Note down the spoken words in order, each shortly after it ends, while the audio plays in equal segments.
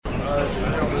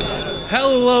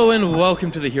Hello and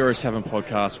welcome to the Heroes Tavern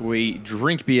podcast. We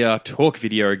drink beer, talk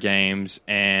video games,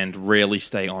 and rarely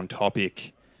stay on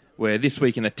topic. Where this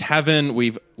week in the tavern,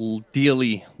 we've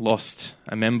dearly lost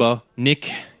a member. Nick,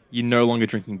 you're no longer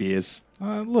drinking beers.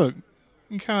 Look,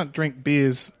 you can't drink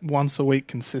beers once a week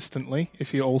consistently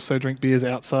if you also drink beers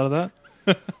outside of that.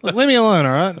 Look, leave me alone,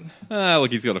 all right?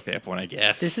 Look, he's got a fair point, I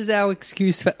guess. This is our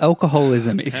excuse for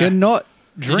alcoholism. If you're not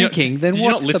drinking, then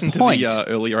what's the point? Did you not listen to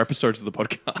the earlier episodes of the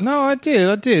podcast? No, I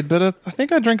did, but I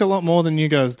think I drink a lot more than you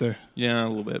guys do. Yeah, a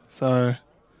little bit. So,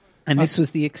 And this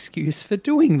was the excuse for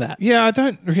doing that. yeah, I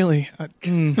don't really...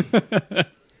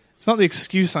 It's not the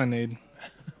excuse I need.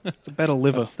 It's a better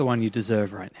liver. That's the one you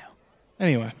deserve right now.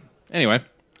 Anyway,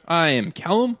 I am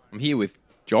Callum. I'm here with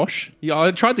Josh. Yeah,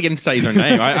 I tried to get him to say his own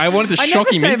name. I wanted to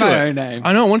shock him into it. I never say my own name.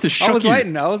 I know, I wanted to shock him.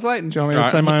 I was waiting. Do you want me to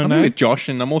say my own I'm name? with Josh,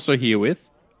 and I'm also here with...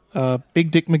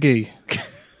 Big Dick McGee.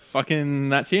 Fucking,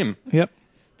 that's him. Yep,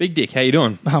 Big Dick, how you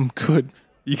doing? I'm good.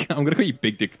 I'm going to call you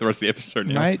Big Dick for the rest of the episode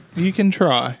now. Mate, you can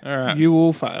try. All right. You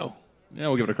will fail. Yeah,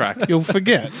 we'll give it a crack. You'll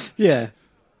forget. Yeah.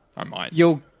 I might.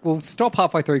 We'll stop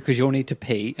halfway through because you'll need to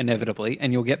pee, inevitably,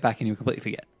 and you'll get back and you'll completely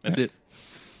forget. That's it.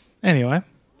 Anyway,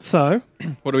 so...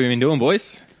 What have we been doing,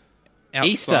 boys?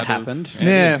 Easter Outside of- happened.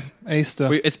 Yeah,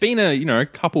 Easter. It's been a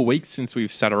couple weeks since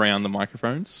we've sat around the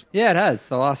microphones. Yeah, it has.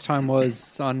 The last time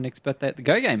was on Nick's birthday at the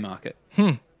Go Game Market.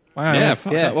 Wow. Yeah,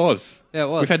 fuck, Yeah. that was. Yeah, it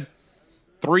was. We've had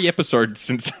 3 episodes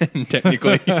since then,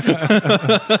 technically.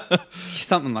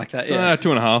 Something like that, yeah.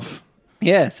 2.5.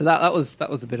 Yeah, so that was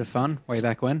a bit of fun way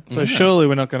back when. So surely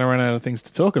we're not going to run out of things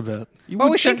to talk about. You Well,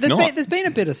 would we should. think not. There's been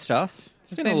a bit of stuff.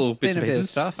 There's been a little bits and bit of pieces.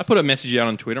 stuff. I put a message out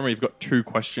on Twitter and we've got 2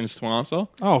 questions to answer.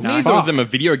 Oh, Neither fuck. of them are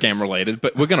video game related,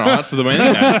 but we're going to answer them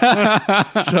anyway.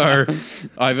 So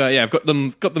I've got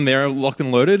them there locked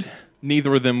and loaded.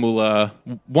 Neither of them will.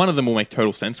 One of them will make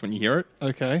total sense when you hear it.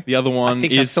 Okay. The other one I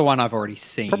think is that's the one I've already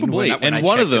seen. probably, when I and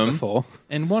one of checked it them, before.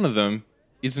 and one of them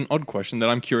is an odd question that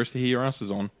I'm curious to hear your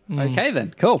answers on. Okay,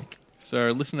 then. Cool.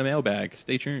 So listen to Mailbag.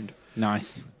 Stay tuned.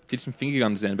 Nice. Did some finger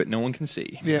guns then, but no one can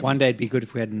see. Yeah. One day it'd be good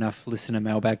if we had enough listener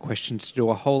mailbag questions to do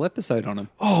a whole episode on them.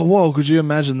 Oh, whoa! Could you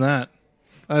imagine that?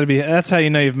 That's how you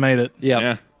know you've made it,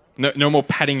 Yeah. No more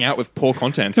padding out with poor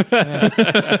content.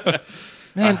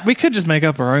 man. We could just make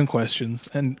up our own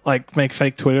questions and like make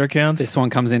fake Twitter accounts. This one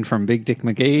comes in from Big Dick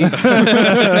McGee.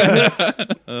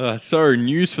 So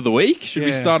news for the week. Should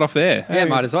we Yeah. start off there? Yeah,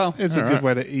 might as well. It's a All good right.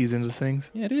 way to ease into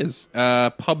things. Yeah, it is.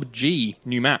 PUBG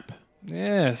new map.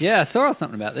 Yes. Yeah, I saw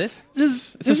something about this.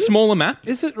 Is It's a smaller map.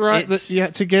 is it right It's-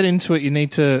 that to get into it you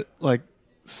need to like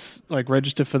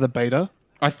register for the beta?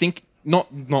 I think not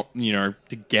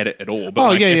to get it at all. But Oh,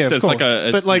 like, yeah, it's, of it's like course.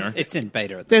 a But, like, It's in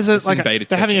beta. At the There's It's in beta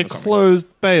they're having a testing or something. closed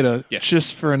beta Yes.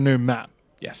 just for a new map.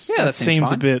 yes. Yeah, That that seems seems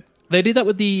a fine. bit. They did that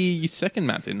with the second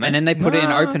map, didn't they? and then they put it in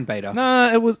Nah. open beta. No,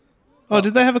 it was. Oh,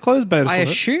 did they have a closed beta? I for it?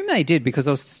 assume they did because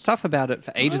there was stuff about it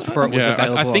for ages before it was Yeah, I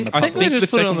available think- on the I I think public they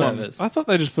just the put it on second the. servers. I thought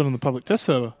they just put it on the public test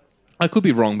server. I could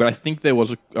be wrong, but I think there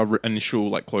was a initial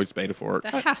like closed beta for it.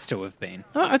 There has to have been.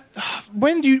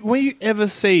 When do you ever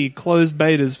see closed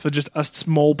betas for just a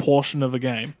small portion of a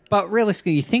game? But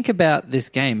realistically, you think about this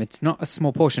game, it's not a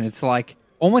small portion. It's like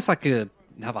almost like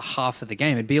another half of the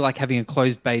game. It'd be like having a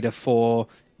closed beta for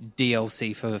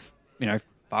DLC for,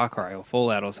 Far Cry or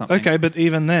Fallout or something. Okay, but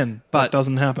even then, But- that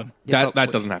doesn't happen. Yeah,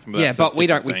 that doesn't happen. But Yeah, that's but a we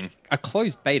don't. different thing. A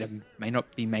closed beta may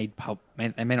not be made.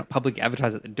 They may not publicly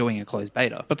advertise that they're doing a closed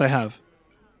beta. But they have.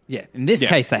 Yeah, in this Yeah.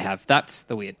 case, they have. That's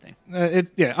the weird thing.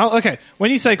 Oh, okay.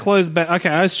 When you say closed beta, okay,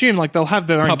 I assume like they'll have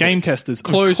their own Public. game testers. Of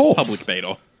Closed course. public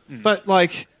beta. But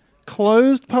like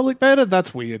closed public beta,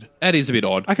 that's weird. That is a bit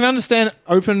odd. I can understand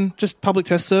open, just public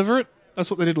test server it. That's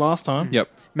what they did last time. Yep.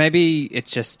 Maybe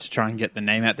it's just to try and get the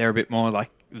name out there a bit more, like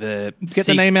Get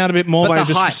the name out a bit more by but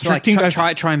the just hype, restricting.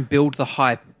 like, try and build the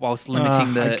hype whilst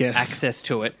limiting I the guess. access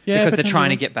to it Yeah, because they're potentially. trying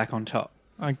to get back on top.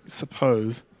 I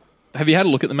suppose. Have you had a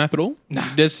look at the map at all?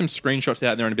 There's some screenshots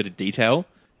out there in a bit of detail.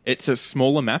 It's a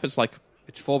smaller map. It's like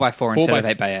It's 4x4 instead of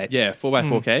 8x8. Yeah,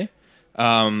 4x4K.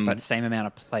 But same amount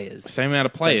of players. Same amount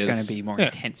of players. So it's going to be more Yeah.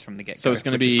 intense from the get-go. So it's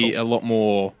going to which is be cool.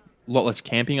 a lot less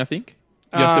camping, I think.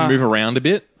 You have to move around a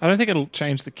bit. I don't think it'll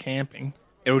change the camping.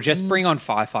 It'll just bring on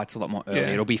firefights a lot more early. Yeah.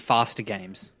 It'll be faster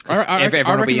games. 'Cause I everyone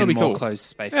will reckon be it'll in be more cool. closed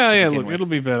space. Yeah, to yeah. begin Look, with. it'll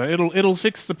be better. It'll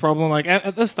fix the problem. Like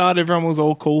at the start, everyone was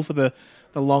all cool for the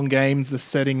long games, the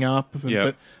setting up.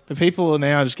 Yeah. But people are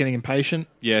now just getting impatient.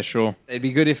 Yeah, sure. It'd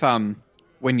be good if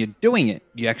when you're doing it,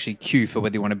 you actually queue for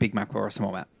whether you want a big map or a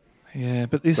small map. Yeah,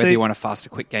 but you Whether see, you want a faster,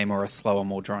 quick game or a slower,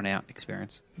 more drawn-out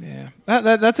experience. yeah,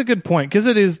 that's a good point because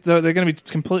it is. They're going to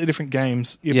be completely different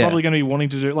games. You're Yeah. probably going to be wanting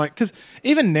to do because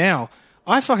even now,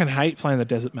 I fucking hate playing the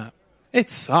desert map. It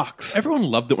sucks. Everyone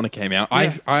loved it when it came out.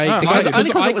 Yeah. Because I it was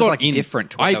got like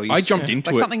different to what they were I used to. jumped into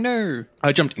like it. something new.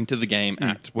 I jumped into the game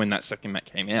at when that second map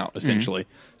came out, essentially.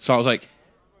 So I was like,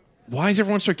 why is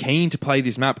everyone so keen to play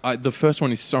this map? The first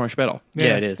one is so much better.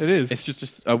 Yeah, it is. It is. It's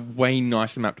just a way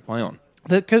nicer map to play on.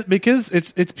 Because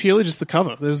it's purely just the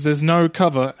cover. There's no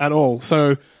cover at all.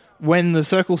 So when the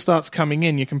circle starts coming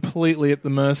in, you're completely at the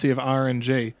mercy of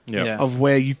RNG Yeah. of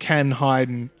where you can hide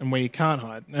and where you can't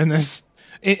hide. And there's,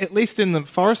 at least in the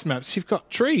forest maps, you've got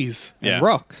trees Yeah. And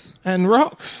rocks. and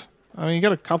rocks. I mean, you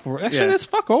got a couple. Actually, Yeah. there's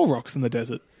fuck all rocks in the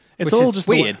desert. It's Which all is just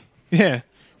weird. Yeah.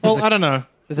 Well, I don't know.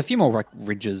 There's a few more like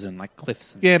ridges and like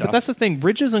cliffs. And Yeah, stuff. but that's the thing.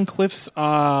 Ridges and cliffs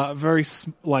are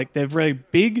they're very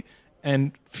big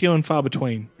and few and far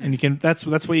between, and you can that's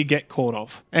where you get caught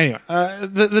off. Anyway,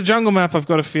 the jungle map, I've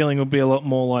got a feeling will be a lot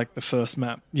more like the first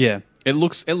map. yeah, It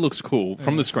looks cool.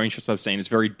 From the screenshots I've seen, it's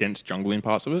very dense jungle in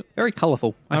parts of it. very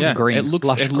colourful. Nice Yeah, and green. It looks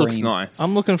lush green. nice.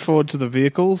 I'm looking forward to the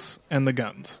vehicles and the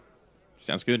guns,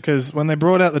 Sounds good. because when they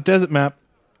brought out the desert map,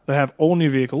 they have all new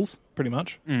vehicles pretty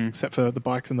much, except for the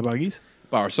bikes and the buggies.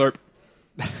 Bar of soap.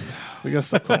 We gotta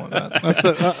stop calling it that.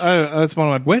 That's one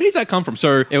of my. Where did that come from?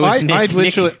 So It was I Nick.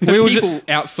 literally the we were people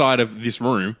outside of this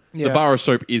room, Yeah. the bar of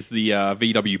soap is the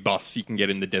VW bus you can get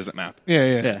in the desert map.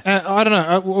 Yeah. I don't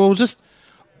know.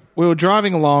 We were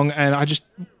driving along, and I just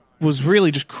was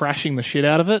really just crashing the shit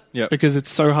out of it Yep. because it's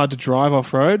so hard to drive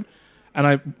off road. And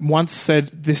I once said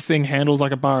this thing handles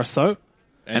like a bar of soap,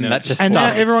 And then that it just and now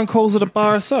stuck. everyone calls it a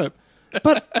bar of soap.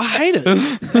 But I hate it.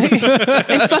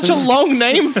 It's such a long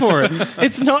name for it.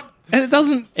 It's not, and it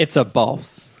doesn't. It's a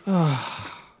boss.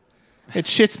 It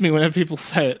shits me whenever people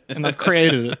say it, and I've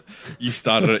created it. you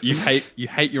started it. You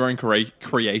hate your own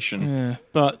creation. Yeah,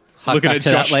 but Hark Looking back at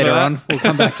to Josh that later for that. on. We'll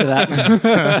come back to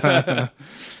that.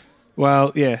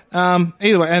 well, yeah.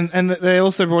 Either way, and they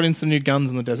also brought in some new guns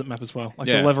in the desert map as well, like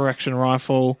Yeah. the lever action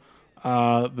rifle,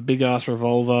 the big ass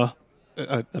revolver.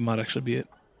 That might actually be it.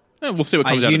 We'll see what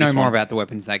comes out You of know this more one. about the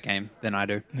weapons of that game than I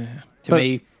do. To But-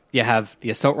 me, you have the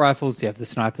assault rifles, you have the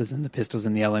snipers and the pistols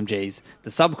and the LMGs. The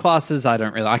subclasses,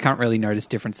 I can't really notice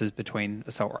differences between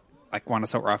like one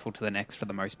assault rifle to the next for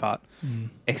the most part,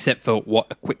 except for what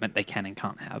equipment they can and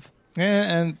can't have. Yeah,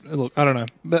 and look, I don't know,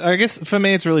 but I guess for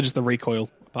me, it's really just the recoil.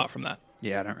 Apart from that,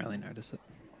 Yeah, I don't really notice it.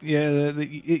 yeah,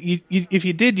 if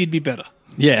you did, you'd be better.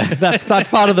 Yeah, that's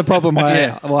part of the problem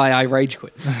why I rage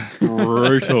quit.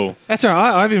 Brutal. That's all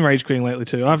right. I've been rage quitting lately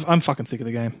too. I'm fucking sick of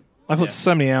the game. I put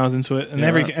so many hours into it, and Yeah,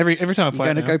 every right. time I You play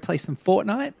going it to now, go play some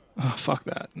Fortnite? oh fuck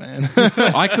that, man.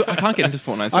 I can't get into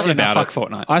Fortnite. It's something about fuck it.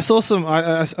 Fortnite. I saw some.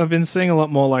 I've been seeing a lot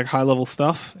more like high level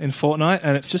stuff in Fortnite,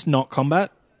 and it's just not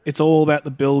combat. It's all about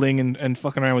the building and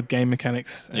fucking around with game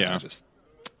mechanics. And Yeah. I just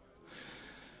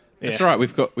It's all right. We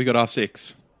got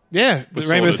R6. yeah. The We're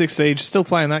Rainbow sorted. Six Siege still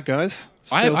playing that, guys.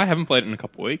 Still. I haven't played it in a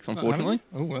couple of weeks, unfortunately.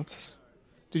 Oh, that's.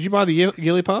 Did you buy the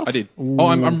yearly pass? I did. Ooh. Oh,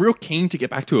 I'm real keen to get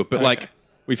back to it, but Okay. like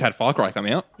we've had Far Cry come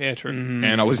out, Yeah, true.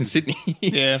 and I was in Sydney.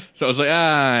 Yeah. So I was like,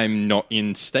 I'm not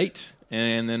in state,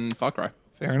 and then Far Cry.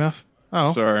 Fair enough.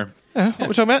 Oh, So yeah. What we're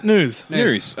talking about news.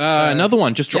 news. Another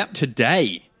one just dropped Yep.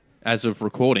 today, as of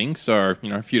recording. So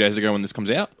a few days ago when this comes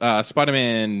out,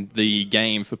 Spider-Man the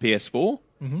game for PS4.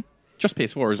 Mm-hmm. Just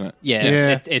PS4, isn't it? Yeah,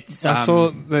 Yeah, it's. I saw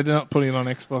they're not putting it on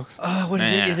Xbox. Oh, what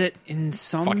is Nah. it? Is it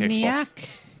Insomniac?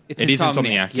 It's It is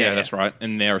Insomniac. Yeah, that's right.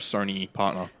 And they're a Sony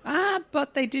partner.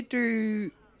 But they did do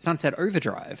Sunset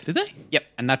Overdrive. Did they? Yep,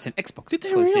 and that's an Xbox Did they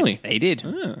exclusive. really? They did.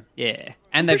 Ah. Yeah,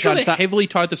 and They're they've done heavily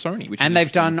tied to Sony, which and is they've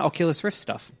interesting. done Oculus Rift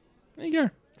stuff. There you go.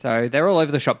 So they're all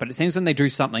over the shop. But it seems when they do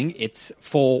something, it's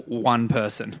for one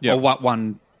person Yep. or what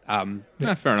one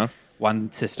Fair enough.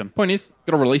 one system. Point is,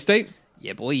 got a release date.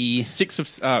 Yeah, boy. 6th of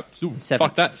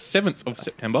Seventh. 7th of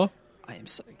September, I am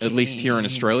so at least here in keen.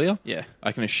 Australia. Yeah,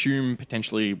 I can assume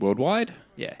potentially worldwide.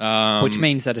 yeah. Which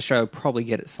means that Australia will probably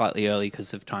get it slightly early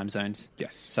because of time zones.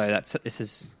 Yes. So this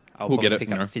is. I'll We'll probably get it, pick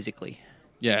you up know. physically.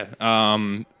 Yeah.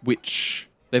 Which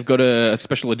they've got a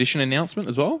special edition announcement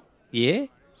as well. Yeah,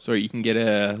 So you can get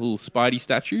a little Spidey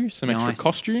statue, some extra Nice.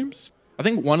 costumes. I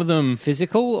think one of them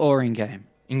physical or in game.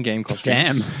 in-game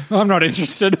costumes. Damn, I'm not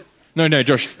interested. No,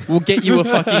 Josh. We'll get you a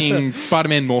fucking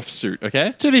Spider-Man morph suit,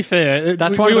 okay? To be fair,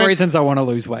 That's we, one we of the went, reasons I want to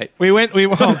lose weight. we went.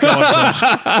 Oh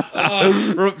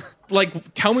god.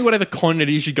 Like, tell me whatever con it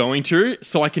is you're going to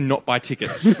so I can not buy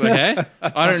tickets, okay?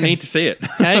 I don't need to see it.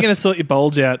 How are you going to sort your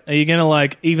bulge out? Are you going to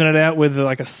like even it out with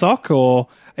like a sock, or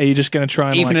are you just going to try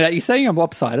and Even like? it, you're saying I'm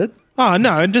lopsided. Oh no,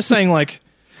 I'm just saying like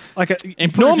a,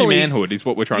 Improve your manhood is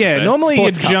what we're trying to Yeah, say. normally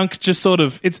Sports your cup. junk just sort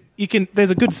of it's you can.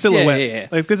 There's a good silhouette. Yeah.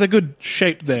 Like there's a good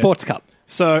shape there. Sports cup.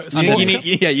 So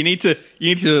You need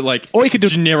to like, Or you could do-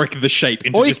 generic the shape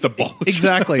into Or you- just a bolt.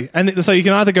 exactly, and so you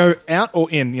can either go out or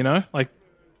in. You know, like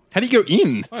How do you go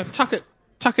in? tuck it,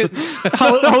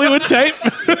 Hollywood tape.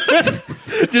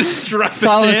 Just strap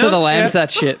Silence it down? of the Lambs, that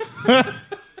shit.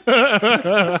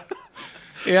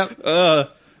 Yep,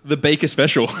 The Baker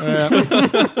Special.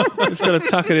 just got to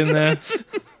tuck it in there.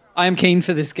 I am keen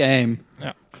for this game.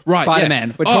 Right, Spider-Man.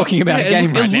 yeah. We're talking about a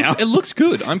game right now. It looks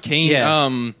good. I'm keen. Yeah.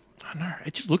 I don't know.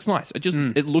 It just looks nice.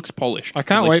 It looks polished. I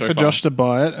can't at wait least for so far. Josh to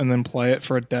buy it and then play it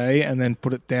for a day and then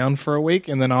put it down for a week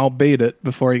and then I'll beat it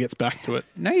before he gets back to it.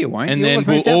 No, you won't. And You'll then have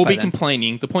we'll moved out all by be then.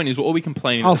 complaining. The point is, we'll all be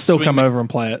complaining. I'll that the still swing come over and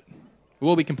play it. We'll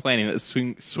all be complaining that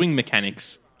the swing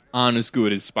mechanics aren't as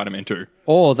good as Spider-Man 2.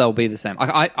 Or they'll be the same.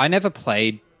 I never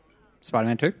played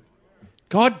Spider-Man 2.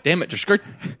 God damn it! Just go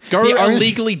The only-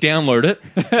 illegally download it.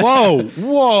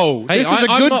 Whoa. Hey, This is a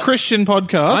I'm good not- Christian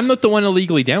podcast. I'm not the one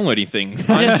illegally downloading things.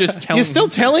 I'm just telling. You're still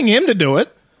telling him to do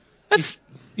it.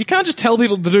 You can't just tell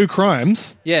people to do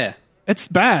crimes. Yeah. It's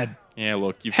bad. Yeah,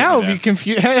 look. You've How figured have it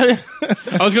you out.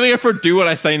 confused? I was going to go for a do what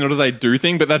I say, not as I do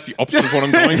thing, but that's the opposite of what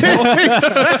I'm going for.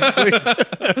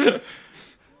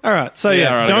 All right, so Yeah,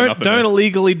 all right, I got don't nothing there.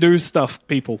 illegally do stuff,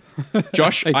 people.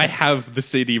 Josh, I have the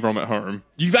CD-ROM at home.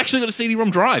 You've actually got a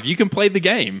CD-ROM drive. You can play the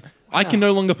game. I can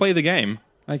no longer play the game.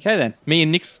 Okay, then. Me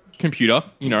and Nick's computer,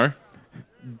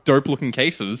 dope-looking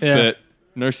cases, Yeah. but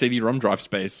no CD-ROM drive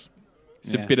space.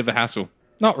 It's Yeah. a bit of a hassle.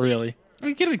 Not really. I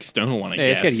could get an external one, I Yeah,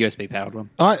 guess. let's get a USB-powered one.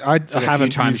 I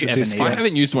haven't times used you a ever disc need I yet.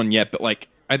 haven't used one yet, but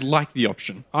I'd like the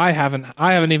option. I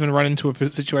haven't even run into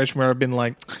a situation where I've been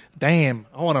like, damn,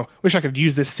 wish I could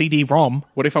use this CD-ROM.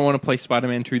 What if I want to play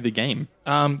Spider-Man 2 the game?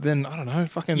 Then I don't know,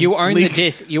 fucking You own leak- the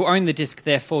disc. You own the disc,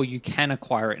 therefore you can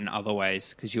acquire it in other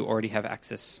ways because you already have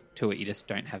access to it. You just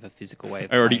don't have a physical way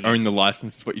of I already playing own the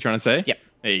license, is what you're trying to say? Yep.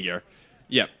 There you go.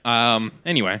 Yep.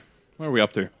 Anyway, where are we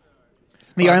up to? it.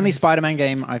 The only Spider-Man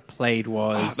game I've played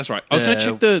was That's right. I was going to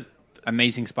check the...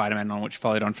 Amazing Spider-Man one, which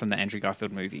followed on from the Andrew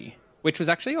Garfield movie, which was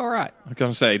actually all right. I was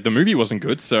going to say, the movie wasn't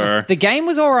good, so... The game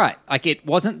was all right. Like it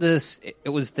wasn't this. It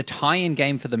was the tie-in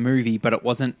game for the movie, but it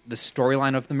wasn't the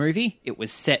storyline of the movie. It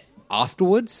was set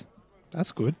afterwards.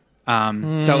 That's good.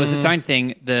 So it was its own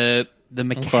thing. The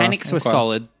mechanics were okay.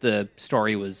 solid. The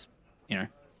story was, eh.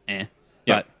 Yeah.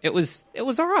 But it was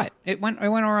all right. It went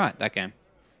all right, that game.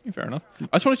 Yeah, fair enough.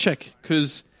 I just want to check,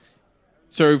 because...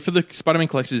 So, for the Spider-Man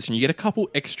Collector's Edition, you get a couple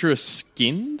extra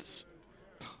skins.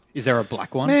 Is there a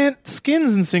black one? Man,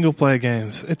 skins in single-player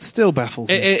games, it still baffles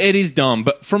me. It is dumb,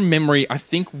 but from memory, I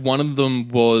think one of them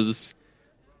was...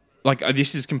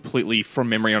 this is completely from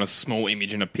memory on a small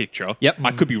image in a picture. Yep.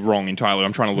 I could be wrong entirely.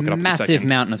 I'm trying to look it up in a Massive second.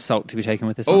 mountain of salt to be taken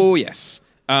with this one. Oh, yes.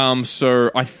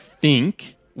 So I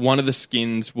think one of the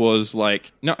skins was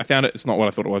no, I found it. It's not what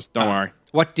I thought it was. Don't worry.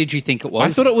 What did you think it was?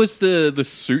 I thought it was the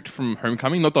suit from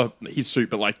Homecoming. Not his suit,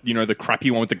 but the crappy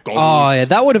one with the goggles. Oh, yeah,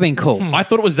 that would have been cool. I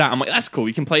thought it was that. I'm like, that's cool.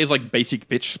 You can play as basic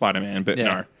bitch Spider-Man, but Yeah.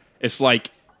 no. It's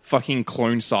fucking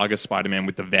Clone Saga Spider-Man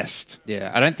with the vest.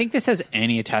 Yeah, I don't think this has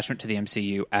any attachment to the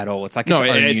MCU at all. It's like No,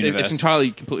 its own it's universe.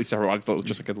 entirely completely separate. I thought it was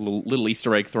just a little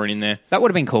Easter egg thrown in there. That would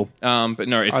have been cool. But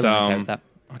no, it's I'd have been okay with that.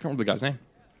 I can't remember the guy's name.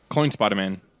 Clone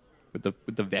Spider-Man with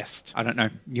the vest. I don't know.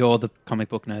 You're the comic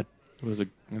book nerd.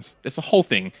 It's a whole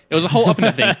thing. It was a whole up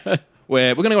and down thing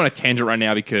where we're going to go on a tangent right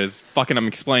now because fucking I'm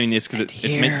explaining this because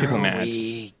it makes people mad.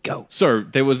 We go. So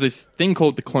there was this thing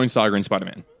called the Clone Saga in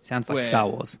Spider-Man. Sounds like Where- Star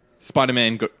Wars.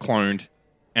 Spider-Man got cloned,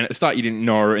 and at the start you didn't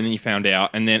know, and then you found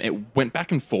out, and then it went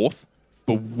back and forth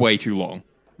for way too long.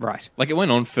 Right. It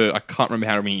went on for I can't remember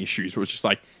how many issues. Where it was just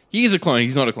he is a clone,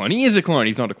 he's not a clone. He is a clone,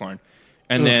 he's not a clone.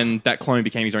 And then that clone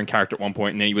became his own character at one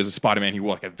point, and then he was a Spider-Man who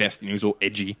wore a vest and he was all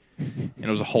edgy, and it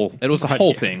was a whole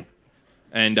thing.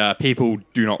 And people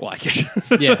do not like it.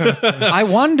 Yeah. I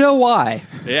wonder why.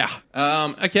 Yeah.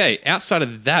 Okay. Outside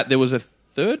of that, there was a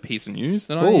third piece of news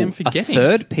that I am A forgetting.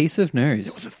 third piece of news.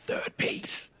 There was a third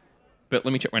piece. But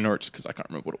let me check my notes because I can't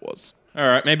remember what it was. All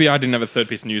right. Maybe I didn't have a third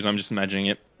piece of news. I'm just imagining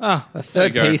it. The There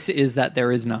third you go. piece is that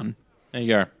there is none. There you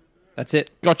go. That's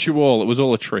it. Got you all. It was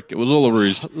all a trick. It was all a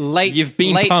ruse. You've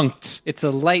been punked. It's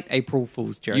a late April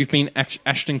Fool's joke. You've been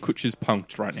Ashton Kutcher's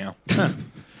punked right now.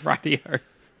 radio.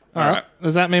 All right.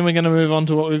 Does that mean we're going to move on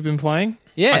to what we've been playing?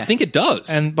 Yeah. I think it does.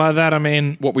 And by that, I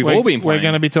mean... What we've all been We're playing.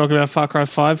 going to be talking about Far Cry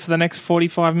 5 for the next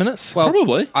 45 minutes? Well,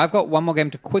 Probably. I've got one more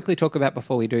game to quickly talk about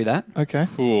before we do that. Okay.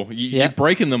 Cool. Yeah. You're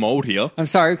breaking the mold here. I'm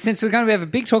sorry, since we're going to have a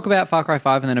big talk about Far Cry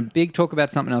 5 and then a big talk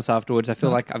about something else afterwards, I feel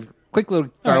like I've quickly throw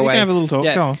right, you away. can have a little talk.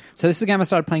 Go on. So this is a game I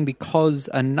started playing because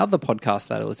another podcast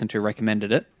that I listened to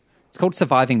recommended it. It's called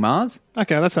Surviving Mars.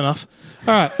 Okay, that's enough.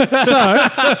 All right.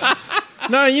 So,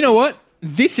 No, you know what?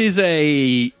 This is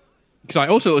a because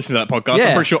I also listen to that podcast. Yeah.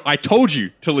 I'm pretty sure I told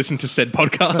you to listen to said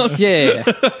podcast. Yeah.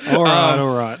 All right,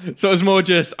 all right. So it was more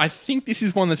just, I think this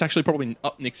is one that's actually probably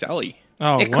up Nick's alley.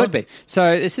 Oh, It what? could be.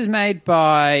 So this is made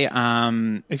by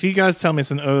If you guys tell me it's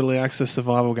an early access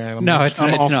survival game, I'm, No, I'm it's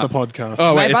not. off It's the podcast.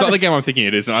 Oh, wait, made it's by not the the s- game I'm thinking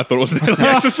it is, and I thought it was an early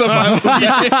access survival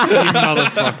game. You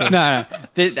motherfucker. no.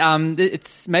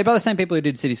 It's made by the same people who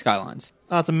did City Skylines.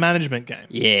 Oh, it's a management game.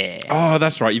 Yeah. Oh,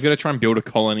 that's right. You've got to try and build a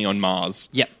colony on Mars.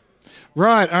 Yep.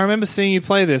 Right, I remember seeing you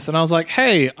play this, and I was like,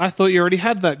 hey, I thought you already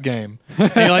had that game. And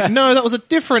you're like, no, that was a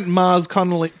different Mars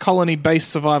colony-based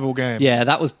survival game. Yeah,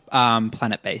 that was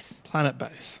Planet Base, Planet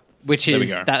Base. which we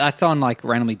is go. that's on like not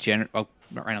randomly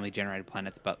generated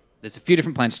planets, but there's a few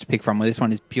different planets to pick from. Where this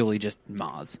one is purely just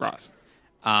Mars. Right.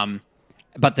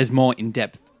 But there's more in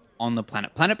depth on the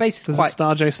planet. Planet Base is Does quite it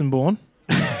star Jason Bourne?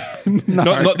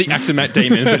 Not the actor Matt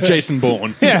Damon, but Jason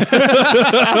Bourne. no,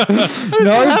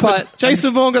 but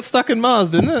Jason Bourne got stuck in Mars,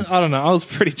 didn't it? I don't know. I was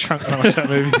pretty drunk when I watched that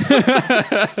movie.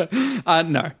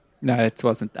 no, it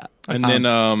wasn't that. And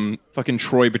then fucking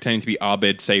Troy pretending to be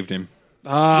Abed saved him.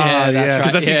 Yeah, that's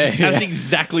right. That's, Yeah, that's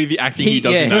exactly the acting he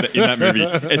does Yeah. in that movie.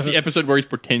 It's the episode where he's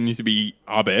pretending to be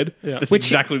Abed. Yeah. That's Which-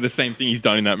 exactly the same thing he's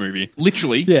done in that movie.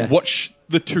 Literally, Yeah. watch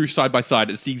the two side by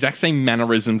side. It's the exact same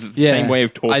mannerisms. It's the Yeah. same way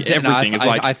of talking. I didn't know. Everything is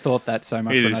like I thought that so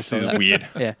much it when I is, saw it is that. weird.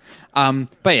 Yeah.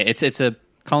 But yeah, it's a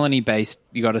colony based.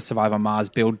 You got to survive on Mars,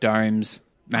 build domes.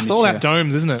 It's all about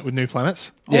domes, isn't it, with new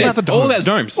planets? All Yeah, about the it's domes. all about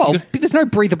domes. Well, there's no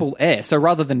breathable air, so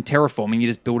rather than terraforming, you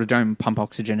just build a dome and pump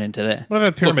oxygen into there. What about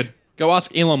a pyramid? Look, go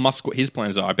ask Elon Musk what his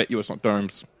plans are. I bet you it's not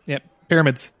domes. Yep,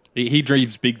 pyramids. He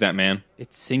dreams big, that man.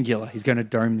 It's singular. He's going to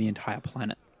dome the entire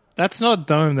planet. That's not a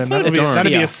dome, then. not That'd a be, dome. that'd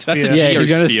be a That's a sphere. Yeah, he's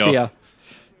going to geosphere.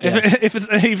 sphere.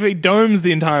 If he domes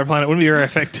the entire planet, it wouldn't be very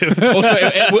effective. Also,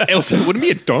 it wouldn't be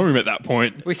a dome at that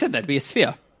point. We said that'd be a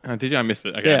sphere. Did you? I missed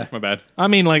it. Okay, Yeah. my bad. I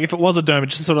mean, like, if it was a dome, it'd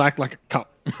just sort of act like a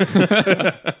cup.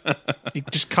 You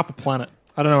just cup a planet.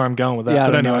 I don't know where I'm going with that, Yeah, I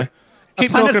but don't anyway. know.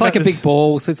 Keep Planet's talking like a about big this.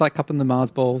 ball, so it's like cupping the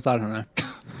Mars balls. I don't know.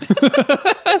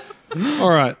 All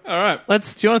right. All right. Do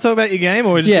you want to talk about your game,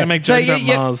 or we're just going to make jokes about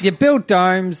Mars? you build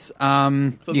domes.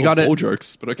 You got all to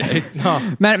jokes, but okay.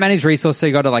 manage resources. So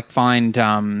you got to like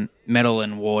find metal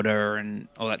and water and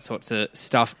all that sorts of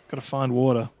stuff. Got to find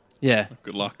water. Yeah,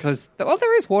 Good luck. because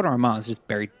there is water on Mars, just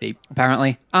buried deep,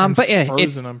 apparently. But yeah,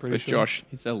 Frozen, I'm pretty But sure. Josh,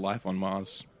 is there life on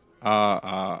Mars?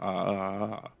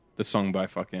 The song by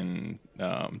fucking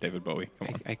David Bowie. Come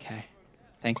on. okay.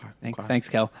 Thanks,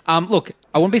 Kel. Look,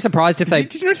 I wouldn't be surprised if they.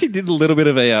 Did you notice he did a little bit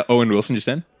of a Owen Wilson just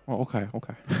then? Oh, okay. Look,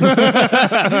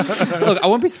 I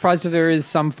wouldn't be surprised if there is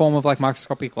some form of like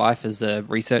microscopic life as a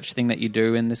research thing that you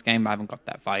do in this game. I haven't got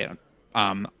that far yet.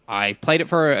 I played it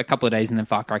for a couple of days and then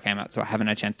Far Cry came out, so I haven't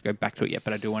had a chance to go back to it yet.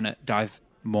 But I do want to dive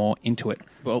more into it.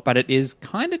 But it is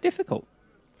kind of difficult.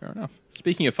 Fair enough.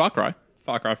 Speaking of Far Cry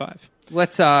 5.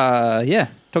 Let's talk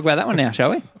about that one now,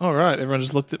 shall we? All right. Everyone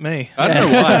just looked at me. I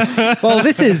don't know why. Well,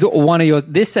 this is one of your.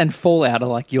 This and Fallout are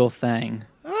like your thing.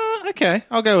 Okay.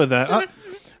 I'll go with that.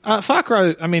 Far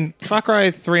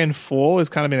Cry 3 and 4 has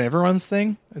kind of been everyone's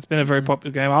thing. It's been a very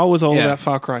popular game. I was all Yeah. about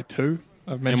Far Cry 2.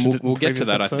 I've And mentioned it in we'll get to previous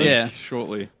that, episodes. I think, Yeah.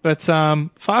 shortly. But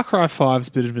Far Cry 5 is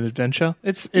a bit of an adventure.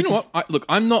 It's You know what? Look,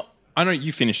 I'm not... I know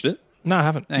you finished it. No, I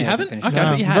haven't. No, he hasn't haven't? finished Okay, it. I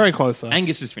thought you had. Very close though.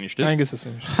 Angus has finished it. Angus has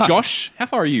finished. Josh, how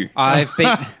far are you? I've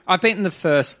beaten the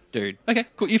first dude. Okay,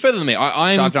 cool. You're further than me.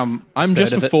 I'm So I've done I'm third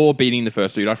just of it. before beating the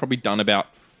first dude. I've probably done about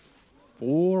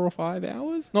 4 or 5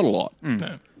 hours. Not a lot.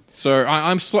 No. So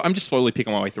I'm just slowly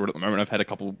picking my way through it at the moment. I've had a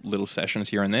couple little sessions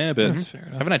here and there, but That's fair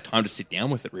enough. I haven't had time to sit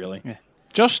down with it really. Yeah.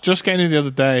 Josh came in the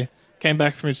other day, came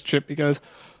back from his trip. He goes,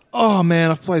 "Oh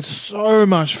man, I've played so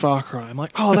much Far Cry." I'm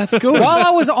like, "Oh, that's good." While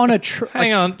I was on a trip,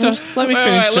 Hang on, just let me Wait,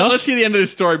 finish. wait, Josh. let's hear the end of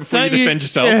this story before Don't you you- defend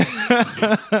yourself.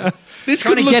 This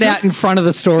trying could to look get good- out in front of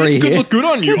the story This could here. look good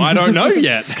on you. I don't know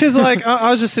yet. Because like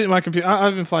I was just sitting at my computer.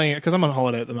 I've been playing it because I'm on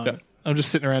holiday at the moment. I'm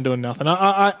just sitting around doing nothing.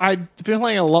 I've been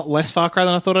playing a lot less Far Cry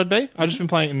than I thought I'd be. I've just been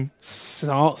playing in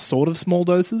sort of small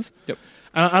doses. Yep.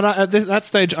 And at that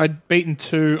stage, I'd beaten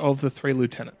 2 of the 3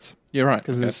 lieutenants. You're right.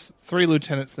 Because Okay. there's 3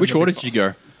 lieutenants. then Which the big order did you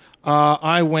boss. go?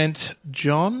 I went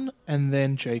John and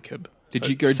then Jacob. Did So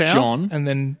you go south John? and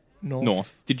then north?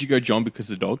 North. Did you go John because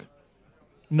of the dog?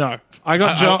 No, I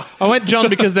got John. I went John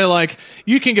because they're like,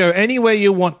 you can go anywhere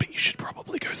you want, but you should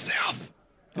probably go south.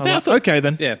 I was I like, thought- okay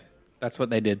then. Yeah, that's what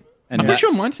they did. And I'm pretty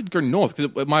sure mine said go north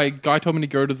because my guy told me to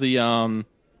go to the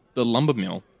lumber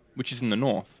mill, which is in the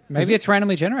north. maybe it's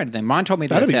randomly generated. Then mine told me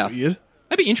to go That'd be south. weird.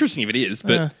 That'd be interesting if it is,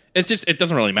 but it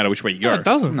doesn't really matter which way you go. No, it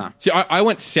doesn't. No. See, I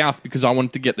went south because I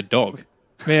wanted to get the dog.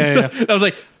 Yeah. I was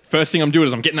like, first thing I'm doing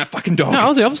is I'm getting that fucking dog. No, I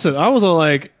was the opposite. I was all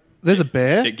like, There's a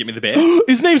bear. Yeah, give me the bear.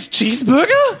 His name's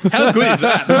Cheeseburger? How good is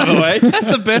that, by the way? That's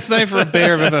the best name for a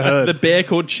bear I've ever heard. The bear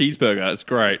called Cheeseburger. It's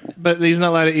great. But he's not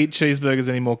allowed to eat cheeseburgers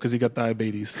anymore because he got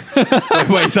diabetes.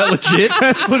 Wait, is that legit?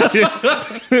 That's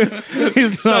legit.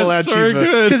 He's not allowed so cheeseburgers.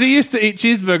 good. Because he used to eat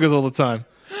cheeseburgers all the time.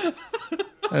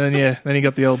 And then he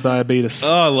got the old diabetes.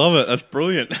 Oh, I love it. That's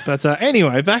brilliant. But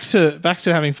anyway, back to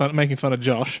having fun, making fun of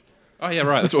Josh. Oh, yeah,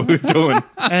 right. That's what we were doing.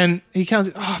 And he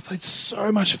comes, I played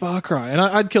so much Far Cry. And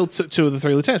I'd killed two of the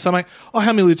three lieutenants. So I'm like,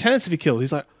 how many lieutenants have you killed?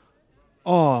 He's like,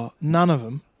 none of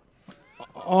them.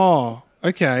 Oh,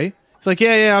 okay. It's like,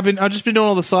 yeah, I've just been doing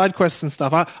all the side quests and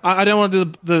stuff. I don't want to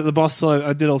do the boss, so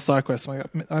I did all the side quests. I'm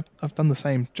like, I've done the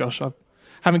same, Josh. I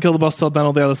haven't killed the boss, so I've done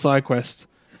all the other side quests.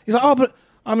 He's like, but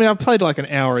I've played like an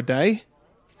hour a day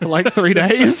for like 3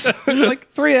 days. It's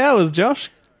like 3 hours, Josh.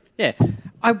 Yeah.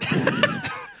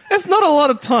 That's not a lot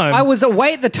of time. I was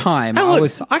away at the time. Hey, look,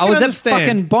 I can was at understand.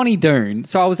 fucking Bonnie Doon,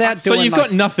 so I was out So doing. you've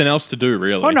got nothing else to do,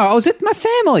 really. Oh no, I was with my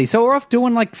family, so we're off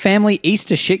doing like family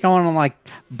Easter shit, going on like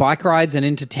bike rides and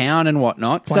into town and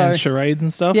whatnot. Playing so charades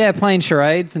and stuff. yeah, playing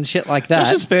charades and shit like that.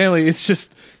 Josh's family, it's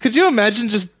just... Could you imagine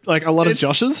just like a lot of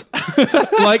Joshes?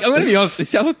 Like, I'm going to be honest, it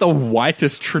sounds like the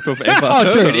whitest trip I've ever Oh,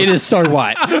 heard dude, of. it is so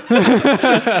white.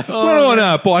 We're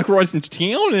on bike rides into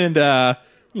town and,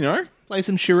 Play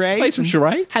some charades. play some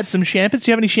charades. Had some champers.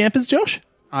 Do you have any champers, Josh?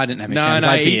 I didn't have any No, shams. no,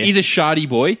 I had beer. he's a shardy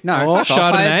boy. No, fuck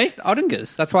off. I had Chardonnay.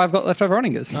 Oddingers. That's why I've got leftover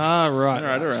Oddingers. Ah, right.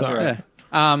 All right. Sorry.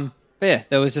 Yeah. But yeah,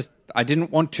 there was just I didn't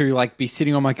want to like be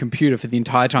sitting on my computer for the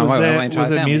entire time. Was I there, my entire was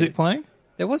there family music did. playing?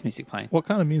 There was music playing. What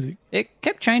kind of music? It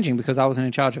kept changing because I wasn't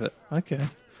in charge of it. Okay.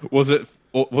 Was it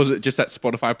just that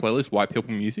Spotify playlist, White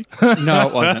People Music? No,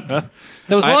 it wasn't.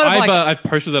 There was a lot of like. I've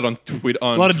posted that on Twitter.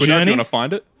 On lot of Twitter if Journey? you want to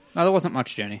find it. No, there wasn't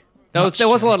much Journey. There was a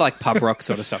lot of like pub rock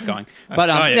sort of stuff going. But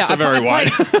so very I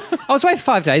was away for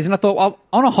 5 days, and I thought, well,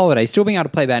 on a holiday, still being able to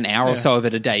play about an hour or so of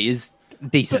it a day is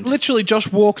decent. But literally, Josh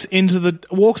walks through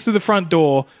the front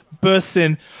door, bursts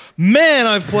in. Man,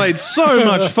 I've played so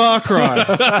much Far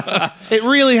Cry. It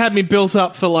really had me built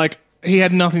up for like he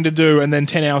had nothing to do, and then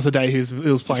 10 hours a day he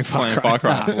was playing Far Playing Cry. Far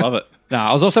Cry. I love it. No,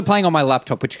 I was also playing on my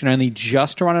laptop, which can only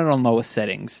just run it on lower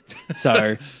settings.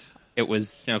 So it was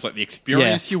Sounds like the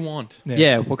experience you want.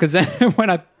 yeah. Well, because then when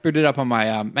I booted up on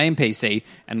my main PC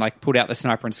and like pulled out the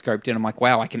sniper and scoped in, I'm like,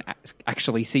 wow, I can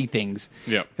actually see things.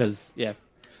 Yeah. Because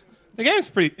The game's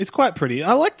pretty. It's quite pretty.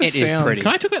 I like the It is sounds. pretty.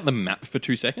 Can I talk about the map for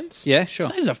 2 seconds? yeah, sure.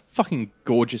 That is a fucking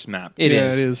gorgeous map. It Yeah,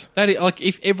 is. it is. That is, like,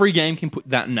 if every game can put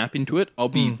that map into it, I'll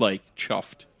be like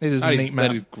chuffed. It is That a neat map.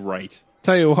 That is great.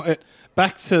 Tell you what.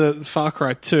 Back to Far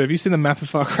Cry 2. Have you seen the map of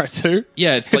Far Cry 2?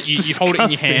 Yeah, it's like It's you hold it in your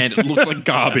disgusting. hand. It looks like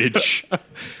garbage.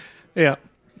 Yeah.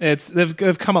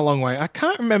 They've come a long way. I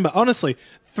can't remember. Honestly,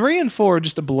 3 and 4 are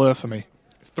just a blur for me.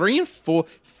 3 and 4.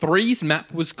 3's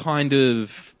map was kind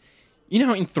of... You know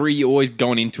how in 3 you're always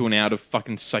going into and out of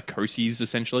fucking psychoses,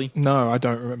 essentially? No, I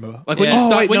don't remember. Like when Yeah. you Oh,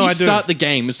 start, wait, when no, you I do. start the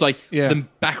game, it's like Yeah. the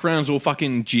background's all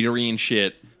fucking jittery and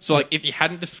shit. So like if you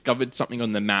hadn't discovered something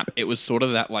on the map, it was sort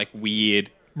of that like weird,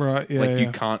 Right, yeah. like yeah.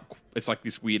 you can't. It's like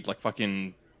this weird like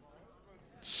fucking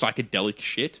psychedelic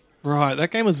shit. Right,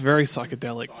 that game was very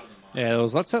psychedelic. Yeah, there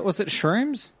was lots of... Was it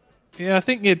shrooms? Yeah, I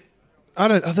think it... I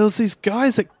don't know. There was these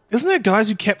guys that... Isn't there guys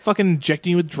who kept fucking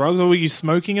injecting you with drugs, or were you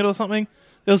smoking it or something?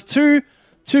 There was two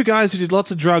guys who did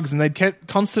lots of drugs, and they'd kept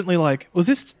constantly like... Was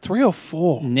this 3 or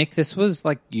 4? Nick, this was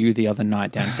like you the other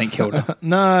night down in St Kilda.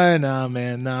 No,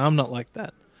 man. No, I'm not like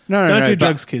that. No, Don't do but-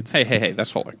 drugs, kids. Hey,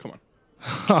 that's hollow. Come on.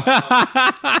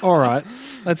 All right.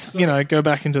 Let's, go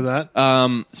back into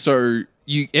that. So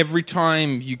you every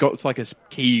time you got to like a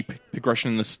key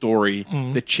progression in the story,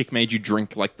 the chick made you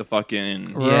drink like the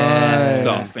fucking Yeah.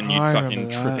 stuff, and you'd I fucking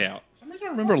remember trip that. out. I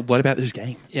don't remember a lot about this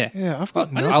game. Yeah. Yeah, I've got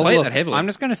I no... don't play it that heavily. I'm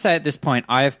just going to say at this point,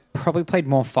 I've probably played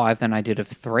more 5 than I did of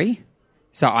 3.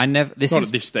 So I never... This Not is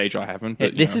at this stage, I haven't.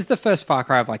 But this is the first Far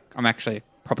Cry I'm actually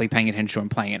probably paying attention to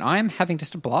and playing it. I am having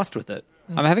just a blast with it.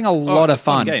 I'm having a lot it's a of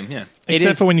fun. game. Yeah. It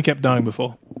Except is- for when you kept dying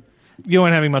before. You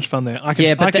weren't having much fun there. I can...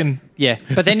 Yeah, but I can...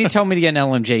 but then you told me to get an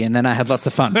LMG, and then I had lots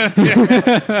of fun.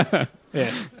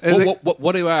 Yeah.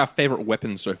 What are our favorite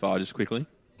weapons so far? Just quickly,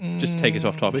 just take us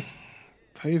off topic.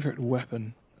 Favorite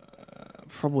weapon?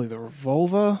 Probably the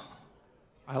revolver.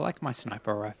 I like my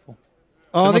sniper rifle.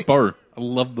 Oh, So the bow. I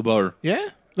love the bow. yeah?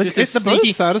 Look, Just a it's the bow's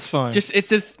sneaky- satisfying. It's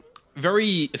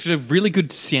got a really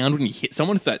good sound when you hit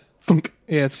someone. It's that thunk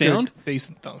yeah, it's sound. got a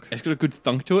decent thunk. It's got a good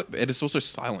thunk to it, but it's also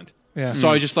silent. Yeah. So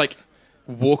I just like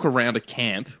walk around a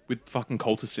camp with fucking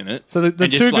cultists in it. So the and two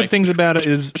just, good like, things about it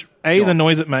is A, Go the on.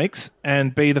 noise it makes,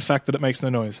 and B, the fact that it makes no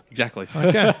noise. Exactly.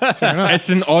 Okay, fair enough. It's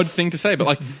an odd thing to say, but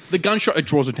like the gunshot, it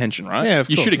draws attention, right? Yeah, of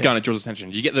you course, shoot a yeah. gun, it draws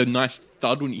attention. You get the nice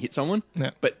thud when you hit someone,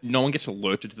 Yeah. but no one gets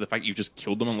alerted to the fact you've just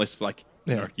killed them unless like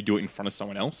you Yeah. know you do it in front of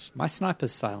someone else. My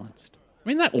sniper's silenced. I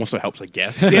mean, that also helps, I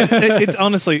guess. Yeah, it's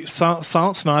honestly,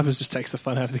 silent snipers just takes the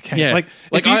fun out of the game. Yeah, Like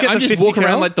like if you get I the just 50 walk around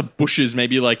cal- like the bushes,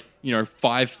 maybe like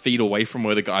 5 feet away from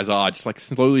where the guys are, just like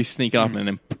slowly sneak up and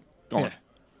then gone. Yeah.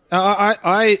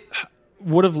 I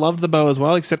would have loved the bow as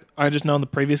well, except I just know in the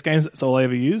previous games it's all I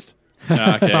ever used.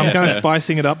 Okay, So I'm yeah, kind of fair.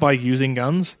 spicing it up by using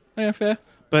guns. Yeah, fair.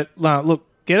 But look,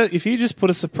 get it. If you just put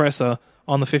a suppressor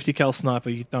on the 50 cal sniper,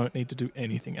 you don't need to do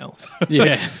anything else.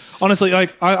 Yeah. Honestly,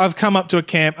 like I've come up to a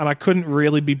camp and I couldn't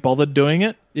really be bothered doing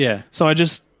it, Yeah. so I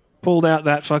just pulled out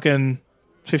that fucking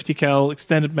 50 cal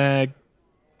extended mag.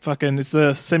 Fucking, it's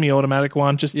the semi-automatic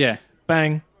one. Just Yeah.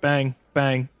 bang, bang,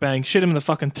 bang, bang. Shoot him in the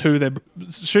fucking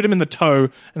shoot him in the toe,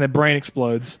 and their brain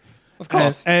explodes. Of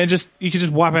course. And just you can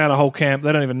just wipe out a whole camp.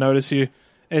 They don't even notice you.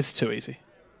 It's too easy.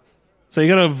 So you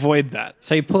got to avoid that.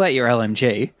 So you pull out your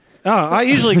LMG. Oh, I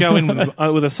usually go in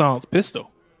with a silenced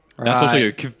pistol. That's also Right.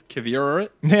 your Kavira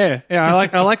it. Yeah.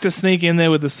 I like to sneak in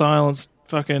there with the silenced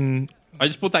fucking. I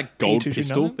just bought that gold P229?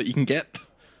 pistol that you can get.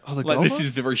 Oh, the Like gold this one? is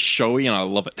very showy and I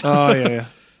love it. Oh yeah.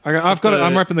 I've got.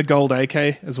 I'm repping the gold AK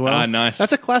as well. Ah, nice.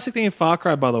 That's a classic thing in Far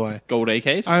Cry, by the way. Gold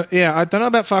AKs. I don't know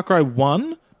about Far Cry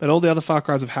 1, but all the other Far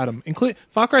Cries have had them. Including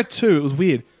Far Cry 2, it was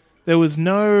weird. There was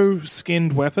no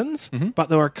skinned weapons, Mm-hmm. but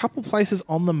there were a couple places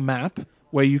on the map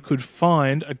where you could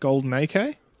find a golden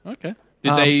AK. Okay.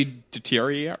 Did they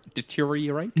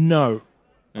deteriorate? No.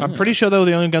 I'm pretty sure they were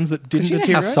the only guns that didn't You know how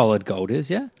deteriorate. solid gold is,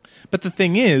 yeah? But the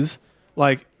thing is,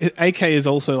 like, AK is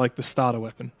also like the starter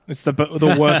weapon. It's the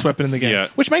worst weapon in the game, Yeah.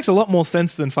 which makes a lot more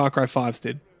sense than Far Cry 5's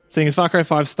did. Seeing as Far Cry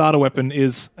 5's starter weapon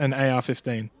is an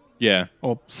AR-15 Yeah.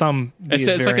 or some. It's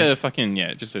weird like a variant. fucking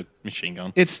just a machine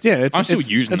gun. It's I'm still it's,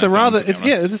 using it's that a gun, rather to be it's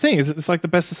honest. it's the thing is it's like the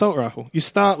best assault rifle. You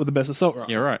start with the best assault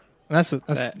rifle. Yeah, right. And that's So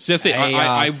that's it. I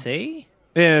ARC?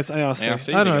 yeah, it's ARC. ARC, I don't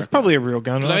know. there It's you go. probably a real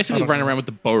gun. I Right? basically I don't ran know. around with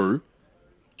the bow,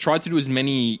 tried to do as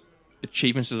many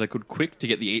achievements as I could quick to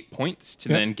get the 8 points to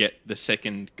Yeah. then get the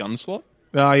second gun slot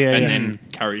Oh yeah, and yeah. then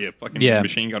carry a fucking Yeah.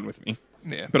 machine gun with me.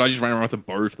 Yeah. But I just ran around with the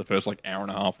bow for the first like hour and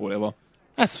a half or whatever.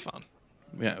 That's fun.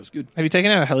 Yeah, it was good. Have you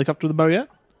taken out a helicopter with a bow yet?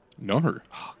 No.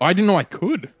 I didn't know I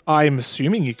could. I'm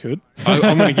assuming you could. I'm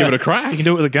going to give it a crack. You can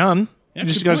do it with a gun. Yeah, you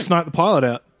just good got to point. snipe the pilot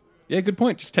out. Yeah, good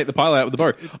point. Just take the pilot out with the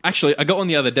bow. Actually, I got one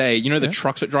the other day. You know the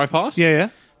trucks that drive past? Yeah, yeah.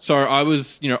 So I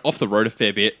was, off the road a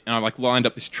fair bit, and I like lined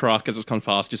up this truck as it's coming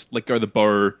fast, just let go of the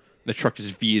bow, the truck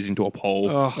just veers into a pole.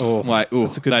 Oh, I'm like, ooh,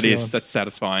 that's a good feeling. that's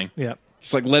satisfying. yeah.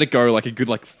 Just like let it go like a good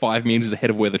 5 meters ahead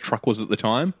of where the truck was at the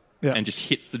time, Yeah. and just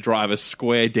hits the driver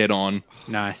square dead on,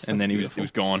 Nice. and then he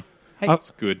was gone. Hey, Oh. It's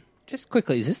good. just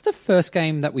quickly, is this the first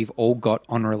game that we've all got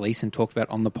on release and talked about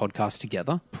on the podcast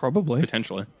together? Probably.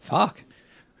 Potentially. Fuck.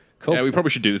 Cool. Yeah, we probably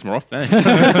should do this more often.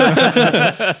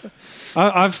 Eh?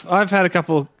 I've had a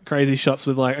couple crazy shots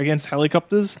with against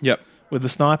helicopters Yep. with the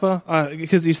sniper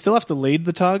because you still have to lead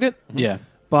the target. yeah.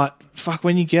 But fuck,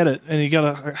 when you get it and you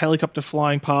got a helicopter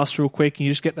flying past real quick, and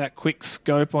you just get that quick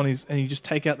scope on his, and you just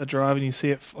take out the driver and you see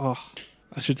it. Oh,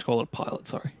 I should call it a pilot.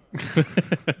 Sorry,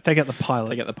 take out the pilot.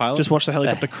 Take out the pilot? Just watch the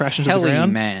helicopter crash into the Heli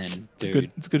ground. man, dude.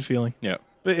 It's a good feeling. Yeah.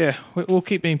 But yeah, we'll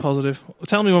keep being positive.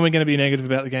 Tell me when we're going to be negative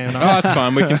about the game. And Oh, that's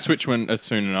fine. We can switch when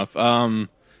soon enough. Trying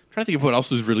to think of what else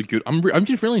is really good. I'm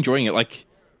just really enjoying it. Like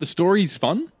the story's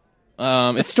fun.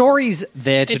 The It's story's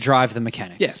there to it's- drive the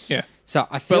mechanics. Yes. Yeah. So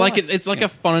I feel but like it's like yeah. a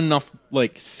fun enough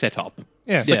setup.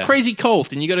 Yeah. It's Yeah. a crazy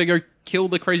cult, and you got to go kill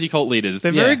the crazy cult leaders.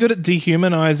 They're Yeah. very good at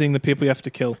dehumanizing the people you have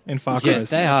to kill in Far Cry. Yeah,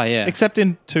 they are, yeah. Except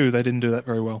in 2, they didn't do that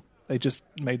very well. They just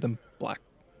made them black.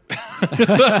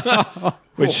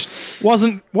 Which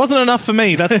wasn't enough for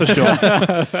me, that's for sure.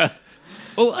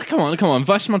 Oh, come on.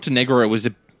 Vice Montenegro was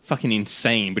a fucking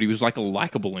insane, but he was like a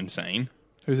likable insane.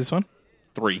 Who's this one?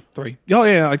 3. 3. Oh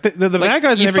yeah, like the Like, bad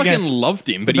guys in you every fucking game. loved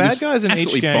him, but The he bad was guys in each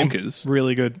absolutely game bonkers.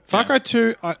 really good. Far Yeah. Cry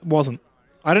 2 wasn't.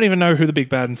 I don't even know who the big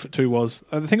bad in 2 was.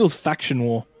 I think it was Faction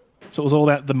War. So it was all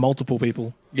about the multiple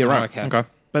people. Yeah, right. Oh, okay. Okay.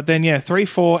 But then, 3,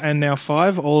 4, and now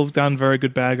 5 all have done very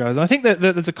good bad guys. And I think that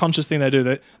that's a conscious thing they do.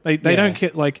 That they Yeah. don't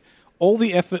get all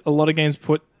the effort a lot of games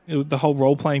put, the whole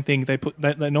role playing thing they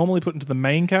normally put into the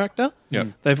main character. Yep.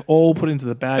 They've all put into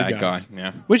the bad Bad guys. guy,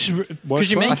 yeah. Which works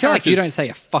your well. main I feel like you characters- don't say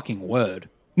a fucking word.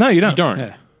 No, you don't. You don't.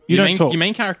 Yeah. You don't talk. Your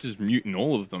main character's mute in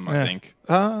all of them, I Yeah. think.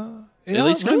 Yeah, At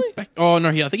least really? going back. Oh no,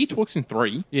 I think he talks in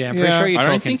 3. Yeah, I'm pretty Yeah. sure you're I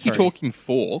talking don't think you three. talk in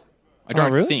 4. I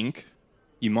don't really? think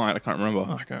you might. I can't remember.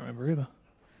 Oh, I can't remember either.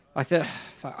 Like the,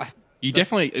 You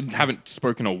definitely haven't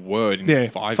spoken a word in Yeah,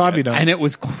 5. 5 you yet. don't. and it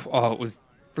was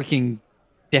freaking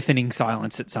deafening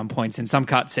silence at some points in some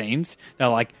cutscenes. They're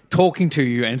like talking to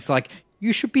you, and it's like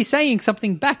you should be saying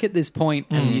something back at this point,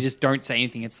 and you just don't say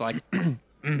anything. It's like,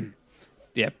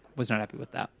 yeah, was not happy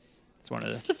with that. It's one of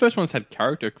It's the the first one that's had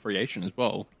character creation as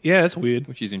well, Yeah, that's weird.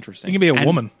 which is interesting. You can be a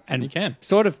woman. and You can.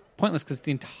 sort of pointless because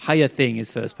the entire thing is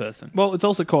first person. Well, it's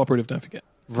also cooperative. Don't forget.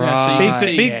 Right.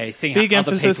 Big, Yeah, seeing how big other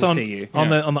emphasis people on see you. on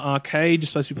the arcade. You're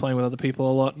supposed to be playing with other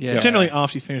people a lot. Yeah. Generally,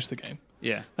 after you finish the game.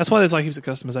 Yeah. That's why there's like heaps of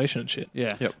customization and shit.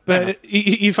 Yeah. Yep. But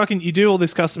you do all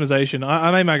this customization. I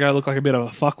made my guy look like a bit of a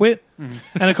fuckwit,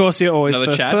 and of course you're always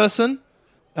Another first Chad? person.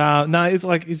 No, he's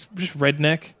just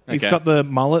redneck. He's Okay. got the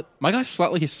mullet. My guy's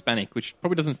slightly Hispanic, which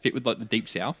probably doesn't fit with like the deep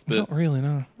south, but Not really,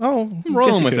 no. Oh, I'm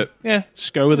rolling guess you with could. it. Yeah,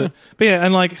 just go with it. But yeah,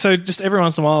 and like so, just every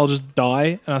once in a while, I'll just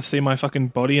die, and I see my fucking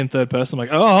body in third person. I'm like,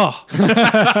 oh,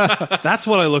 that's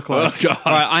what I look like. God.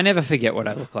 All right, I never forget what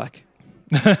I look like.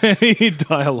 You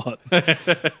die a lot.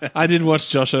 I did watch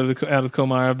Josh out of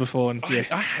Kulmara before, and yeah,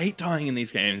 I hate dying in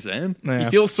these games, man. Yeah. You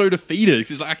feel so defeated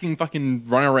because I can fucking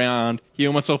run around,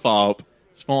 heal myself up.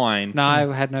 It's fine. No,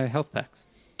 I had no health packs.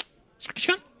 You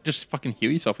can't just fucking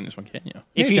heal yourself in this one, can you?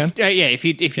 If you you,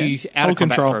 can. if you out Hold of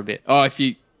combat control. for a bit, Oh, if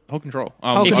you hold control.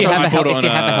 If you I have a bought health- it if on, you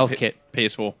have a health kit.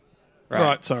 PS4.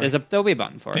 Right, sorry. there'll be a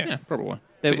button for it. Yeah, probably.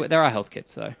 There are health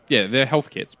kits though. Yeah, they're health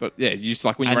kits, but yeah, you just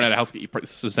like when you And- run out of health kit, you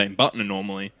press the same button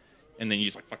normally, and then you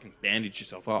just like fucking bandage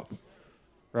yourself up.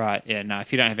 Right? Yeah. No,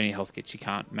 if you don't have any health kits, you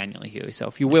can't manually heal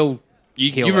yourself. You will. You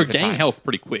Heal regain over time. health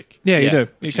pretty quick. yeah, you yeah, do.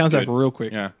 which It comes is up good. real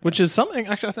quick. Yeah. Which is something.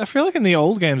 Actually, I feel like in the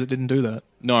old games it didn't do that.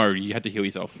 No, you had to heal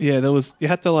yourself. Yeah, you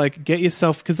had to like get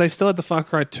yourself because they still had the Far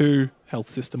Cry 2 health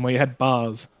system where you had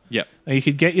bars. Yep. And you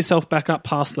could get yourself back up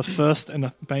past the first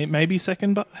and maybe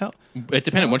second health. It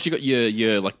depended. Once you got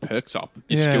your like perks up,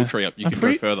 your skill tree up, you I'm can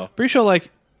pretty, go further. Pretty sure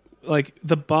like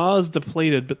the bars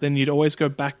depleted, but then you'd always go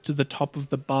back to the top of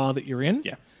the bar that you're in.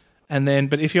 Yeah. And then,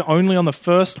 but if you're only on the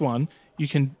first one, you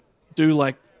can do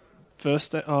like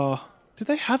first. Did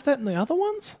they have that in the other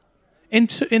ones? In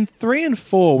 3 and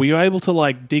 4, were you able to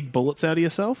like dig bullets out of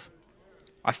yourself?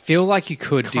 I feel like you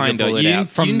could dig a Kinda. bullet You out didn't-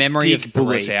 from you didn't memory dig of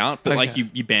bullets 3. out, but like Okay.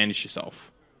 you bandage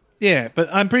yourself. Yeah, but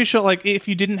I'm pretty sure like if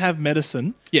you didn't have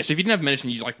medicine, Yeah, so if you didn't have medicine,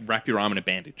 you like wrap your arm in a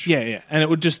bandage. yeah, and it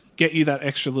would just get you that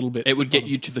extra little bit. It would get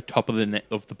you to the top of the net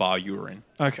of the bar you were in.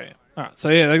 Okay, all right. So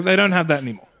yeah, they don't have that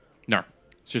anymore. No,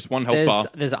 it's just one health bar.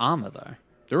 There's armor though.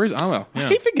 There is armor. I Yeah,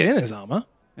 keep forgetting there's armor.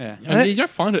 Yeah. and you don't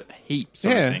find it heaps. I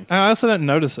Yeah, don't think. I also don't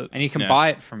notice it. And you can Yeah. buy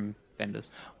it from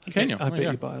vendors. Can you? I bet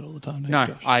Yeah. you buy it all the time. No,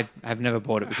 Josh. I have never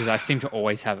bought it because I seem to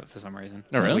always have it for some reason.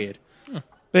 Oh, It's really? weird.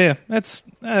 But yeah, that's.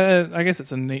 I guess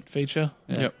it's a neat feature.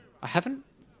 Yep. I haven't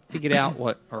figured out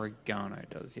what oregano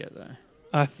does yet though.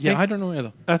 I think, Yeah, I don't know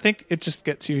either. I think it just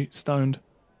gets you stoned.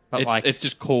 But It's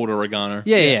just called oregano.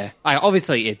 yeah, Yes. yeah.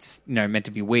 Obviously it's meant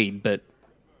to be weed, but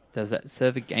does that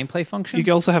serve a gameplay function? You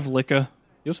can also have liquor,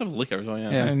 You also have liquor as well. Yeah.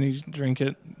 Yeah. and you drink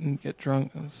it and get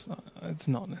drunk. It's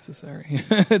not necessary.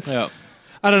 it's. Yeah.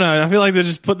 I don't know. I feel like they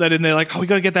just put that in there, like, oh, we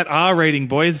got to get that R rating,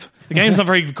 boys. The game's not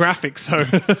very graphic, so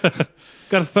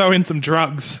got to throw in some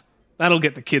drugs. That'll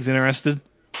get the kids interested.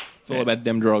 It's all about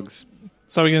them drugs.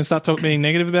 So we're going to start being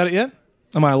negative about it yet?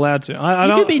 Am I allowed to? I You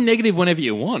don't. can be negative whenever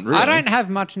you want. Really. I don't have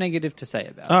much negative to say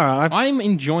about it. All right, I'm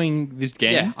enjoying this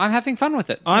game. Yeah, I'm having fun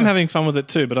with it. I'm having fun with it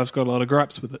too, but I've got a lot of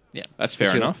gripes with it. Yeah, That's fair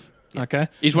Sure. enough. Okay.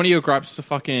 Is one of your gripes the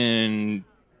fucking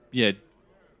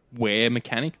wear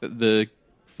mechanic that the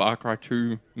Far Cry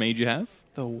 2 made you have?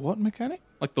 The what mechanic?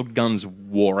 Like the guns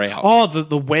wore out. Oh,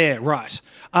 the wear, right.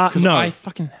 'Cause No, I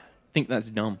fucking think that's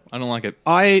dumb. I don't like it.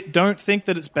 I don't think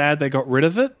that it's bad they got rid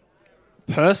of it.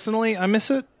 Personally, I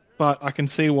miss it, but I can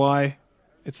see why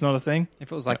it's not a thing.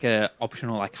 If it was like a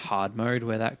optional like hard mode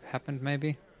where that happened,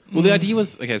 maybe. Well, the idea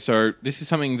was okay. So this is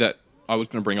something that I was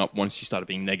going to bring up once you started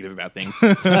being negative about things.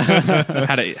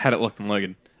 had it locked and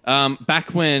loaded.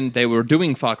 Back when they were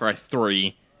doing Far Cry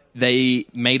 3, they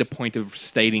made a point of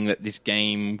stating that this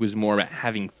game was more about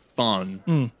having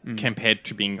fun compared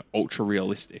to being ultra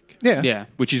realistic. Yeah. Yeah.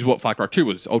 Which is what Far Cry 2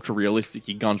 was. Ultra realistic.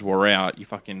 Your guns wore out. You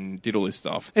fucking did all this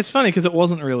stuff. It's funny because it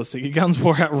wasn't realistic. Your guns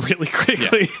wore out really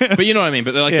quickly. But you know what I mean?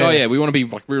 But they're like, Yeah. oh yeah, we want to be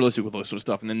like realistic with all this sort of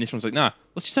stuff. And then this one's like, nah,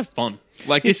 let's just have fun.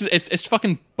 Like this is it's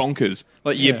fucking bonkers.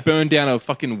 Like you Yeah. burn down a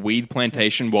fucking weed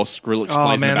plantation while Skrillex Oh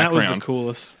plays in man, the that was background. the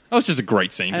coolest. That was just a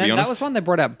great scene, to And be honest. that was one they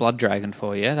brought out Blood Dragon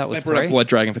for. Yeah, that was They brought 3. up Blood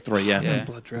Dragon for 3, yeah. Yeah.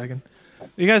 Blood Dragon.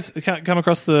 You guys come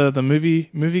across the movie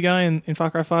guy in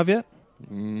Far Cry 5 yet?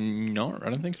 No, I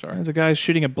don't think so. There's a guy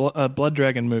shooting a Blood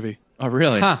Dragon movie. Oh,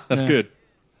 really? Huh. That's Yeah. good.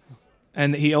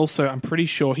 And he also, I'm pretty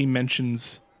sure he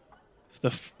mentions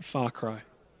the Far Cry.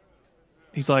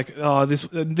 He's like, oh,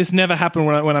 this never happened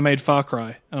when I made Far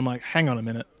Cry. And I'm like, hang on a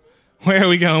minute. Where are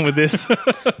we going with this?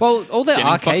 Well, all the Getting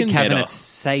arcade fucking cabinets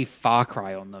better. say Far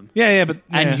Cry on them. yeah, but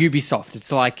And yeah. Ubisoft.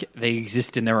 It's like they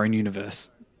exist in their own universe.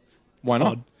 Why not?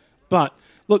 odd. But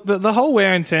look, the whole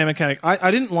wear and tear mechanic,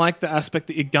 I didn't like the aspect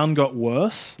that your gun got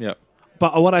worse. Yep.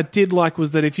 But what I did like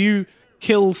was that if you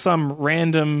kill some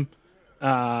random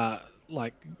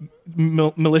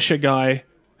militia guy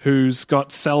who's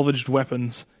got salvaged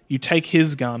weapons, you take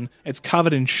his gun, it's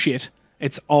covered in shit,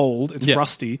 it's old, it's Yeah.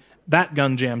 rusty, that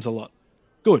gun jams a lot.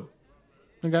 Good.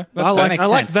 Okay. I like makes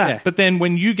that. sense, yeah. But then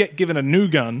when you get given a new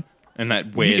gun, And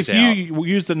that wears if out. you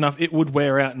used it enough, it would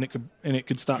wear out and it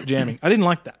could start jamming. I didn't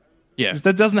like that. Yeah. 'Cause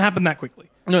that doesn't happen that quickly.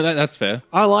 No, that's fair.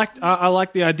 I liked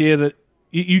the idea that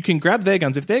you can grab their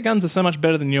guns. If their guns are so much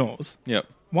better than yours, Yep.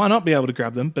 why not be able to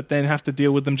grab them, but then have to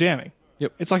deal with them jamming?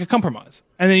 Yep. It's like a compromise.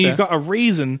 And then you've Fair. got a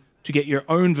reason to get your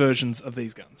own versions of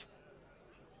these guns.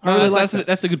 I really like that.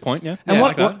 That's a good point, yeah. And Yeah, I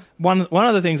what, like that. one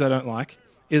of the things I don't like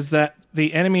is that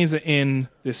the enemies in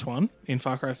this one, in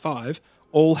Far Cry 5,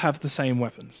 all have the same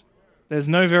weapons. There's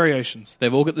no variations.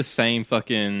 They've all got the same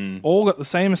fucking... All got the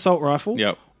same assault rifle,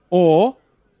 Yep. or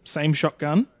same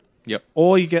shotgun, Yep.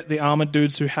 or you get the armored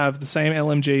dudes who have the same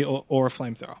LMG or a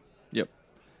flamethrower. Yep.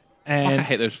 And I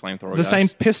hate those flamethrower the guys. same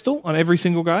pistol on every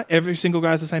single guy. Every single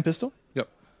guy has the same pistol. Yep.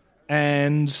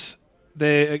 And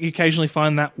you occasionally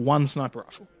find that one sniper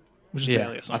rifle, which is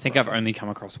barely a sniper I think rifle. I've only come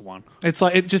across one. It's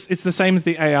like it's the same as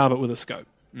the AR but with a scope,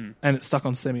 and it's stuck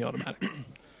on semi-automatic.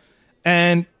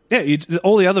 And yeah,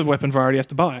 all the other weapon variety you have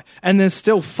to buy, and there's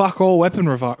still fuck all weapon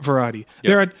variety.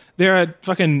 Yep. There are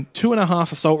fucking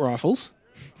 2.5 assault rifles.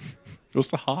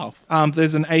 Just the half.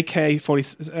 There's an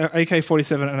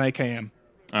AK-47 and an AKM.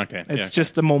 Okay. It's yeah.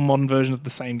 just a more modern version of the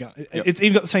same gun. It's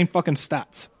even got the same fucking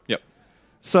stats. Yep.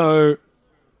 So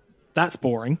that's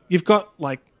boring. You've got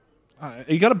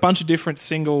you got a bunch of different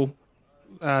single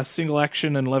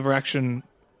action and lever action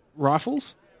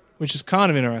rifles, which is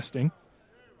kind of interesting,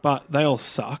 but they all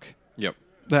suck. Yep.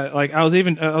 I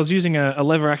was using a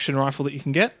lever action rifle that you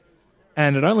can get,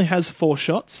 and it only has 4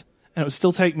 shots, and it would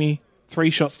still take me 3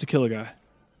 shots to kill a guy.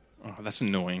 Oh, that's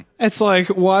annoying. It's like,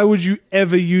 why would you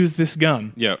ever use this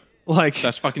gun? Yep. Like,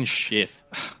 That's fucking shit.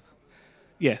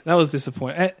 yeah, that was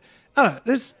disappointing. I don't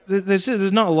know.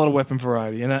 There's not a lot of weapon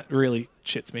variety, and that really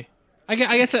shits me. I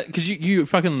guess because you're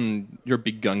a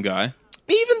big gun guy.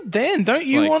 Even then, don't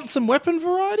you Like- want some weapon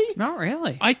variety? Not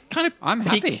really. I kind of. I'm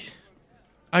happy.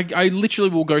 I literally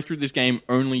will go through this game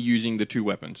only using the 2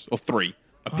 weapons or 3: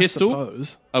 a pistol, I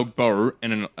suppose. a bow,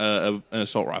 and an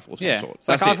assault rifle of some Yeah, sort. it's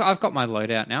like That's it. I've got my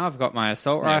loadout now. I've got my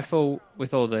assault rifle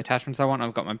with all the attachments I want.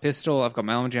 I've got my pistol. I've got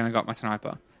my LMG, and I've got my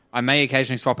sniper. I may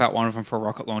occasionally swap out one of them for a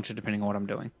rocket launcher, depending on what I'm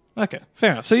doing. Okay,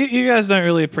 fair enough. So you guys don't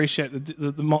really appreciate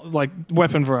the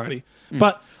weapon variety,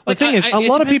 but the thing is, a it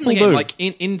lot of depends on people the game. do. Like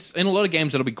in a lot of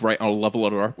games, that'll be great. I'll love a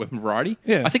lot of weapon variety.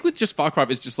 Yeah. I think with just Far Cry,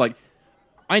 it's just like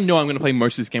I know I'm going to play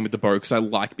most of this game with the bow because I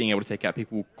like being able to take out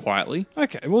people quietly.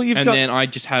 Okay, well you've And got then I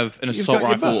just have an assault got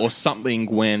your rifle bow. or something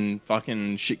when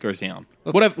fucking shit goes down.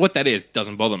 Whatever what that is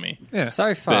doesn't bother me. yeah.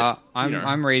 So far, But, you know.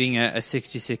 I'm reading a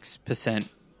 66%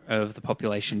 of the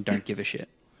population don't give a shit.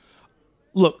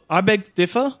 Look, I beg to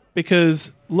differ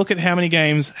because look at how many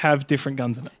games have different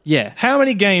guns in it. Yeah. How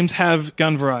many games have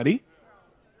gun variety?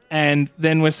 And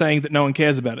then we're saying that no one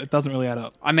cares about it. It doesn't really add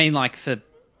up. I mean, like, for...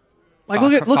 Like Far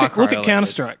look Cry at earlier. Counter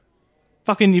Strike.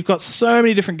 Fucking, you've got so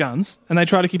many different guns, and they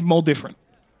try to keep them all different.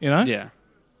 You know? Yeah.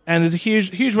 And there's a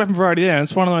huge weapon variety there, and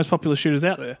it's one of the most popular shooters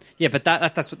out there. Yeah, but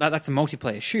that's a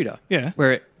multiplayer shooter. Yeah.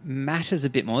 Where it matters a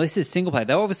bit more. This is single player.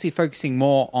 They're obviously focusing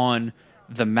more on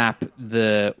the map,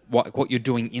 what you're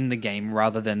doing in the game,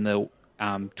 rather than the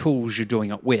tools you're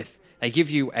doing it with. They give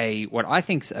you what I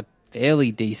think's a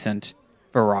fairly decent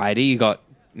variety. You got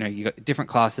different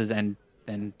classes and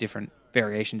then different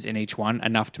variations in each one,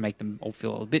 enough to make them all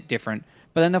feel a bit different.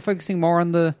 But then they're focusing more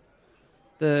on the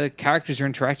characters you're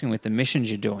interacting with, the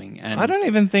missions you're doing. And I don't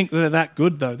even think they're that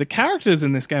good, though. The characters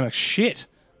in this game are shit.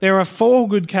 There are 4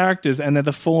 good characters, and they're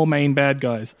the 4 main bad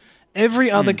guys.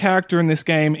 Every other character in this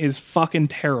game is fucking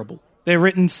terrible. They're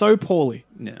written so poorly.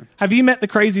 Yeah. Have you met the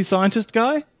crazy scientist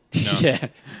guy? Yeah.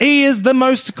 He is the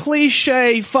most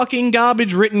cliche fucking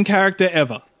garbage written character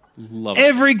ever. Love it.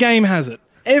 Every game has it.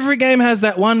 Every game has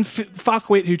that one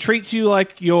fuckwit who treats you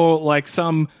like you're like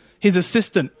his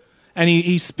assistant. And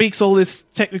he speaks all this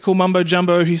technical mumbo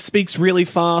jumbo. He speaks really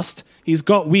fast. He's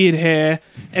got weird hair.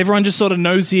 Everyone just sort of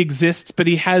knows he exists, but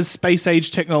he has space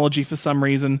age technology for some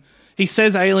reason. He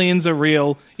says aliens are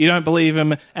real. You don't believe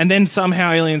him. And then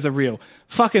somehow aliens are real.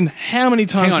 Fucking how many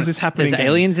times Hang on. has this happened There's in games?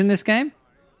 aliens in this game?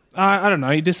 I don't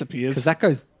know. He disappears. Because that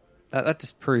goes That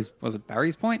just proves, was it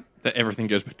Barry's point? That everything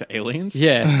goes back to aliens.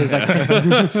 Yeah. There's like,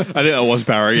 I think that was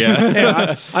Barry. Yeah,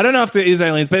 Yeah, I don't know if there is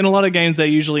aliens, but in a lot of games, they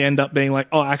usually end up being like,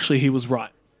 oh, actually, he was right.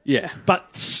 yeah.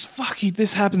 But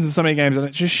this happens in so many games, and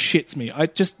it just shits me. I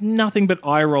just nothing but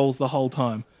eye rolls the whole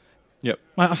time. Yep.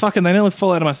 They nearly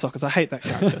fall out of my sockets. I hate that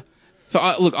character. So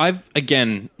I've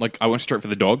again, like, I went straight for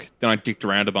the dog. Then I dicked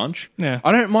around a bunch. Yeah.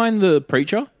 I don't mind the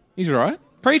preacher. He's all right.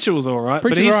 Preacher was all right, but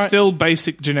Preacher's he's all right. still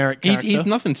basic generic character. He's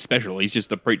nothing special. He's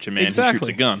just a preacher man who Exactly. shoots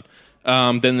a gun.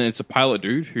 Then there's a pilot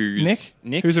dude who's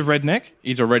Nick, who's a redneck.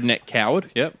 He's a redneck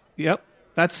coward. Yep. Yep,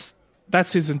 that's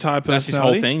his entire personality. That's his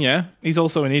whole thing. Yeah. He's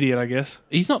also an idiot, I guess.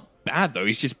 He's not bad though.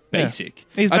 He's just basic.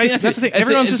 He's I think basic. That's the thing. it.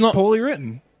 Everyone's It's just not, poorly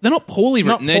written. They're not poorly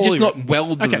written. They're just poorly not written.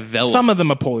 well Okay, developed. some of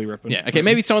them are poorly written. Yeah. Okay.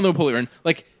 Maybe some of them are poorly written.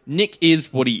 Like Nick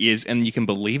is what he is, and you can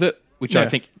believe it, which I Yeah.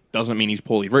 think doesn't mean he's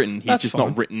poorly written. He's That's just fine.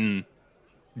 not written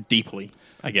deeply,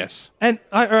 I guess. And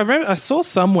I remember I saw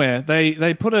somewhere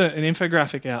they put an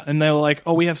infographic out, and they were like,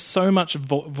 "Oh, we have so much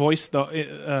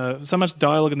so much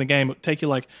dialogue in the game. It would take you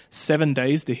like 7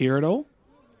 days to hear it all."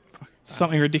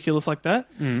 Something ridiculous like that.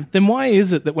 Then why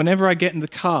is it that whenever I get in the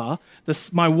car,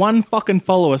 my one fucking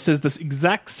follower says this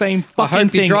exact same fucking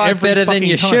hope you thing drive every better than fucking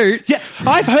you time? shoot. Yeah,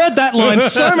 I've heard that line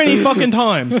so many fucking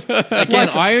times. Again,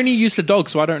 I only use the dog,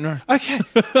 so I don't know. Okay,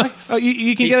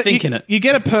 you can He's get thinking it. You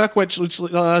get a perk which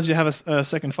allows you to have a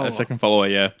second follower. A second follower,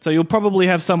 yeah. So you'll probably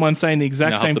have someone saying the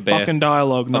exact No, same of the bear. fucking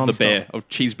dialogue Of non-stop. the bear, of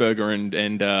cheeseburger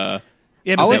and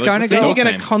Yeah, I was then, going to then go- you're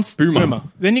going What's to his name? Boomer.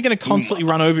 Then you're going to constantly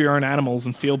run over your own animals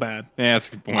and feel bad. yeah, that's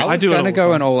a good point. I was do it going to all the go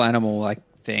time. an all animal like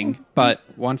thing, but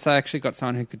once I actually got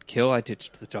someone who could kill, I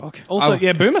ditched the dog. Also, I-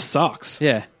 yeah, Boomer sucks.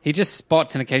 yeah, he just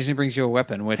spots and occasionally brings you a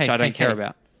weapon, which Hey, I don't hey, care hey.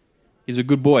 about. He's a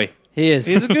good boy. He is.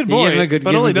 He's a good You give boy, him a good- but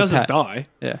give all him he a good does is pat. die.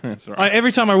 Yeah. That's all right.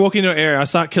 Every time I walk into an area, I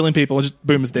start killing people and just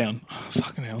Boomer's down. Oh,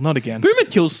 fucking hell, not again. Boomer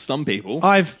kills some people.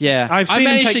 I've I seen him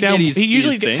managed take to down. get his- He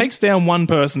usually his thing. takes down one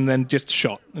person, then just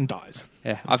shot and dies.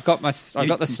 Yeah, I've got the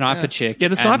sniper chick. Yeah,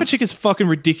 the sniper and- chick is fucking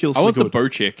ridiculously I want good. the bow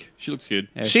chick. She looks good.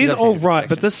 Yeah, she She's does all have a good right,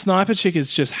 but section. the sniper chick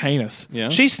is just heinous. Yeah?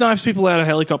 She snipes people out of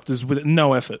helicopters with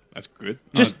no effort. That's good.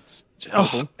 Just,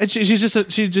 No, it's-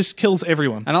 and she just kills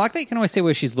everyone. And I like that you can always see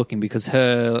where she's looking because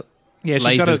her Yeah,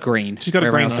 laser's green. She's got a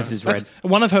Everyone green. else's is That's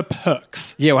red. one of her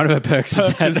perks. Yeah, one of her perks,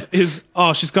 Is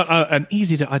she's got an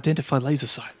easy to identify laser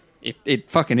sight. It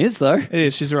fucking is though. It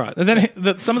is. She's right. And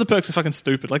then some of the perks are fucking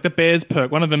stupid. Like the bear's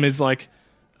perk. One of them is like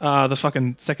the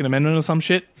fucking Second Amendment or some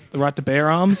shit. The right to bear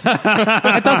arms.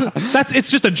 It doesn't. It's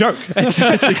just a joke.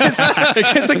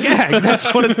 It's a gag. That's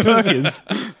what its perk is.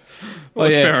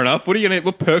 Well, yeah. fair enough.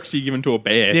 What perks are you giving to a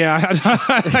bear? Yeah,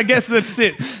 I guess that's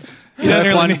it. You don't Perk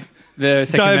really one, need- the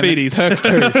second Diabetes.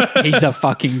 amendment. Perk two, he's a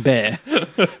fucking bear.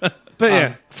 But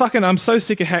yeah, fucking, I'm so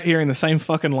sick of hearing the same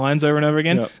fucking lines over and over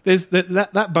again. Yep. There's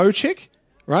that bow chick,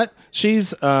 right?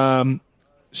 She's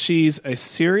a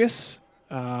serious,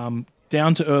 down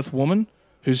to earth woman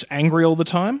who's angry all the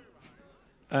time,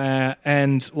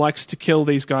 and likes to kill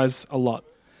these guys a lot.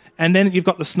 And then you've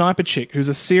got the sniper chick who's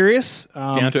a serious,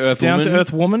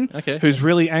 Down-to-earth woman Okay. who's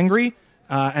really angry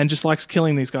and just likes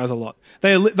killing these guys a lot.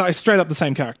 They're straight up the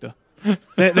same character.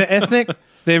 They're ethnic.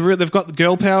 They've got the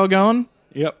girl power going.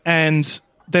 Yep. And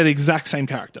they're the exact same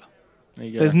character. There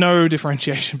you go. There's no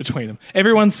differentiation between them.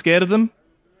 Everyone's scared of them.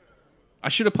 I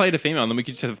should have played a female, and then we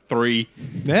could just have three,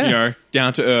 Yeah.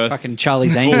 down to earth, Fucking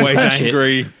Charlie's Angels. always that shit.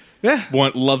 angry, Yeah.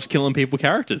 loves killing people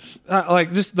characters.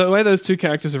 Like just the way those two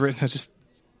characters are written, it's just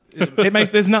it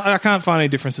makes I can't find any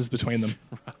differences between them.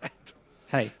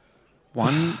 Hey,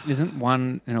 isn't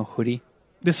one in a hoodie?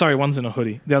 Sorry, one's in a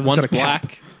hoodie. The other's One's got a cap.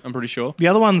 black, I'm pretty sure. The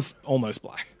other one's almost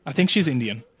black. I think she's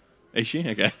Indian, Is she?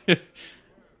 Okay.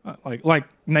 like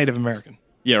Native American.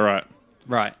 Yeah, right.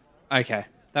 Right. Okay,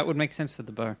 that would make sense for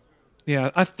the bow.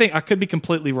 Yeah, I think I could be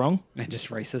completely wrong. And just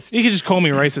racist. You could just call me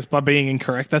racist by being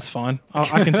incorrect. That's fine.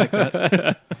 I can take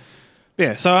that.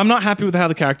 Yeah, so I'm not happy with how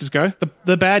the characters go.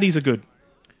 The baddies are good.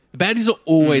 The baddies are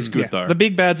always good, Yeah, though. the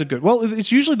big bads are good. Well,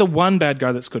 it's usually the one bad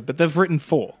guy that's good, but they've written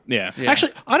 4. yeah.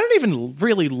 Actually, I don't even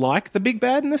really like the big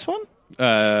bad in this one.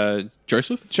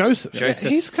 Joseph? Joseph. Joseph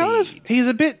He's kind Seed. of he's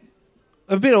a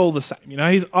bit all the same. You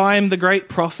know, I'm the great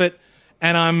prophet,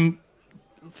 and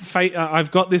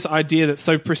I've got this idea that's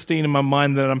so pristine in my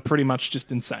mind that I'm pretty much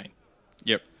just insane.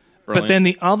 Yep. But then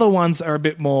the other ones are a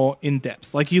bit more in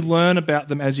depth. Like you learn about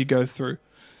them as you go through.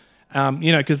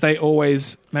 Because they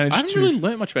always manage I haven't to. really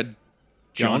learnt much about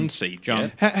John Seed.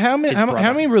 John. yet. How many His brother.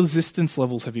 how many resistance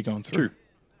levels have you gone through?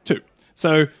 2.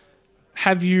 So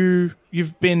have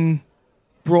you've been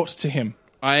brought to him?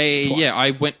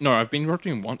 I went. No, I've been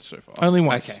watching him once so far. Only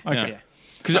once. Okay. Okay. Yeah.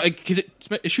 Because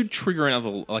it should trigger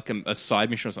another, like a side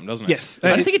mission or something, doesn't it? Yes.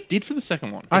 I don't think it did for the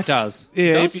second one. It does.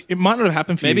 Yeah, does? it might not have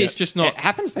happened for Maybe you. it's just not. It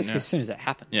happens basically as soon as it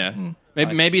happens. Yeah.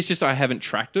 Maybe it's just I haven't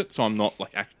tracked it, so I'm not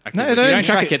like actively. No, You don't don't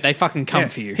track track it, they fucking come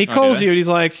for you. He do calls they? you and he's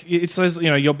like, it says,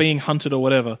 you're being hunted or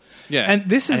whatever. Yeah. And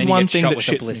this is then you one get thing shot that with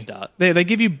a shits bliss me. dart. They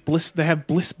give you bliss. They have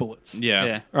bliss bullets. Yeah.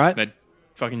 Yeah. Right? They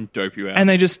fucking dope you out. And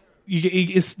they just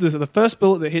it's the first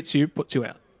bullet that hits you puts you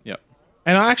out. Yep.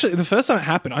 And the first time it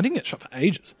happened, I didn't get shot for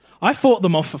ages. I fought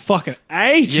them off for fucking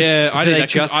ages. Yeah, I Do did they that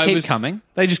 'cause just I keep was, coming?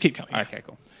 They just keep coming. Okay,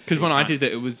 cool. Because when I did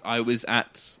that, I was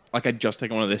at like I'd just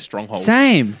taken one of their strongholds.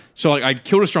 Same. So like I'd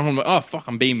killed a stronghold. I'm like, oh fuck,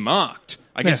 I'm being marked.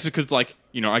 I guess Yeah. it's because like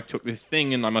I took this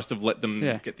thing and I must have let them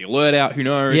Yeah. get the alert out. Who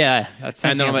knows? Yeah, that's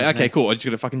same And then I'm thing like, with okay, me. cool. I just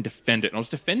got to fucking defend it. And I was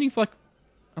defending for like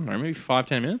I don't know, maybe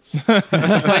 5-10 minutes. Like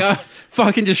I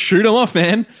fucking just shoot them off,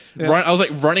 man. Right, I was like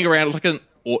running around like an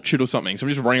orchard or something. So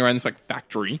I'm just running around this like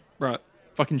factory. Right.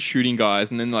 Fucking shooting guys,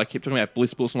 and then like keep talking about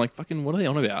bliss bullets. I'm like, fucking, what are they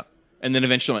on about? And then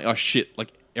eventually, I'm like, oh shit,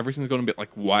 like everything's gone a bit like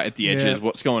white at the edges. Yeah.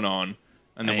 What's going on?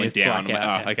 And then And went you down. just I'm like,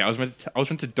 black out, okay, I was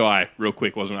meant to die real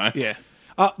quick, wasn't I? Yeah.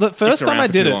 The first time around I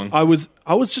for did too it, long. I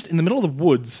was just in the middle of the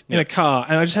woods in Yep. a car,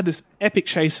 and I just had this epic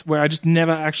chase where I just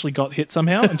never actually got hit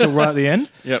somehow until right at the end.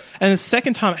 Yep. And the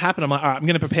second time it happened, I'm like, all right, I'm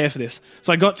going to prepare for this.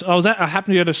 So I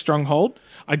happened to go to a stronghold.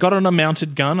 I got on a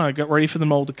mounted gun. I got ready for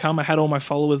them all to come. I had all my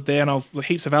followers there and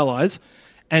heaps of allies,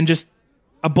 and just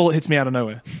a bullet hits me out of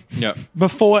nowhere Yep.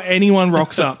 before anyone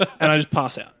rocks up, and I just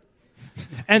pass out.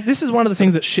 And this is one of the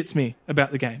things that shits me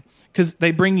about the game, because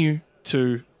they bring you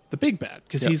to the big bad,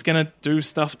 because he's going to do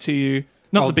stuff to you.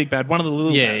 Not the big bad, one of the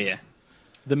little Yeah, bads. yeah.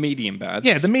 The medium bads.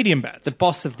 Yeah, the medium bats. The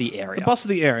boss of the area. The boss of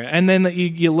the area. And then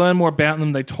you learn more about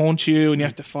them. They taunt you, and you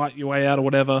have to fight your way out or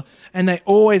whatever. And they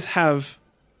always have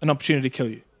an opportunity to kill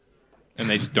you. And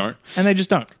they just don't. And they just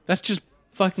don't. That's just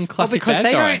fucking classic because bad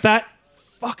they guy. don't- That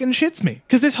fucking shits me.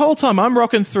 Because this whole time I'm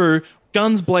rocking through,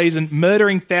 guns blazing,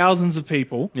 murdering thousands of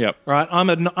people. Yep. Right? I'm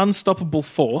an unstoppable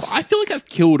force. I feel like I've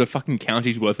killed a fucking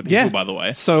county's worth of people, yeah. by the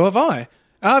way. So have I.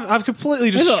 I've completely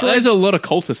destroyed... There's a lot of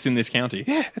cultists in this county.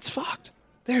 Yeah, it's fucked.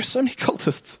 There are so many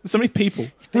cultists. So many people.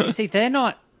 But you see, they're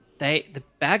not. The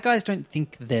bad guys don't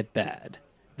think they're bad.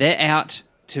 They're out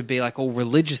to be like all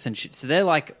religious and shit. So they're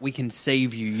like, we can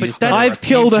save you. But just gotta I've repent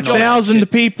killed and all that 1,000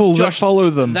 shit. people that Josh, follow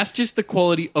them. That's just the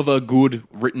quality of a good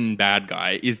written bad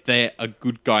guy, is they're a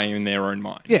good guy in their own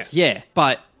mind. Yeah. Yeah,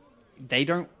 but they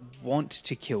don't want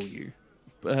to kill you.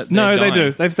 But No, they're they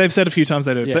do. dying. They've said a few times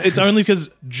they do. Yeah. But it's only because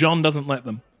John doesn't let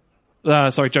them.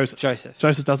 Sorry, Joseph.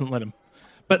 Joseph doesn't let him.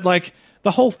 But, like,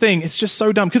 the whole thing, it's just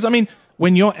so dumb. Because, I mean,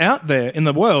 when you're out there in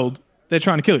the world, they're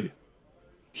trying to kill you.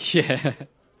 Yeah.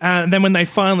 And then when they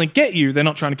finally get you, they're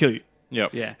not trying to kill you.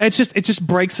 Yep. Yeah. It just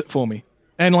breaks it for me.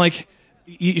 And, like,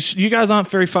 you guys aren't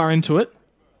very far into it.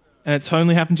 And it's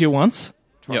only happened to you once,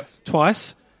 Yep.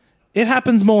 twice. It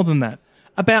happens more than that.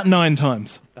 About 9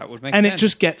 times. That would make And sense. it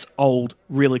just gets old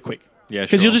really quick. Yeah,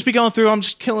 Because sure. you'll just be going through, I'm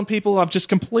just killing people, I've just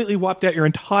completely wiped out your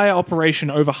entire operation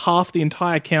over half the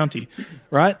entire county,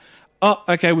 right? Oh,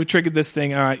 okay, we've triggered this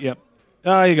thing. All right, yep.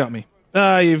 Oh, you got me.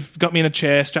 You've got me in a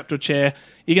chair, strapped to a chair.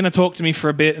 You're going to talk to me for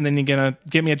a bit, and then you're going to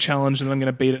give me a challenge, and then I'm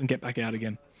going to beat it and get back out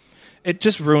again. It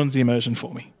just ruins the immersion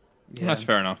for me. Yeah. That's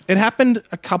fair enough. It happened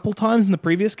a couple times in the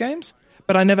previous games,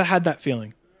 but I never had that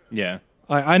feeling. Yeah.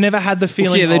 I never had the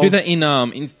feeling Yeah, they do of- that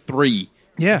in 3.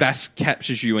 Yeah. Vass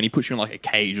captures you and he puts you in like a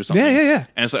cage or something. Yeah.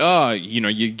 And it's like, oh, you're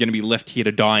going to be left here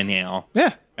to die now.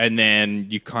 Yeah. And then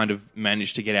you kind of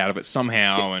manage to get out of it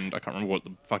somehow, and I can't remember what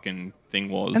the fucking thing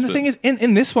was. And the but- thing is,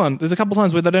 in this one, there's a couple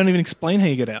times where they don't even explain how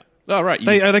you get out. oh, right.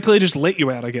 They clearly just let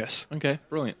you out, I guess. okay,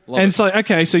 brilliant. Love And it. it's like,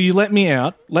 okay, so you let me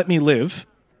out, let me live,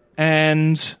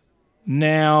 and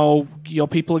now your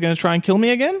people are going to try and kill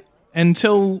me again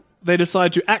until they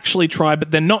decide to actually try,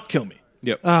 but then not kill me.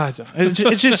 Yep. It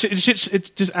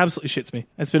just absolutely shits me.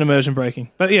 It's been immersion breaking.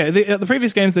 But yeah, the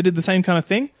previous games, they did the same kind of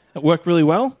thing. It worked really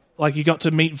well. Like, you got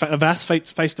to meet Vass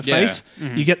face to face.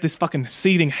 You get this fucking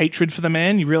seething hatred for the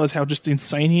man. You realize how just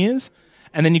insane he is.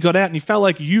 And then you got out and you felt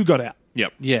like you got out.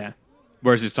 Yep. Yeah.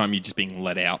 Whereas this time you're just being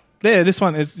let out. There, this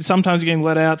one is sometimes you're getting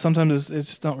let out. Sometimes it's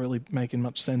just not really making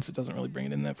much sense. It doesn't really bring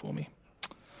it in there for me.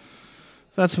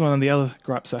 So that's one of the other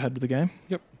gripes I had with the game.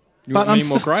 Yep. You But want any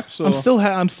more gripes? Or?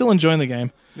 I'm still enjoying the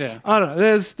game. Yeah. I don't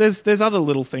know. There's other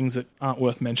little things that aren't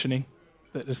worth mentioning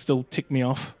that are still tick me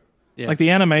off. Yeah. Like, the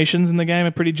animations in the game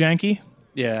are pretty janky.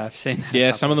 Yeah, I've seen that.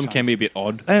 Yeah, some of them can be a bit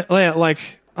odd. Like,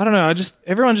 I don't know.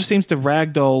 Everyone just seems to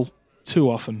ragdoll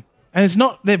too often, and it's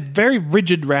not. They're very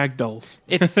rigid ragdolls.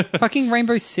 It's fucking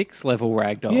Rainbow Six level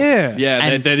ragdoll. Yeah, Yeah,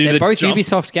 And they do they're the both jump.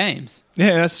 Ubisoft games.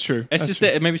 yeah. That's true. It's That's just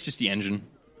true. maybe it's just the engine.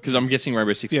 Because I'm guessing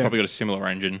Rainbow Six Yeah. has probably got a similar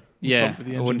engine. Yeah,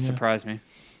 Probably the it wouldn't engine, yeah. surprise me.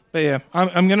 But yeah,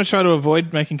 I'm going to try to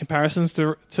avoid making comparisons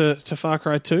to Far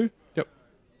Cry 2. Yep.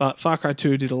 But Far Cry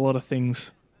 2 did a lot of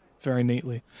things very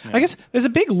neatly. I guess there's a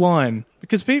big line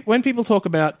because when people talk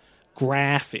about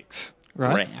graphics,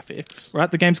 right?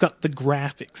 Right, the game's got the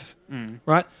graphics,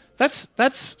 right? That's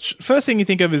first thing you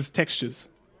think of is textures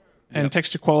and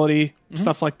texture quality,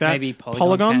 stuff like that. Maybe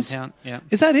polygons. count. Yeah.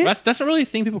 Is that it? That's not really a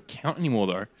thing people count anymore,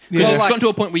 though. Yeah. Because Well, it's like- gotten to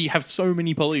a point where you have so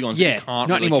many polygons that Yeah, you can't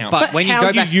not really anymore, count. but when you how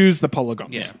go do you back- use the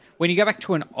polygons? Yeah. When you go back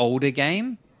to an older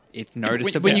game, it's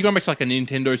noticeable. When you go back to like a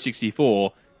Nintendo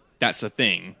 64, that's the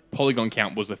thing. Polygon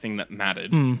count was the thing that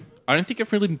mattered. I don't think it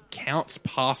really counts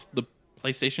past the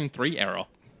PlayStation 3 era.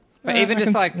 But even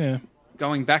just like yeah.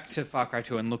 going back to Far Cry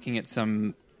 2 and looking at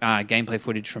some gameplay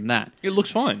footage from that. It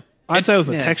looks fine. I'd say it was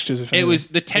the yeah. textures. If It anything. was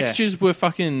the textures were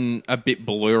fucking a bit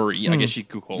blurry, I guess you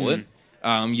could call it.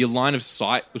 Your line of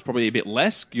sight was probably a bit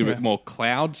less. You had a bit more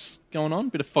clouds going on, a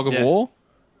bit of fog of Yeah. war.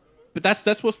 But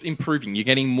that's what's improving. You're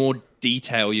getting more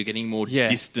detail. You're getting more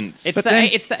distance. It's But the then-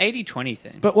 it's the 80-20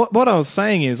 thing. But what I was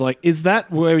saying is, like, is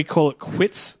that where we call it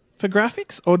quits for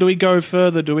graphics? Or do we go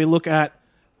further? Do we look at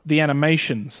the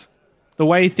animations? The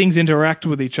way things interact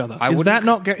with each other? Is wouldn't that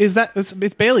not... Is that... It's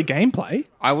barely gameplay.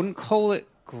 I wouldn't call it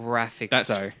graphics That's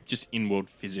though. just in-world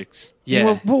physics.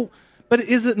 Yeah. Well, but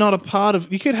is it not a part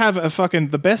of... You could have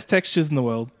the best textures in the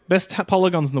world, best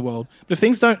polygons in the world, but if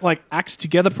things don't, like, act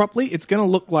together properly, it's going to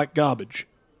look like garbage.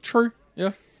 True.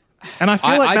 Yeah. And I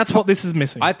feel like I'd that's what this is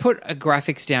missing. I put a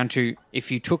graphics down to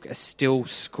if you took a still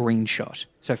screenshot,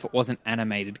 so if it wasn't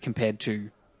animated compared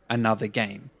to another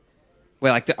game.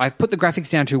 Where like I put the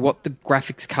graphics down to what the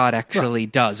graphics card actually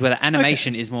does, where the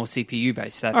animation is more CPU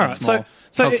based. All right, That's more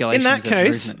so in calculations that of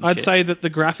case, movement and I'd shit. say that the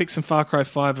graphics in Far Cry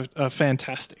 5 are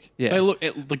fantastic. yeah.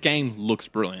 The game looks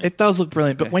brilliant. It does look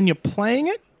brilliant, but when you're playing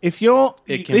it, if you're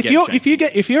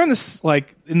in this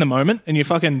like in the moment and you're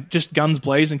fucking just guns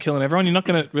blazing and killing everyone, you're not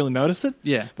going to really notice it.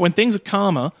 Yeah. But when things are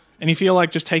calmer and you feel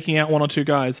like just taking out one or two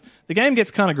guys, the game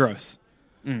gets kind of gross.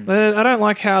 I don't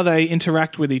like how they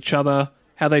interact with each other,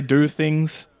 how they do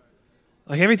things.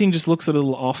 Like everything just looks a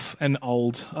little off and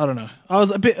old. I don't know. I was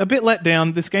a bit let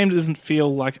down. This game doesn't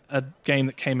feel like a game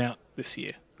that came out this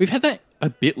year. We've had that a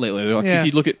bit lately. Like Yeah. if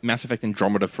you look at Mass Effect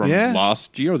Andromeda from Yeah.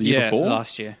 last year or the year Yeah, before,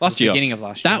 last year. last The year, beginning of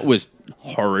last year. that was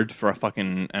horrid for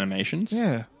fucking animations.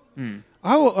 Yeah.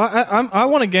 I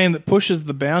want a game that pushes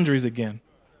the boundaries again.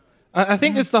 I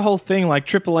think it's the whole thing. Like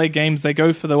AAA games, they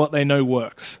go for what they know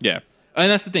works. Yeah. And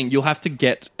that's the thing. You'll have to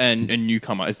get a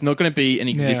newcomer. It's not going to be an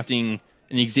existing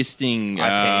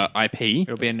IP.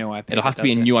 It'll be a new IP. It'll have to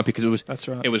be a does it. new IP because it was That's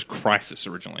right. It was Crysis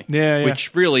originally. Yeah.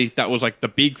 Which really that was like the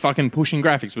big fucking pushing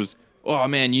graphics was. Oh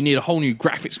man, you need a whole new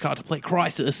graphics card to play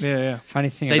Crysis. Yeah. Funny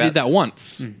thing They about did that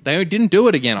once. They didn't do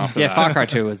it again after Yeah, that. Far Cry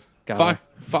 2 was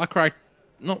Far Cry.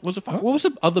 No, was it? What was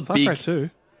the other Far big? Cry 2.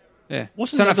 Yeah.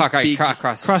 What's So not another Far Cry, big-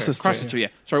 Crysis. Crysis 2. two. Crysis 2, yeah.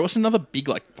 Sorry, what's another big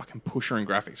like fucking pusher in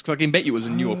graphics? Because I can bet you it was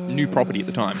a new property at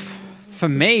the time. For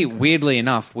me, weirdly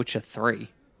enough, Witcher 3.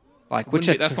 Like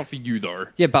Witcher. That's not for you though.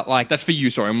 Yeah, but like That's for you.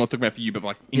 Sorry, I'm not talking about for you, but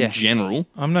like in Yeah. general.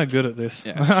 I'm no good at this.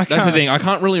 Yeah. I That's the can't- thing. I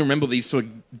can't really remember these sort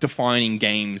of defining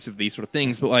games of these sort of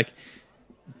things, but like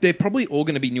they're probably all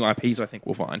going to be new IPs. I think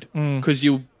we'll find because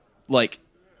you're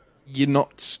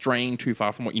not straying too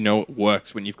far from what you know it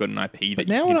works when you've got an IP that But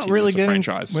you now can we're not continue really as a getting.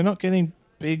 franchise. We're not getting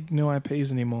big new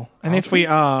IPs anymore. And if we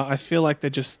are, I feel like they're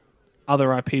just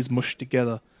other IPs mushed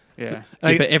together. yeah.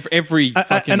 Yeah, but every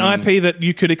fucking An IP that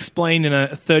you could explain in a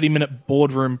 30-minute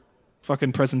boardroom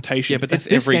fucking presentation. Yeah, but it's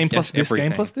that's this game plus that's this game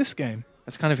everything. plus this game.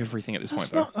 That's kind of everything at this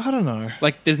It's point, though. not, I don't know.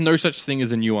 Like, there's no such thing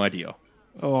as a new idea.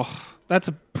 Oh, that's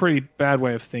a pretty bad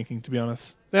way of thinking, to be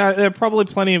honest. There are probably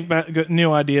plenty of good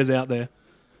new ideas out there.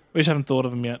 We just haven't thought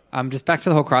of them yet. Just back to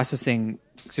the whole Crysis thing,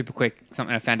 super quick.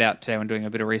 Something I found out today when doing a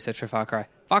bit of research for Far Cry.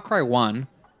 Far Cry 1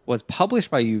 was published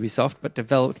by Ubisoft but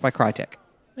developed by Crytek.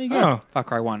 There you go. Oh, Far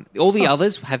Cry 1. All the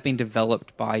others have been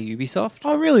developed by Ubisoft.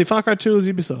 oh, really? Far Cry 2 is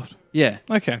Ubisoft. Yeah.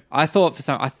 Okay. I thought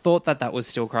that was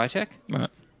still Crytek, Right.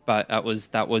 but that was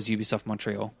Ubisoft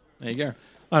Montreal. There you go.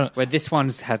 I don't. Where this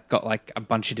one's had got like a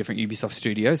bunch of different Ubisoft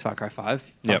studios. Far Cry 5.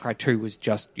 Far Yep. Cry 2 was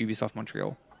just Ubisoft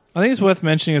Montreal. I think it's worth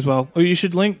mentioning as well. Oh, you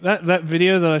should link that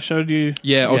video that I showed you.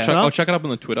 Yeah, I'll, Yeah. I'll check it up on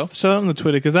the Twitter. Show it on the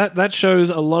Twitter because that shows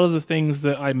a lot of the things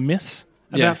that I miss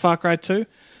about Yeah. Far Cry 2.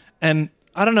 And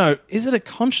I don't know, is it a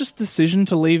conscious decision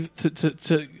to leave to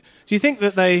do you think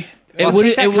that they It I would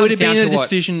think that have comes been down a to what-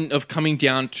 decision of coming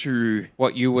down to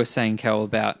What you were saying, Kel,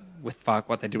 about with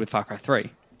what they did with Far Cry 3.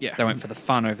 Yeah. They went for the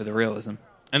fun over the realism.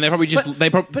 And they probably just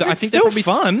But I it's think still they're probably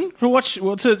fun to watch.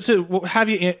 Well, to have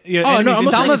your no, enemies I'm not in-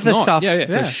 Some saying of it's the not. stuff Yeah.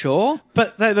 for sure.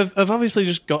 but they've obviously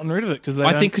just gotten rid of it because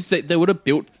I think because they would have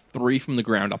built 3 from the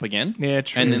ground up again. Yeah,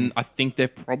 true. And then I think they're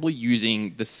probably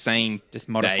using the same, Just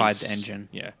modified base. the engine.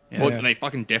 Yeah, Yeah. Well, they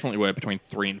fucking definitely were between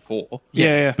 3 and 4.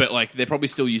 Yeah. But like they're probably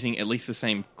still using at least the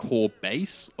same core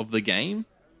base of the game,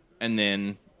 and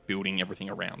then building everything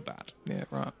around that. Yeah,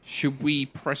 right. Should we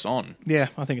press on? Yeah,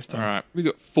 I think it's time. All right, we've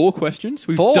got 4 questions.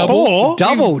 We've Four? doubled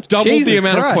Doubled. the Jesus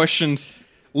amount Christ. of questions.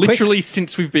 Literally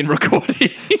since we've been recording.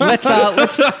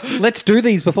 Let's do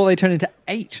these before they turn into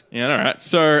 8. Yeah, all right.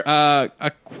 So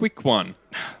a quick one.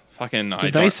 Fucking.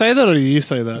 Did they say that or did you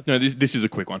say that? No, this is a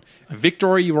quick one.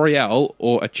 Victory Royale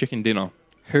or a chicken dinner?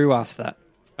 Who asked that?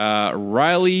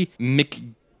 Riley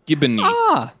McGibbony.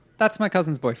 Ah, that's my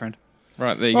cousin's boyfriend.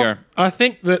 Right, there you go. I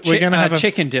think that we're going to have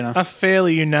chicken dinner. a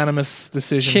fairly unanimous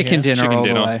decision Chicken here. dinner Chicken all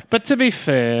dinner. the way. But to be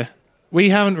fair, we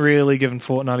haven't really given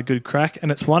Fortnite a good crack,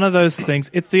 and it's one of those things.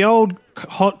 It's the old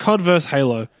COD versus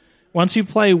Halo. Once you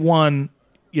play one,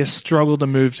 you struggle to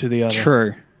move to the other.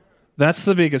 True. That's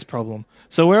the biggest problem.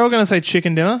 So we're all going to say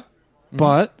chicken dinner,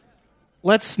 but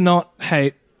let's not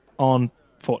hate on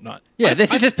Fortnite. Yeah,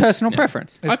 this is just personal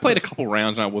preference. I played a couple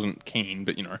rounds and I wasn't keen,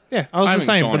 but you know. Yeah, I was the haven't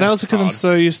same, gone but that was because I'm hard.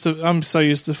 so used to.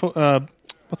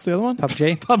 What's the other one?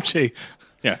 PUBG. PUBG.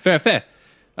 Yeah, fair.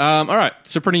 All right,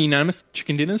 so pretty unanimous.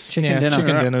 Chicken dinners? Chicken dinner. Chicken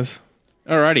Alright. dinners.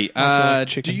 Alrighty. Also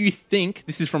chicken. Do you think,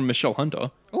 this is from Michelle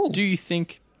Hunter, Ooh. do you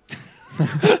think... All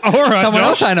right, Someone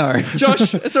Josh. else I know.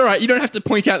 Josh, it's all right. You don't have to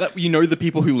point out that you know the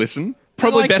people who listen.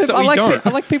 Probably best that we don't. I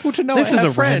like people to know. This I is a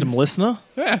have friends. random listener.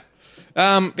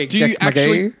 Yeah. Big Do you Dick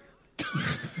actually...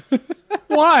 McGee.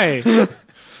 Why?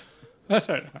 I don't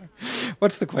know.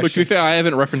 What's the Look, to be question? fair, I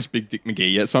haven't referenced Big Dick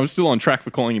McGee yet, so I'm still on track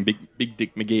for calling him Big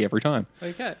Dick McGee every time.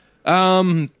 Okay.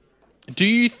 Do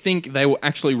you think they will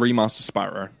actually remaster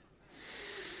Spyro?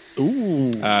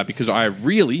 Ooh. Because I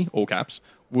really, all caps,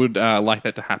 would like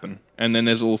that to happen. And then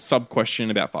there's a little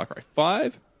sub-question about Far Cry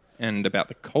 5 and about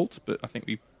the cult, but I think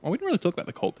we didn't really talk about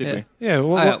the cult, did Yeah. we?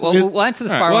 Yeah. We'll answer the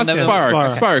All Spyro. right, well, and then let's we'll-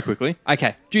 Spyro. Spyro. Spyro quickly.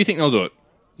 Okay. Do you think they'll do it?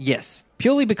 Yes.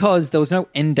 Purely because there was no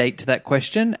end date to that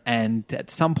question, and at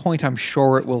some point I'm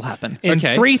sure it will happen. in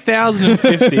Okay.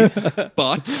 3050.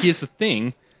 But here's the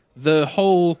thing. The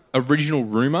whole original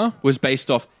rumor was based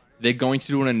off they're going to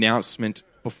do an announcement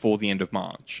before the end of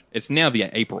March. It's now the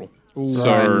April.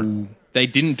 So they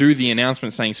didn't do the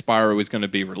announcement saying Spyro is going to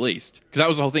be released. Because that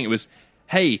was the whole thing. It was,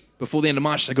 hey, before the end of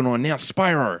March, they're going to announce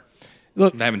Spyro.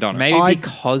 Look, They haven't done it. Maybe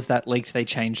because that leaked, they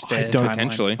changed their don't- timeline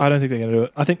Potentially. I don't think they're going to do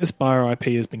it. I think the Spyro IP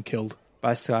has been killed.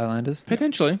 by Skylanders.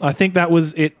 Potentially. I think that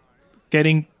was it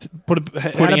getting Putting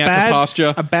had out a to bag,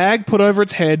 pasture. a bag put over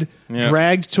its head, Yeah.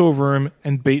 dragged to a room,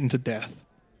 and beaten to death.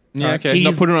 Yeah, Right, okay. Not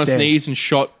he's put it on his dead. knees and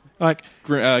shot Like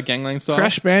gangland style.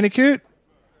 Crash Bandicoot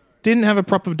didn't have a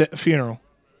proper funeral.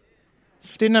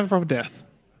 Didn't have a proper death.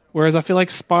 Whereas I feel like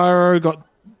Spyro got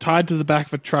tied to the back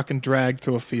of a truck and dragged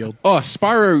through a field. Oh,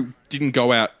 Spyro didn't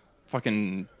go out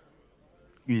fucking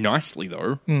nicely,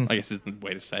 though. I guess is the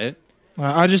way to say it.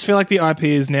 I just feel like the IP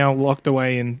is now locked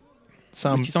away in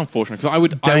some. Which is unfortunate because I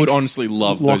would dank honestly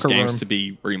love those locker games room. to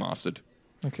be remastered.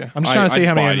 Okay, I'm just trying to see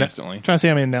how I'd buy many it instantly. trying to see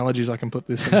how many analogies I can put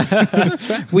this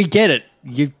in. We get it.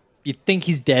 You think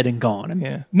he's dead and gone.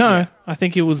 Yeah, no, I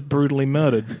think he was brutally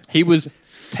murdered. He was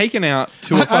taken out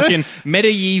to a fucking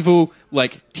medieval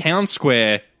like town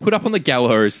square, put up on the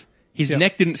gallows. His Yep.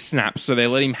 neck didn't snap, so they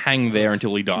let him hang there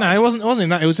until he died. No, it wasn't. It wasn't in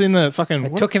that. It was in the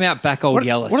fucking. Took him out back old what,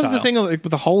 yellow what is style. the thing with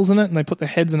the holes in it, and they put their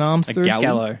heads and arms through? galley?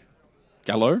 Gallo.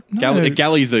 Gallo? No. A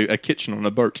galley's a kitchen on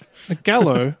a boat. A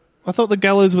gallow. I thought the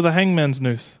gallows were the hangman's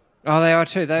noose. Oh, they are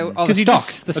too. They the 'Cause he stocks.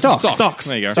 just- The That's stocks. the stocks. Stocks.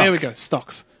 There you go. There we go.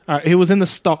 Stocks. All right, he was in the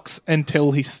stocks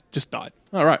until he just died.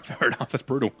 All right, fair enough. That's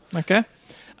brutal. Okay.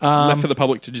 Left for the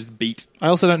public to just beat. I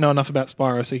also don't know enough about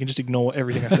Spyro, so you can just ignore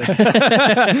everything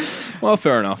I said. Well,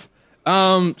 fair enough.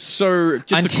 So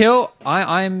just Until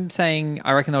I'm saying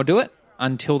I reckon they'll do it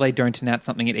until they don't announce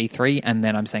something at E3, and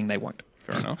then I'm saying they won't.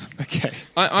 fair enough. Okay.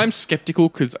 I'm skeptical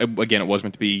because again, it was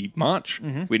meant to be March.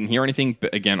 We didn't hear anything,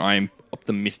 but again, I'm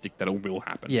optimistic that it will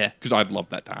happen. Yeah. because I'd love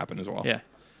that to happen as well. Yeah.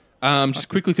 Just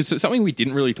quickly, because it's something we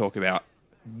didn't really talk about.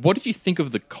 What did you think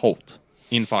of the cult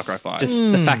in Far Cry 5? Just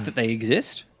the fact that they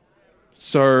exist.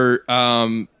 So,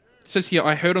 it says here,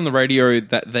 I heard on the radio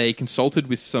that they consulted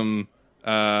with some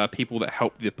people that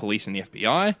helped the police and the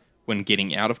FBI when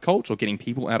getting out of cults, or getting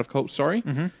people out of cults, sorry.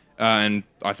 And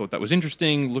I thought that was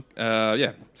interesting. Look,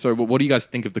 yeah. So, what do you guys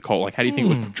think of the cult? Like, how do you think it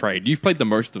was portrayed? You've played the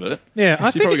most of it. Yeah, so I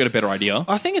you think probably got a better idea.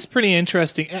 I think it's pretty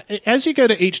interesting. As you go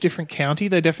to each different county,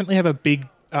 they definitely have a big,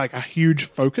 like a huge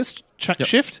focus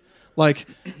shift. Like,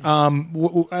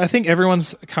 I think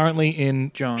everyone's currently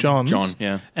in John's. John,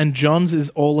 yeah. And John's is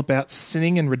all about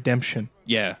sinning and redemption.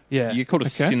 Yeah. Yeah. You're called a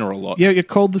sinner a lot. Yeah, you're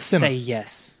called the sinner. Say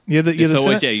yes. You're the It's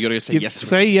always, sinner. yeah, you got to say You yes to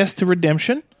say yes to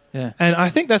redemption. Yeah. And I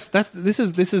think this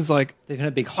is like They've got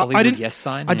a big I Hollywood didn't, yes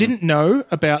sign. I didn't know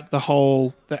about the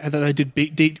whole that they did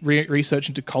deep research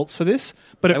into cults for this,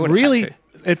 but it would have really to.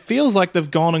 it feels like they've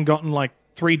gone and gotten like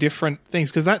 3 different things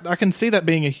because I can see that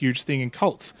being a huge thing in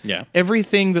cults. Yeah.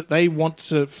 Everything that they want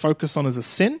to focus on is a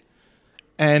sin,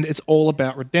 and it's all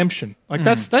about redemption. Like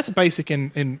that's basic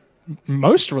in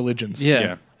most religions. Yeah.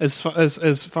 Yeah. As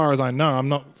far as I know, I'm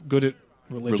not good at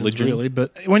religions Religion? really,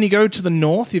 but when you go to the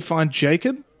north, you find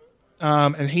Jacob.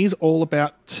 And he's all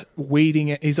about weeding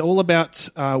it. He's all about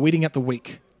weeding out the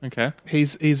weak. Okay.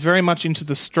 He's very much into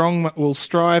the strong will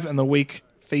strive and the weak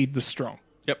feed the strong.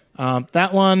 Yep.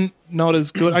 That one not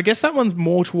as good. I guess that one's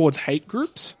more towards hate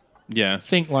groups. Yeah.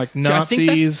 Think like I think that's-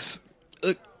 Nazis.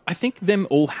 I think them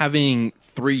all having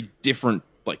 3 different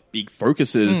like big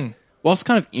focuses, whilst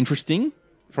kind of interesting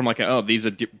from like these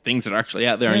are things that are actually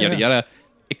out there and yada yada.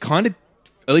 It kind of,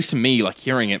 at least to me, like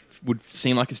hearing it would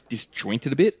seem like it's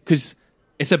disjointed a bit because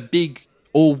it's a big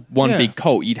Yeah. big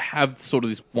cult. You'd have sort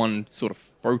of this one sort of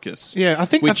focus. Yeah, I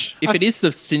think Which, I- if it is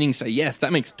the sinning, say yes,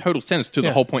 that makes total sense to Yeah.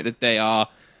 the whole point that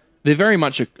they're very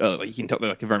much like you can tell they're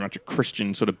like very much a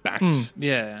Christian sort of backed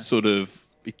Yeah. sort of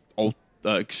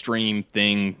extreme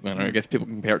thing. I don't know, I guess people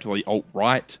compare it to the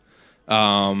alt-right.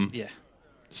 Yeah.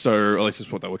 So at least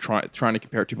that's what they were trying to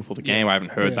compare it to before the game. I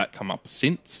haven't heard Yeah. that come up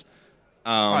since.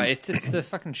 Oh, it's the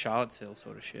fucking Charlottesville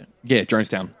sort of shit. Yeah,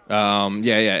 Jonestown.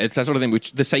 Yeah. It's that sort of thing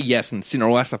which they say yes and sin,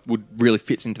 all that stuff would really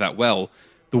fits into that well.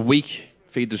 The weak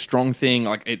feed the strong thing,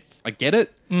 like I get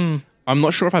it. I'm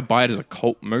not sure if I buy it as a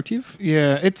cult motive.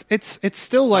 Yeah, it's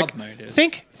still like Sub-motive.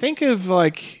 think of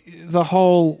like the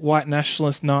whole white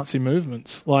nationalist Nazi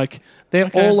movements. Like they're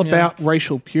Okay, all yeah. about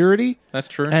racial purity. That's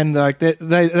true. And like they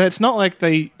it's not like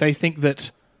they think that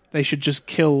they should just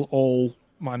kill all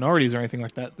minorities or anything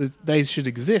like that. They should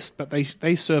exist, but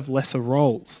they serve lesser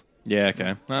roles. Yeah,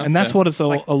 okay. And that's what it's a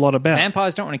lot about.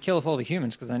 Vampires don't want to kill off all the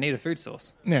humans because they need a food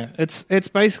source. Yeah, it's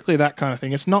basically that kind of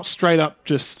thing. It's not straight up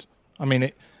just. I mean,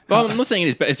 it. Well, I'm not saying it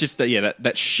is, but it's just that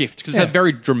that shift because Yeah. it's a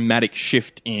very dramatic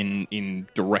shift in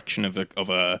direction of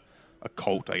a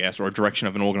cult, I guess, or a direction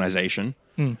of an organization.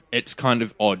 It's kind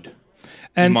of odd, in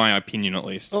And- my opinion, at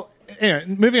least. Well, anyway,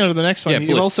 moving on to the next one. Yeah, You've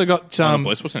Bliss. also got Not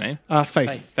Bliss. What's her name?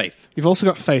 Faith. Faith. You've also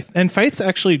got Faith, and Faith's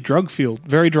actually drug fueled,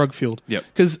 very drug fueled. Yep.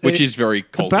 Which is very the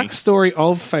culty. backstory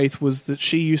of Faith was that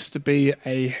she used to be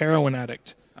a heroin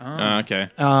addict, Okay.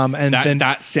 and then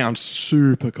That sounds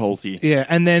super culty. yeah,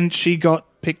 and then she got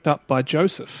picked up by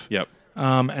Joseph. Yep.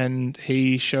 And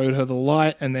he showed her the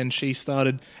light, and then she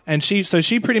started, and she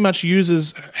pretty much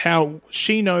uses how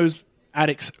she knows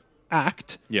addicts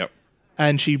act, Yep.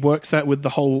 and she works that with the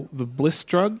bliss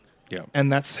drug, Yep.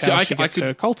 and that's See, how I she could- gets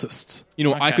her cultists. You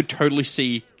know, I Okay. could totally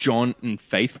see John and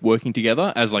Faith working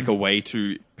together as like a way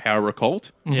to power a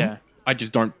cult. Yeah. I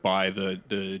just don't buy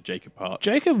the Jacob part.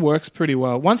 Jacob works pretty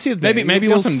well. Once you're there, Maybe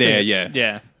you'll once I'm see there, it. yeah.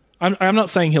 Yeah. I'm not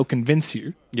saying he'll convince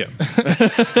you, Yeah.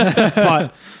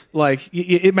 but like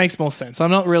it makes more sense.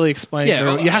 I'm not really explaining.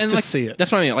 Yeah, you have and, to like, see it.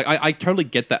 That's what I mean. Like, I totally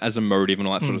get that as a motive and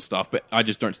all that sort of stuff, but I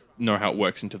just don't know how it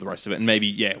works into the rest of it. And maybe,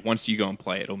 yeah, once you go and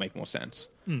play it, it'll make more sense.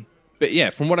 But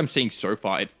yeah, from what I'm seeing so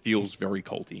far, it feels very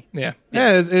culty. Yeah,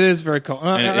 it is very cool. And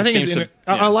I it think it's seems to-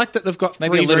 I yeah. like that they've got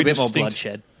Maybe three a little very bit more distinct.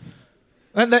 bloodshed.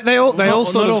 And they all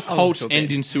sort Not all of. cults okay.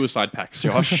 end in suicide packs,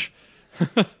 Josh.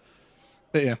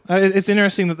 But yeah, it's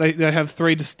interesting that they have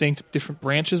 3 distinct different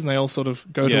branches, and they all sort of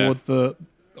go Yeah.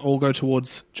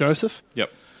 towards Joseph.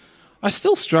 Yep. I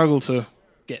still struggle to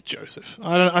get Joseph.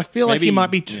 I feel like he Maybe-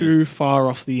 might be too far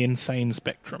off the insane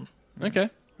spectrum. Okay.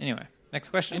 Anyway, next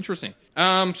question. Interesting.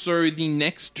 So the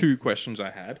next 2 questions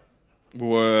I had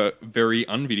were very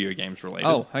un-video games related.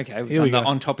 Oh, okay. We've Here we done the go.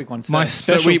 on-topic ones My first.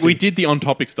 So we specialty. did the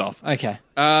on-topic stuff. Okay.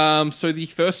 So the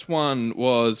first one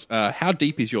was, how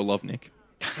deep is your love, Nick?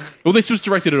 Well, this was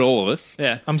directed at all of us.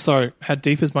 Yeah. I'm sorry. How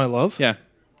deep is my love? Yeah.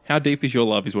 How deep is your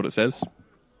love is what it says.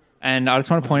 And I just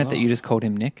want to point out that you just called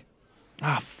him Nick.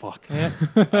 Ah, fuck.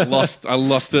 I lost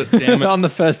it, damn it. On the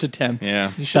first attempt.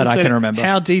 Yeah. You should That have I said, can remember.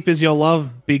 How deep is your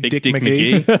love, Big Dick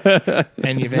McGee?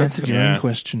 And you've answered your Yeah. own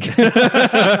question.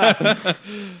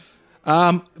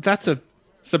 That's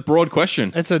It's a broad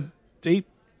question. it's a deep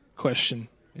question.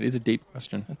 It is a deep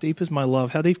question. How deep is my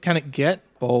love? How deep can it get?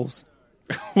 Balls.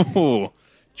 Ooh,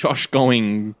 Josh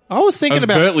going... I was thinking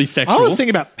Overtly about sexual. I was thinking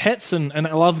about pets and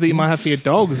a love that you might have for your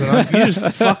dogs, and you just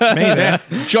fucked me there.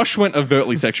 Josh went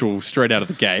overtly sexual straight out of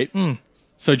the gate.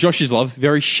 So Josh's love,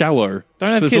 very shallow.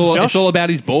 Don't have So kids, Josh. It's all about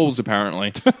his balls,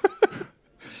 apparently.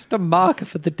 a marker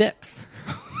for the depth.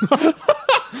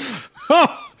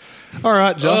 All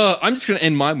right, Josh. I'm just going to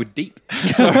end mine with deep.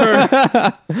 So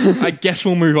I guess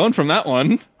we'll move on from that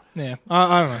one. Yeah,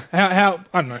 I don't know. How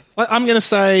I don't know. I'm going to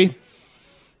say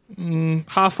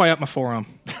halfway up my forearm.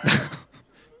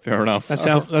 Fair enough. That's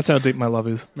how deep my love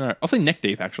is. All right. I'll say neck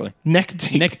deep, actually. Neck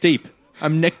deep. Neck deep.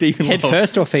 I'm neck deep in Head love.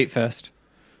 first or feet first?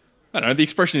 I don't know. The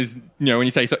expression is, when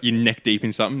you say you're neck deep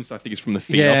in something, so I think it's from the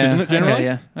feet up, isn't it, generally? Okay,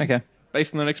 yeah. Okay.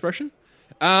 Based on that expression.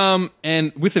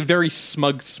 And with a very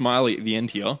smug smiley at the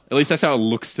end here. At least that's how it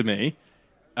looks to me.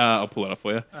 I'll pull it up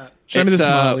for you. Show me the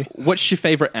smiley. What's your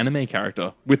favorite anime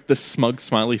character with the smug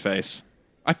smiley face?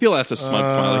 I feel that's a smug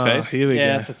smiley face. Here we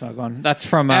Yeah, go. that's a smug one. That's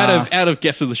from Out of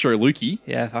guest of the show, Lukey.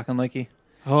 yeah, fucking Loki.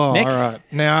 Oh, Nick? all right.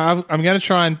 Now I'm going to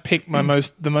try and pick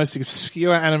the most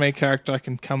obscure anime character I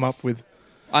can come up with.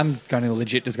 I'm going to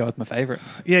legit just go with my favorite.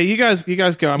 Yeah, you guys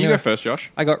go. You go first, Josh.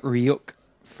 I got Ryuk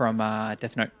from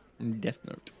Death Note. Death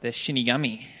Note. The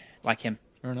Shinigami, like him.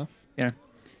 Fair enough. You know,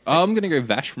 I'm going to go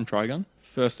Vash from Trigun.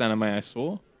 First anime I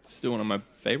saw. Still one of my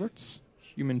favorites.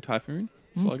 Human Typhoon.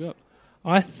 That's all I got.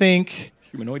 I think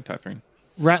Humanoid Typhoon.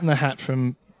 Rat in the Hat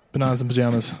from Bananas and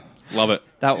Pajamas. Love it.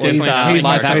 that was He's my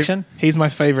live fav- action. He's my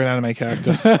favorite anime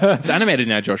character. It's animated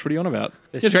now, Josh. What are you on about?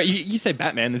 This- That's right. You say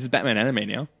Batman. This is Batman anime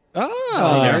now.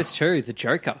 Oh, that is true. The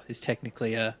Joker is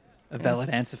technically a valid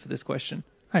answer for this question.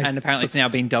 Hey, And apparently it's now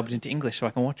being dubbed into English so I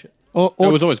can watch it. Or It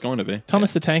was always going to be.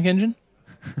 Thomas the Tank Engine.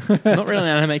 Not really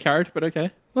an anime character, but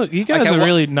okay. Look, you guys Okay, are what-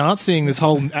 really Naziing this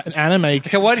whole anime.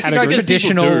 Okay, why does he go category.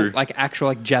 traditional, do. like actual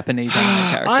like Japanese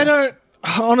anime character? I don't.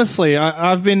 Honestly,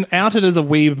 I've been outed as a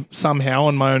weeb somehow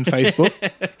on my own Facebook.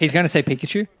 He's going to say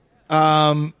Pikachu.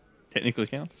 Technically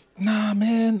counts. Nah,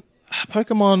 man.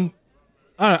 Pokemon.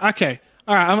 I don't know. Okay.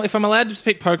 All right. If I'm allowed to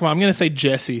pick Pokemon, I'm going to say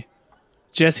Jesse.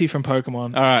 Jesse from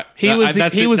Pokemon. All right. He was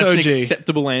that's OG. an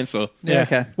acceptable answer. Yeah,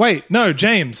 okay. Wait, no,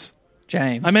 James.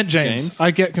 James. I meant James. James?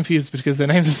 I get confused because their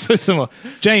names are so similar.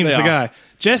 James, They the are. guy.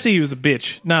 Jesse was a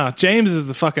bitch. Nah, James is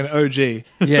the fucking OG.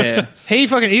 Yeah.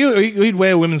 He'd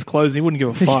wear women's clothes. And he wouldn't give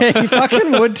a fuck. Yeah, he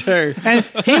fucking would too. And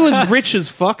he was rich as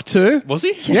fuck too. Was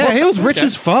he? Yeah, he was rich Okay.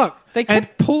 as fuck. They could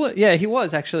pull it. Yeah, he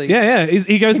was actually. Yeah.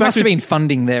 He goes He back must to. have been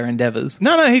funding their endeavors.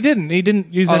 No, he didn't. He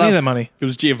didn't use Oh, any of that- that money. It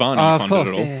was Giovanni Oh, who of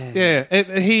funded course. it all.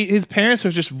 Yeah. His parents were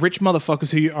just rich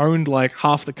motherfuckers who owned like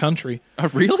half the country. Oh,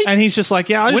 really? And he's just like,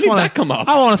 yeah, I When just did want that come up?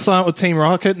 I want to sign up with Team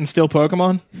Rocket and steal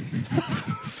Pokemon.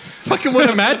 Fucking what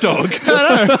a mad dog.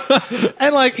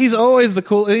 And like, he's always the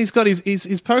cool. He's got his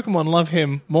Pokemon love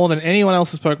him more than anyone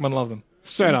else's Pokemon love them.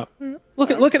 Straight up.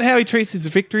 Look at how he treats his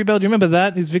Victory Bell. Do you remember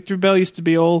that? His Victory Bell used to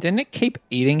be all. Didn't it keep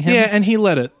eating him? Yeah, and he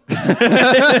let it.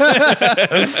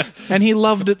 And he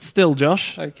loved it still,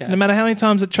 Josh. Okay. No matter how many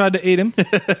times it tried to eat him,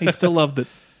 he still loved it.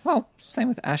 Well, same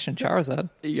with Ash and Charizard.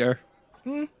 There you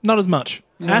go. Not as much.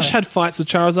 Ash had fights with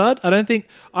Charizard. I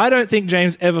don't think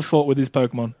James ever fought with his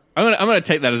Pokemon. I'm gonna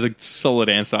take that as a solid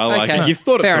answer. I like Okay. it. You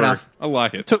thought it Fair through. enough. I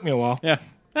like it. Took me a while. Yeah.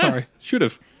 Sorry. Should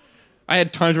have. I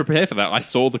had time to prepare for that. I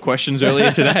saw the questions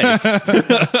earlier today.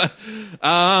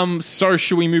 So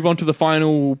should we move on to the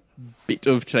final bit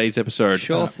of today's episode?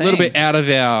 Sure A thing. little bit out of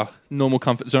our normal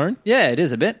comfort zone. Yeah, it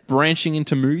is a bit. Branching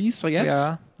into movies, I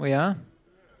guess. We are.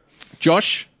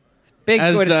 Josh, Big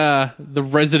as what is- the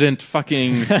resident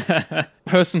fucking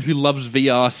person who loves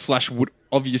VR / would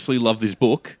obviously love this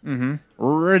book,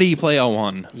 Ready Player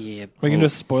One. yeah. We can do a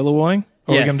spoiler warning?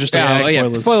 Or Yes. we can just Yeah, avoid oh, yeah.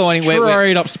 spoilers? Spoiler warning.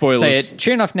 Straight up spoilers. Say it.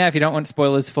 Tune off now if you don't want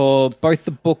spoilers for both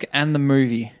the book and the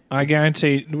movie. I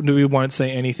guarantee we won't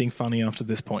say anything funny after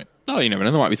this point. Oh, you never know.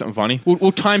 There might be something funny. We'll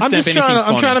timestamp I'm just anything trying to,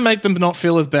 funny. I'm trying to make them not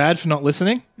feel as bad for not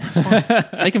listening.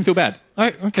 They can feel bad.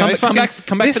 Okay, Come back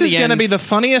this for is the going to be ends. the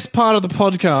funniest part of the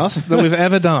podcast that we've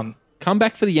ever done. Come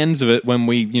back for the ends of it when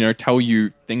we, tell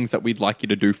you things that we'd like you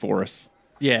to do for us.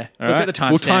 Yeah. All Look right? at the time.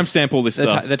 We'll timestamp all this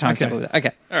stuff. The timestamp. Okay.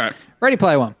 Okay. All right. Ready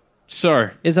Player One So,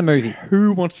 is a movie.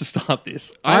 who wants to start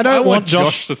this? I don't want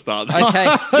Josh to start this. Okay.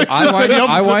 said the I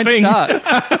opposite won't thing. start.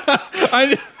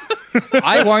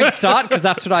 I won't start because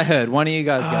that's what I heard. One of you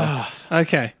guys go.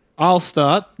 Okay, I'll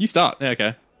start. You start. Yeah,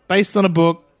 okay. Based on a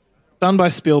book done by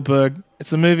Spielberg.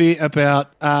 It's a movie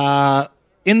about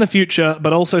in the future,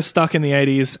 but also stuck in the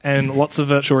 80s and lots of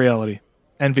virtual reality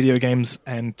and video games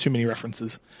and too many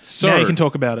references. So, now you can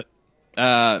talk about it.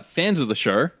 fans of the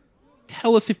show,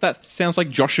 tell us if that sounds like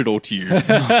Josh at all to you.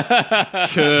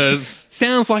 Because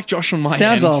sounds like Josh on my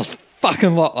Sounds end. a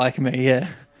fucking lot like me. Yeah.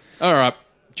 All right,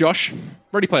 Josh,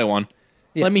 Ready Player One.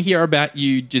 Yes. Let me hear about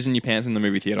you jizzing your pants in the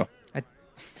movie theater. I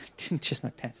didn't just my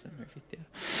pants in the movie theater.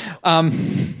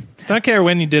 Don't care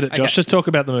when you did it, Josh. Okay. Just talk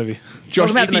about the movie. Josh,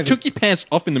 about if the you movie? took your pants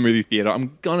off in the movie theater,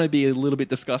 I'm gonna be a little bit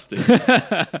disgusted.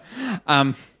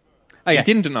 Okay. He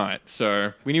didn't deny it,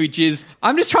 so we knew he jizzed.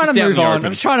 I'm just trying to It's out in move the on. open.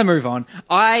 I'm just trying to move on.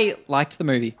 I liked the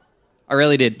movie. I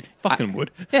really did. Fucking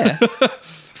would. Yeah.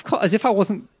 Of course, as if I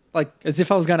wasn't as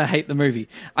if I was going to hate the movie.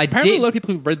 I Apparently, did, a lot of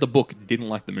people who read the book didn't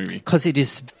like the movie. because it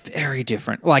is very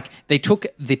different. Like they took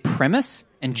the premise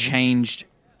and changed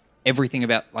everything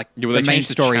about Yeah, well, the they main changed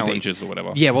the story challenges beats. or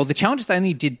whatever. Yeah, well, the challenges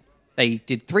they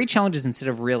did 3 challenges instead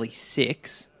of really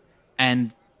 6,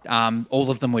 and all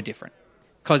of them were different.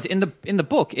 Because in the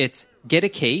book, it's get a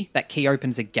key. That key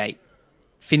opens a gate.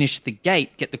 Finish the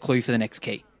gate. Get the clue for the next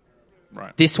key.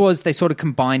 Right. This was they sort of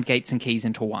combined gates and keys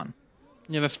into one.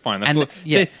 Yeah, that's fine. That's And- what-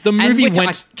 yeah. the And movie which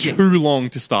went yeah. too long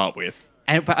to start with.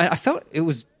 But I felt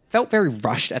felt very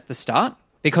rushed at the start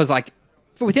because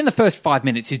within the first 5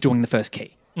 minutes he's doing the first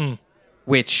key,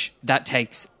 which that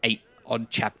takes 8 odd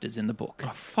chapters in the book.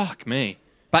 Oh, fuck me.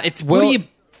 But it's What well, are you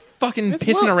fucking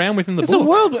pissing well- around with in the It's book? a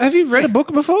world. Have you read a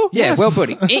book before? yeah, Yes. well,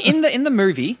 buddy. In the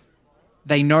movie,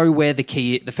 they know where the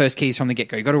first key is from the get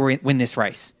go. You got to win this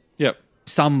race. Yep.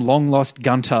 Some long lost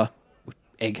gunter,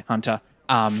 egg hunter.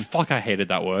 Fuck, I hated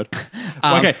that word.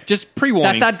 Okay, just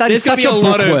pre-warning. that There's is gonna such be a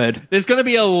lot book of, word. There's going to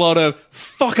be a lot of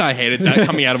fuck, I hated that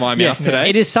coming out of my mouth today.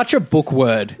 It is such a book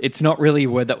word. It's not really a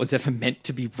word that was ever meant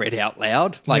to be read out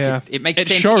loud. Like Yeah. it makes It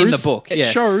sense shows. in the book. It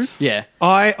yeah. shows. Yeah.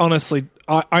 I honestly,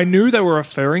 I knew they were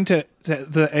referring to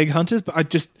the egg hunters, but I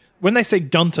just when they say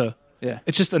Gunter, Yeah.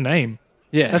 it's just a name.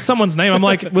 Yeah. That's someone's name. I'm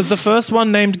like, was the first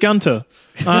one named Gunter?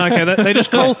 Okay, they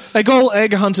just call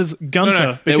egg hunters Gunter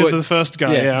No, they because were- of the first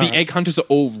guy. Yeah. Yeah, The egg hunters are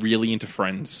all really into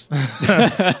Friends.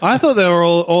 I thought they were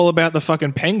all about the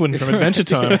fucking penguin from Adventure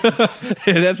Time.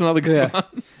 Yeah, that's another good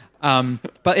one.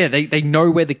 But yeah, they know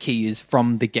where the key is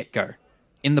from the get go.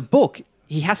 In the book,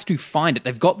 he has to find it.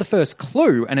 They've got the first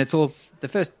clue, and it's all the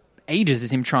first ages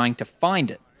is him trying to find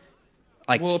it.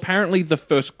 Well, apparently the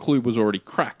first clue was already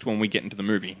cracked when we get into the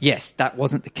movie. Yes, that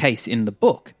wasn't the case in the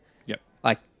book. Yep.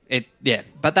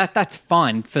 But that's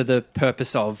fine for the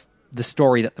purpose of the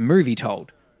story that the movie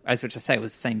told. As which I say, it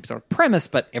was the same sort of premise,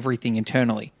 but everything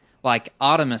internally. Like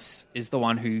Artemis is the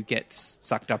one who gets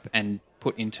sucked up and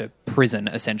put into prison,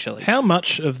 essentially. How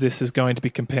much of this is going to be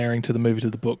comparing to the movie to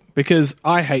the book? Because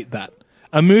I hate that.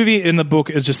 A movie in the book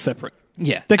is just separate.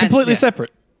 Yeah, They're completely And- yeah.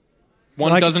 separate.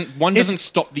 One Like, doesn't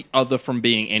stop the other from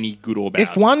being any good or bad.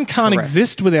 If one can't Correct.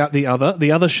 exist without the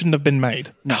other shouldn't have been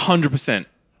made. 100%.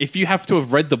 If you have to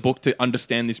have read the book to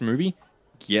understand this movie,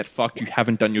 get fucked. You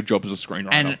haven't done your job as a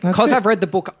screenwriter. And because it. I've read the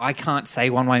book, I can't say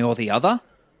one way or the other.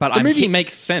 But the I'm movie he-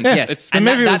 makes sense. Yeah. It's The and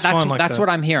movie was that's fine like that's that. what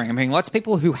I'm hearing. I'm hearing lots of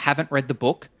people who haven't read the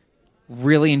book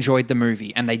really enjoyed the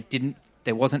movie, and they didn't.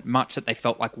 There wasn't much that they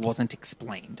felt like wasn't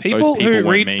explained. People people who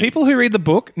weren't me. people who read the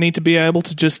book need to be able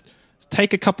to just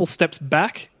take a couple steps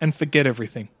back and forget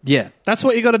everything. Yeah, That's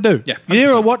what you got to do. Yeah,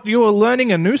 you are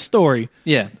learning a new story.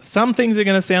 yeah. Some things are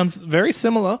going to sound very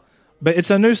similar, but it's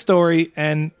a new story,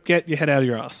 and get your head out of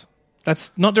your ass.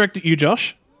 That's not directed at you,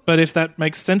 Josh, but if that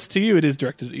makes sense to you, it is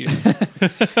directed at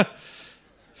you.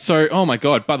 So, oh my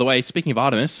god, by the way, speaking of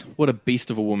Artemis, what a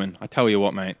beast of a woman. I tell you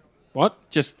what, mate. What?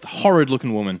 Just horrid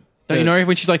looking woman. Don't you know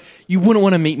when she's like, you wouldn't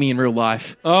want to meet me in real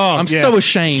life. I'm yeah. so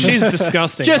ashamed. She's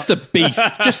disgusting. just a beast.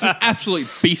 Just an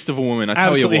absolute beast of a woman. I tell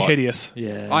absolutely you what. hideous.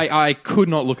 Yeah. I could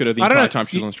not look at her the I don't entire know. time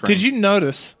she was on screen. Did you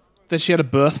notice that she had a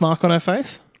birthmark on her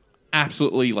face?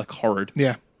 Absolutely like horrid.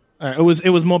 Yeah. It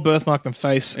was more birthmark than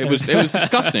face. It was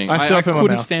disgusting. I I threw up in my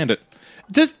couldn't mouth. stand it.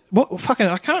 Just what fucking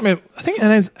I can't remember. I think her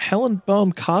name's Helen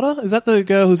Bonham Carter. Is that the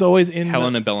girl who's always in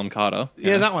Helena Bellum Carter.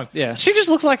 Yeah, that one. Yeah. She just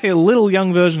looks like a little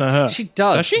young version of her. She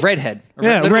does. Does she? Redhead.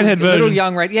 Yeah, redhead Little version.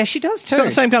 young red. Yeah, she does too. got the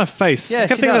same kind of face. Yeah, I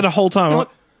kept she thinking that does. the whole time. I'm like,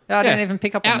 I didn't Yeah. even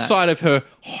pick up on Outside of her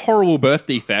horrible birth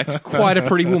defect, quite a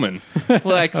pretty woman.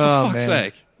 Like, for fuck's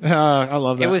man. sake. I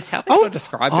love that. It was how they sort of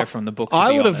described her from the book. To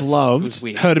I be would have honest. It loved was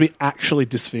weird. her to be actually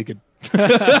disfigured.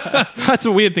 That's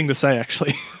a weird thing to say,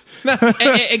 actually.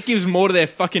 It gives more to their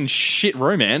fucking shit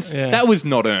romance. Yeah. That was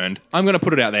not earned. I'm going to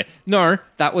put it out there. No,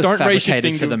 That was don't raise your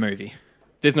fabricated for finger. the movie.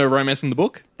 There's no romance in the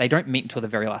book? They don't meet until the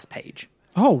very last page.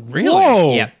 Oh, Really?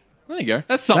 Whoa. Yeah. There you go.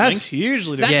 That's something. That's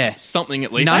hugely different. That's Yeah. something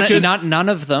at least. None, That's just- none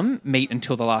of them meet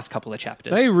until the last couple of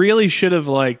chapters. They really should have,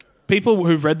 like, people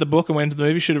who read the book and went to the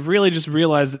movie should have really just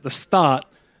realized at the start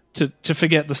to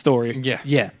forget the story. Yeah.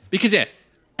 Yeah. Because, yeah,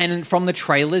 And from the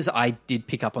trailers, I did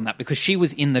pick up on that because she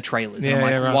was in the trailers. And I'm Yeah,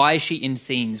 like, yeah, right. why is she in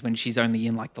scenes when she's only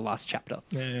in like the last chapter?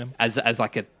 Yeah. As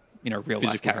like a real life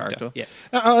Physical character. character. Yeah.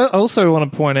 I also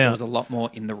want to point There out, was a lot more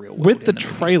in the real world. with the in movie.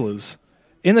 trailers,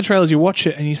 in the trailers you watch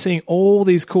it and you're seeing all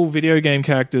these cool video game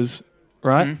characters,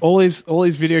 right? Mm-hmm. All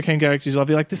these video game characters. I'll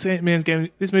be like, this movie's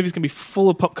gonna be full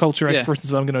of pop culture Yeah.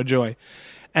 references I'm gonna enjoy.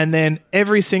 And then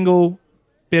every single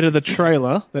bit of the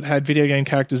trailer that had video game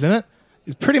characters in it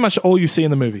is pretty much all you see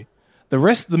in the movie. The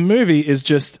rest of the movie is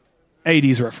just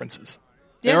 80s references.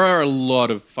 There are a lot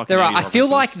of fucking. There are. 80s I feel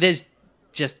references. like there's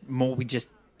just more. We just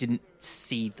didn't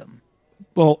see them.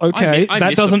 Well, okay, I that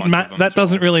missed a doesn't bunch of them that as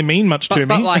doesn't really mean much to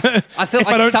But me. like, I feel if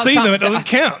like I don't some- see some- them, it doesn't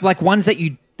count. Like ones that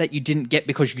you didn't get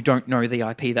because you don't know the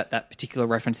IP that particular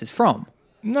reference is from.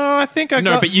 No, I think I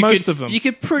No, got but you most could of them. you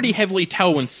could pretty heavily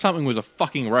tell when something was a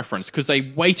fucking reference because they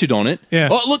waited on it. Yeah.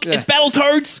 Oh, look, it's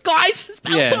Battletoads, guys! It's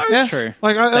Yeah. Battletoads. Yes. True.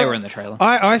 Like They were in the trailer.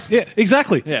 Yeah,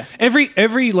 exactly. Yeah.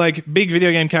 Every like big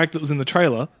video game character that was in the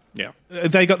trailer, Yeah.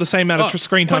 they got the same amount of Oh,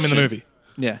 screen time in the question. movie.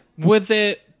 Yeah. Were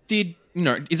there?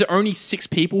 Is it only 6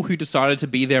 people who decided to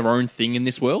be their own thing in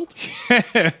this world?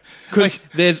 Because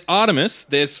there's Artemis,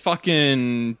 there's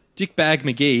fucking Dickbag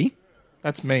McGee.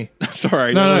 That's me.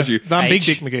 Sorry, No, that no, was you. I'm Big H.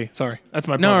 Dick McGee. Sorry, that's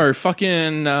my brother. No,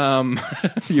 fucking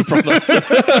your brother.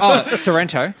 Oh,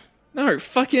 Sorrento. No,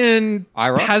 fucking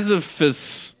Ira?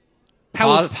 Pazifus.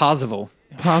 Parzival.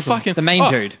 Fucking The main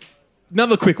dude.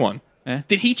 Another quick one. Yeah.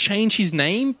 Did he change his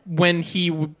name when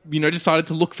he, decided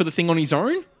to look for the thing on his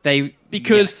own? Because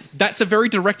Yes. that's a very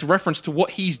direct reference to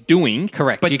what he's doing.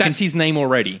 Correct. But You that's can- his name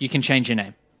already. You can change your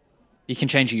name. You can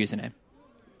change your username.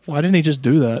 Why didn't he just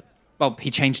do that? Well,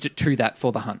 he changed it to that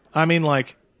for the hunt. I mean,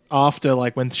 like after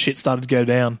when shit started to go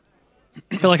down.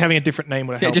 I feel like having a different name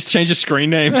would have Yeah, helped. just change the screen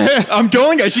name. I'm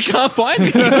going, guys. You can't find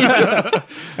me.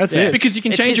 That's it. Because you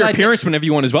can It's change his your idea. appearance whenever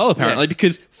you want as well, apparently. Yeah.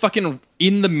 Because fucking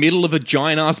in the middle of a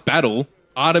giant-ass battle,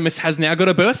 Artemis has now got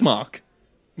a birthmark.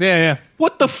 Yeah.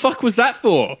 What the fuck was that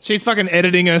for? She's fucking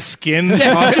editing her skin.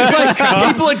 Just like,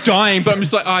 people are dying, but I'm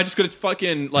just like, I just got to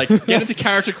fucking get into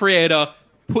character creator,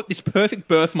 put this perfect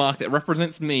birthmark that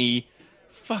represents me.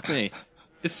 Fuck me.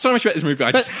 There's so much about this movie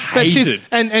I just hated.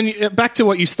 And back to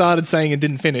what you started saying and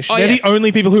didn't finish. Oh, They're yeah. the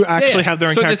only people who actually Yeah. have their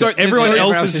own So there's character. no- Everyone there's no-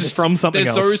 else everyone is else just from something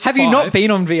there's else. those Have you five. not been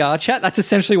on VR chat? That's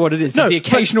essentially what it is. No, it's the but-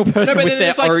 occasional person but with their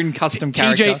there's, like, own custom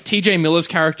character. TJ Miller's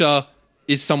character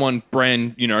is someone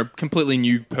brand, completely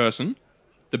new person.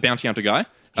 The bounty hunter guy.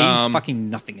 He's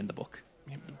fucking nothing in the book.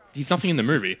 He's nothing in the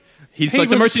movie. He's He like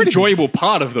the was most pretty- enjoyable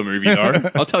part of the movie, though.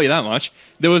 I'll tell you that much.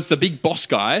 There was the big boss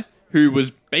guy who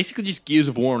was basically just Gears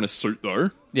of War in a suit,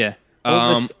 though. Yeah.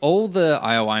 All the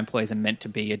IOI employees are meant to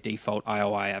be a default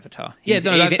IOI avatar. That's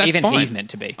even fine. he's meant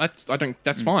to be.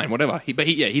 That's fine. Whatever. He's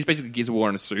basically Gears of War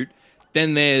in a suit.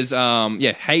 Then there's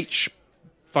H,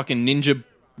 fucking Ninja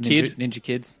Kid, Ninja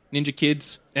Kids. Ninja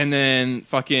Kids, and then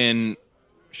fucking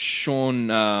Sean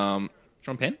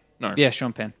Penn. No, Yeah,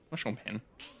 Sean Penn. not Sean Penn.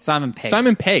 Simon Pegg.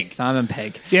 Simon Pegg. Simon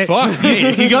Pegg. Yeah, Fuck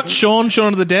you got Shaun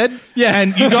of the Dead. Yeah.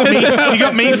 and you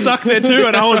got me stuck there too,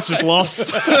 and I was just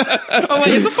lost. I'm like,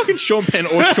 is it fucking Sean Penn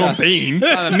or Sean Bean?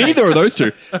 Neither of those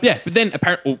two. Yeah, but then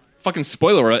apparently, fucking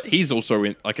spoiler alert, he's also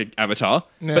in like an avatar.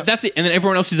 Yeah. But that's it. And then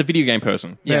everyone else is a video game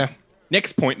person. Yeah.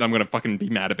 Next point that I'm going to fucking be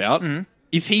mad about.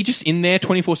 Is he just in there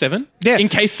 24/7? Yeah. In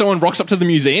case someone rocks up to the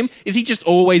museum, is he just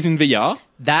always in VR?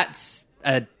 That's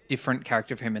a different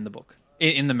character for him in the book.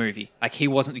 In the movie. Like, he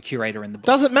wasn't the curator in the book.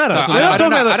 Doesn't matter. So We're not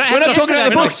talking about I that. don't We're have not to talking answer about the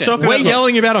that book. question. Talking We're about the book.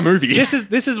 yelling about a movie.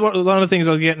 This is what one of the things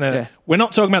I was getting at. Yeah. We're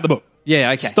not talking about the book.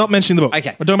 Yeah, okay. Stop mentioning the book.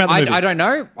 Okay. We're talking about the movie. I don't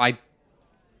know. I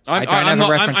don't have a not-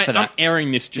 reference for that. I'm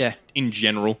airing this just Yeah. in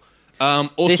general.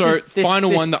 Also, this-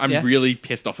 final one that I'm yeah. really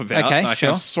pissed off about. Okay, I sure.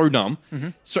 found so dumb.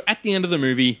 So at the end of the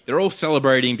movie, they're all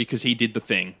celebrating because he did the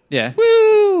thing. Yeah.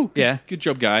 Woo! Yeah. Good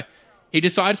job, guy. He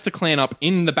decides to clan up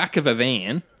in the back of a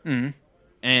van,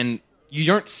 and you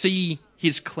don't see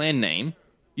his clan name.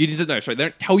 They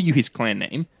don't tell you his clan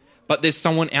name, but there's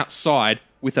someone outside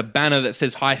with a banner that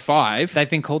says high five. They've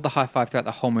been called the high five throughout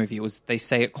the whole movie. They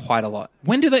say it quite a lot.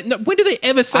 When do they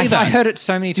ever say that? I heard it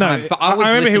so many No, times, but I was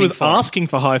remember he listening was for it. asking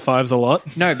for high fives a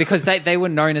lot. No, because they were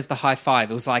known as the high five.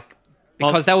 It was like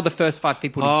because they were the first 5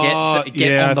 people to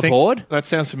get I on the think board. That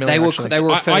sounds familiar. They were actually. they were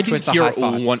referred I to as didn't the hear high it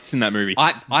all five. once in that movie.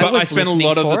 I but was I spent a listening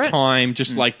lot of for the it. time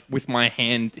just like with my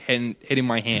head in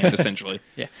my hand, essentially.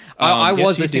 Yeah, I yes,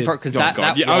 was you listening did. for it because Oh, that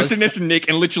God. that I was was sitting next to Nick,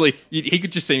 and literally, he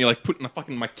could just see me like putting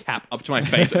my cap up to my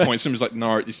face at points. And was like,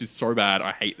 "No, this is so bad.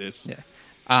 I hate this." Yeah.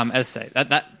 As I say, that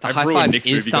the I've high ruined five Nick's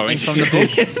is movie something going.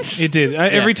 from the book. It did.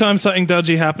 Every time something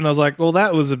dodgy happened, I was like, well,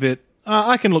 that was a bit...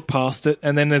 I can look past it.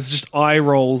 And then there's just eye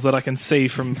rolls that I can see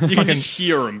from You can fucking... just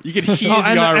hear him. You can hear Oh, the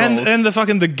eye rolls. and the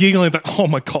fucking the giggling, like, oh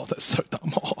my God, that's so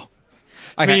dumb. Oh.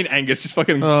 Me and Angus just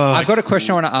fucking. I've got a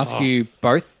question I want to ask you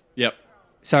both. Yep.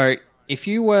 So, if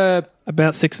you were,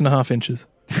 About 6.5 inches.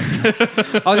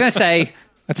 I was going to say,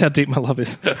 That's how deep my love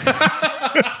is.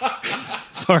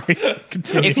 Sorry.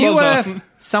 Continue. if you were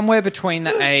somewhere between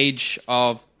the age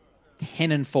of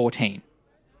 10 and 14,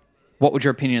 what would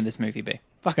your opinion of this movie be?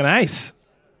 Fucking ace.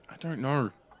 I don't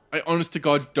know. I honest to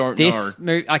God don't This know.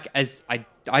 movie, like, as I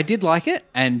I did like it,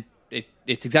 and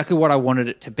it's exactly what I wanted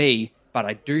it to be. But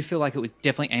I do feel like it was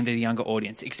definitely aimed at a younger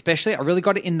audience. Especially, I really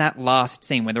got it in that last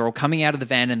scene when they're all coming out of the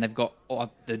van and they've got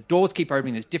the doors keep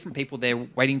opening. There's different people there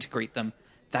waiting to greet them.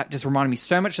 That just reminded me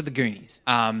so much of the Goonies.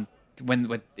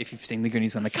 When if you've seen the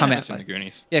Goonies when they come out, in the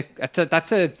Goonies. Yeah,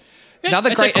 that's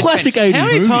another great classic adventure. 80s How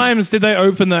many movie. times did they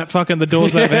open that fucking the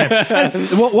doors of that van? And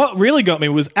what really got me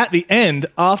was at the end,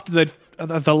 after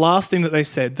the last thing that they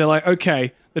said, they're like,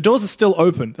 okay, the doors are still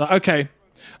open. They're like, okay,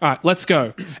 all right, let's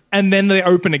go. And then they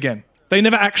open again. They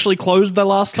never actually closed the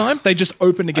last time. They just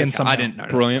opened again somehow. I didn't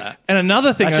notice Brilliant. that. And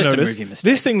another thing That's I just a noticed, movie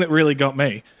mistake. this thing that really got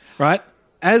me, right?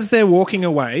 As they're walking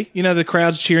away, you know, the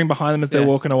crowd's cheering behind them as they're Yeah.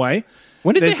 walking away.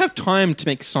 When did There's- they have time to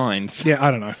make signs? Yeah,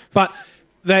 I don't know. But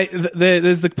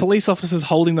there's the police officers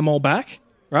holding them all back,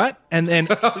 right? And then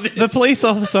the police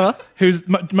officer, who's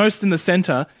most in the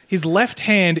center, his left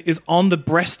hand is on the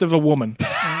breast of a woman.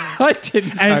 I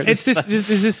didn't. And notice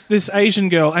it's this Asian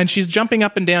girl, and she's jumping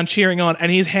up and down, cheering on,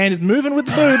 and his hand is moving with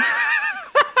the boob.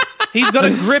 He's got a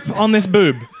grip on this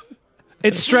boob.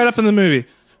 It's straight up in the movie.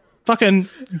 Fucking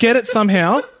get it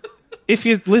somehow. If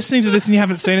you're listening to this and you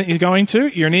haven't seen it,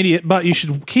 you're an idiot, but you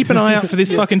should keep an eye out for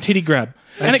this fucking titty grab.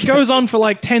 And it goes on for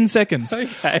like 10 seconds.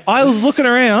 Okay. I was looking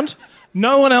around.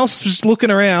 No one else was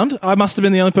looking around. I must have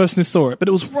been the only person who saw it, but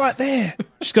it was right there.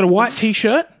 She's got a white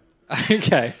t-shirt.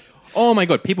 Okay. Oh my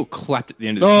god, people clapped at the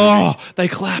end of the movie. Oh, they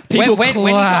clapped. People When-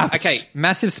 clapped. okay,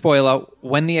 massive spoiler.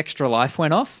 When the extra life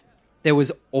went off, there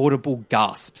was audible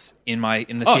gasps in the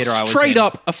theater I was straight in.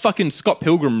 up a fucking Scott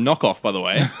Pilgrim knockoff, by the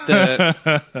way.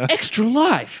 The, Extra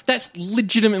Life. That's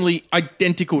legitimately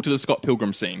identical to the Scott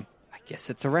Pilgrim scene. I guess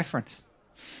it's a reference.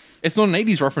 It's not an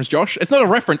 80s reference, Josh. It's not a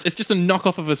reference. It's just a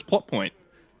knockoff of his plot point.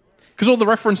 Because all the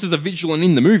references are visual and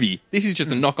in the movie. This is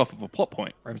just a knockoff of a plot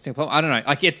point. Referencing plot. I don't know.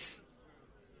 Like it's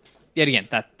yet again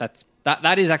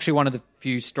that is actually one of the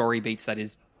few story beats that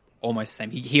is almost the same.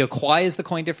 He acquires the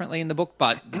coin differently in the book,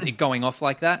 but it going off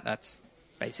like that's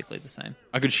basically the same.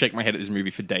 I could shake my head at this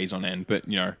movie for days on end, but,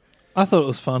 you know. I thought it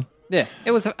was fun. Yeah,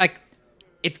 it was like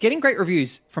it's getting great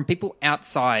reviews from people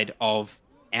outside of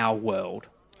our world.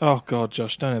 Oh, God,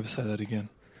 Josh, don't ever say that again.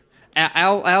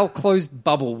 Our closed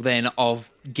bubble then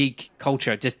of geek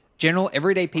culture, just general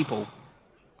everyday people,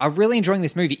 are really enjoying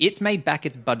this movie. It's made back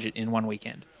its budget in one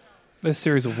weekend. This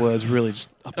series of words really just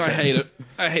upset I me. hate it.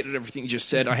 I hated everything you just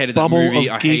said. I hated that Bubble movie.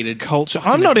 of I geek hated culture.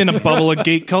 I'm not in a bubble of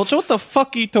geek culture. What the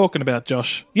fuck are you talking about,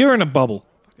 Josh? You're in a bubble.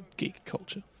 Fucking geek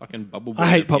culture. fucking bubble. I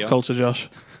hate pop here. culture, Josh.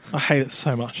 I hate it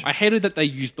so much. I hated that they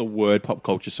used the word pop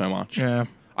culture so much. Yeah.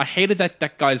 I hated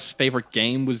that guy's favorite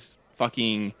game was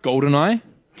fucking GoldenEye.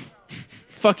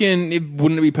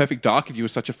 Wouldn't it be Perfect Dark if you were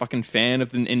such a fucking fan of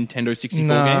the Nintendo 64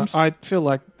 games? I feel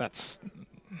like that's.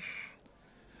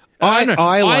 I know.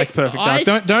 I like Perfect I-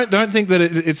 Dark. Don't think that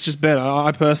it's just better.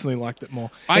 I personally liked it more.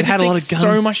 I It had a just lot of think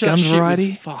gun, so much of gun that shit variety.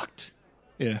 was fucked.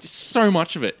 Yeah. So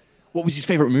much of it. What was his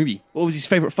favorite movie? What was his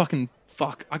favorite fucking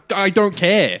fuck? I don't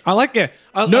care. I like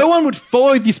No one would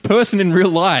follow this person in real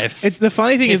life. The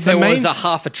funny thing If is the there main, was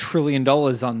 $500 billion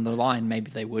on the line,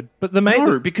 maybe they would. but the main,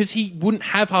 No, because he wouldn't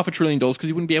have $500 billion because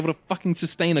he wouldn't be able to fucking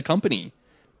sustain a company.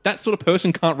 That sort of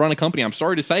person can't run a company. I'm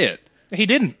sorry to say it. he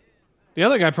didn't. The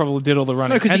other guy probably did all the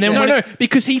running.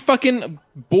 Because he fucking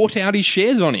bought out his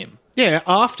shares on him. Yeah,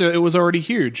 after it was already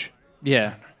huge.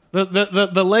 Yeah. The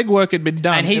legwork had been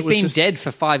done. And he's It was been just- dead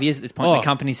for 5 years at this point. Oh. The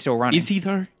company's still running. Is he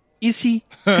though? Is he?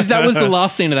 Because that was the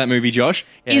last scene of that movie, Josh.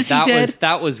 Yeah, Is he that dead?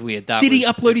 that was weird. Did he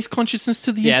upload his consciousness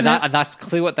to the Yeah, internet? that's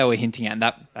clearly what they were hinting at.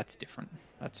 And that's different.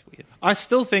 That's weird. I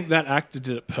still think that actor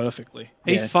did it perfectly.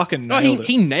 He Yeah. fucking No, nailed it.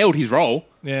 he nailed his role.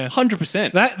 Yeah.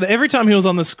 100%. That every time he was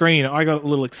on the screen, I got a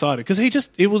little excited because he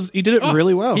did it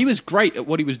really well. He was great at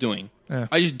what he was doing. Yeah.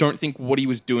 I just don't think what he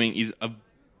was doing is a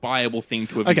viable thing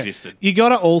to have okay. existed. You got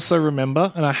to also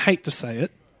remember, and I hate to say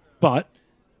it, but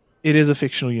it is a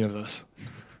fictional universe.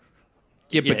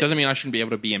 Yeah, but Yeah. it doesn't mean I shouldn't be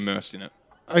able to be immersed in it.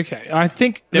 Okay, I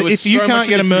think There that was if you so much can't of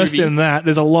get this immersed movie- in that,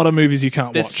 there's a lot of movies you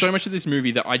can't There's watch. so much of this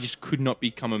movie that I just could not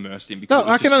become immersed in. Because No, it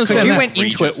was I can just understand so Because you that. went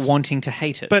into it outrageous. wanting to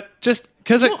hate it. But just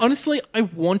because No, honestly, I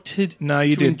wanted no,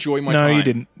 you to did enjoy my no, time. you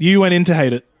didn't. You went in to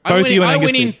hate it. Both you and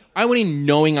Angus did. I went in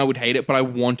knowing I would hate it, but I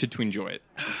wanted to enjoy it.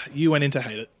 You went in to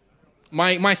hate it.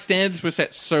 My standards were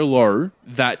set so low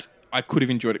that I could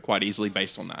have enjoyed it quite easily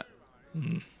based on that.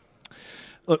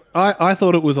 Look, I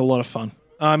thought it was a lot of fun.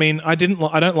 I mean, I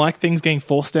don't like things getting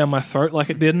forced down my throat like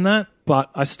it did in that,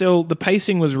 but the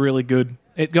pacing was really good.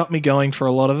 It got me going for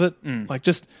a lot of it. Like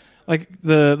just like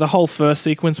the whole first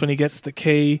sequence when he gets the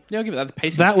key. Yeah, I'll give it that. The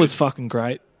pacing That was good. fucking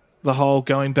great. The whole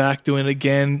going back, doing it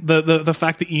again. The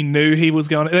fact that you knew he was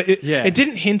going. It Yeah.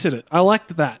 didn't hint at it. I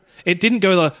liked that. It didn't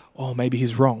go maybe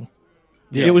he's wrong.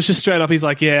 Yeah. It was just straight up. He's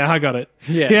like, "Yeah, I got it.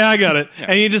 Yeah. I got it."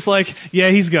 And you're just like, "Yeah,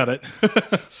 he's got it."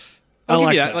 I'll give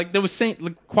like you that. that. Like there was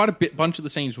quite a bunch of the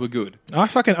scenes were good. I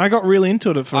got really into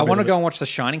it. I want to go and watch The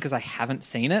Shining because I haven't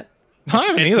seen it. I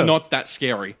haven't It's either. not that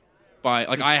scary.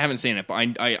 I haven't seen it, but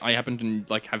I happen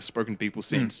to have spoken to people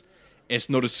since. It's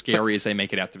not as scary as they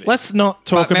make it out to be. Let's not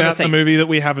talk But remember about the saying- movie that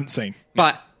we haven't seen.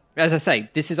 But as I say,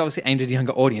 this is obviously aimed at a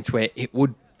younger audience where it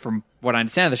would, from what I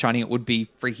understand of The Shining, it would be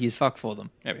freaky as fuck for them.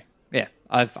 Maybe. Yeah,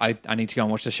 I need to go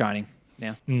and watch The Shining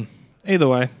now. Either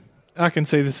way, I can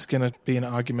see this is going to be an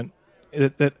argument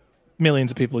that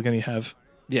millions of people are going to have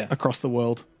Yeah. across the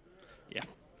world. Yeah.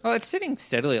 Well, it's sitting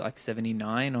steadily at like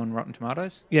 79 on Rotten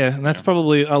Tomatoes. Yeah, and that's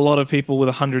probably a lot of people with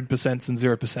 100% and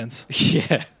 0%.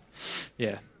 Yeah.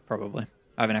 Yeah, probably.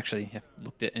 I haven't actually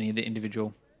looked at any of the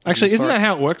individual. Actually, reviews isn't for that it.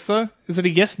 how it works, though? Is it a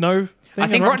yes/no thing? I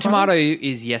think on Rotten Tomato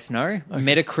is yes, no.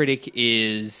 Metacritic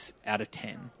is out of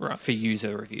 10 Right. for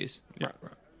user reviews. Right.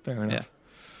 Fair enough. Yeah.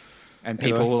 And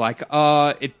people were like,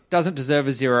 it doesn't deserve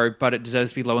a 0, but it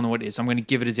deserves to be lower than what it is. So I'm going to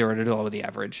give it a 0 to lower the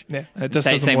average. Yeah, it just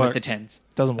doesn't Same work. with the 10s.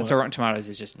 Doesn't That's work. why Rotten Tomatoes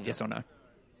is just yes or no.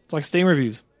 It's like Steam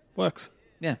reviews. Works.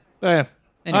 Yeah. Yeah.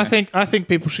 Anyway. I think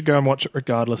people should go and watch it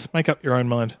regardless. Make up your own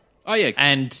mind. Oh yeah,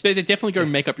 And they definitely go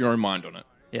make up your own mind on it.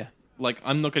 yeah. Like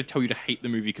I'm not going to tell you to hate the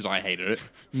movie because I hated it.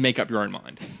 Make up your own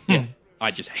mind. Yeah, I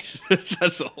just hated it.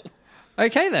 That's all.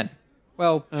 Okay, then.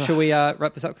 Well, shall we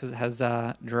wrap this up because it has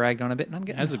dragged on a bit and I'm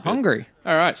getting Has a bit. hungry.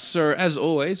 All right. So as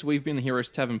always, we've been the Heroes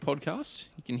Tavern podcast.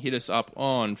 You can hit us up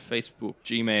on Facebook,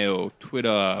 Gmail,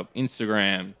 Twitter,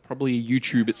 Instagram, probably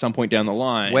YouTube at some point down the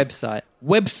line. Website.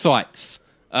 Websites.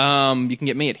 You can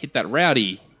get me at Hit That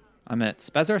Rowdy. I'm at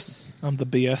Spazarus. I'm the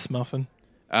BS muffin.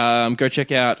 Go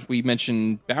check out. We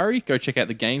mentioned Barry. Go check out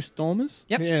the Game Stormers.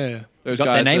 Yep. Yeah. Those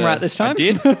Got their name right this time? I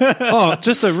did. Oh,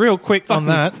 just a real quick on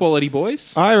that. Quality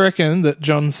boys. I reckon that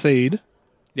John Seed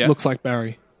Yeah. looks like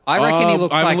Barry. I reckon he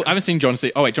looks I like haven't seen John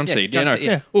Seed. Oh wait, John Yeah, Seed. John Yeah, no. Seed,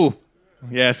 yeah. Ooh.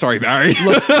 Yeah. Sorry, Barry.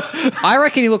 I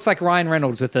reckon he looks like Ryan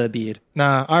Reynolds with a beard.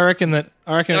 Nah, I reckon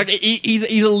Like, he's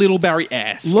a little Barry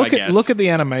ass. look I at guess. look at the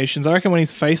animations. I reckon when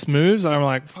his face moves, I'm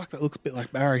like, fuck, that looks a bit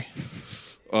like Barry.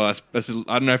 Oh, that's I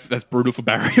don't know if that's brutal for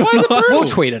Barry. Or Why is it not. brutal? We'll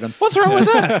tweet at him. What's wrong with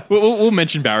that? We'll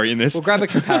mention Barry in this. We'll grab a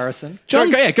comparison.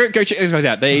 Go check these guys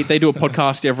out. They do a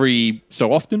podcast every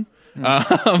so often,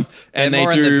 and They're they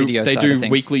more on the do video they side do of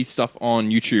things. weekly stuff on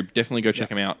YouTube. Definitely go check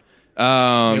them out.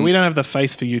 We don't have the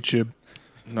face for YouTube.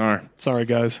 No, Sorry,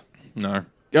 guys. no.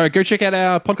 Go check out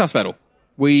our podcast battle.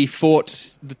 We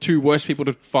fought the two worst people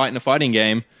to fight in a fighting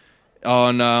game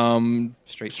on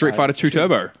Street Fighter 2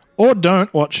 Turbo. Or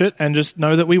don't watch it and just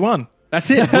know that we won. That's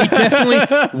it.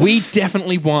 We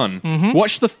definitely won.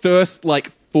 Watch the first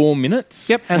 4 minutes.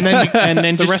 Yep, and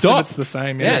then the just rest stop. of it's the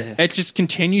same. Yeah, Yeah. it just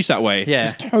continues that way. Yeah.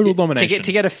 Just total domination.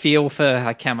 To get a feel for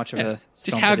how much of a just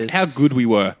stomp it is. how good we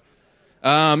were.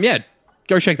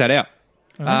 Go check that out.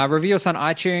 Review us on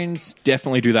iTunes.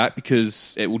 Definitely do that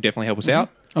because it will definitely help us out.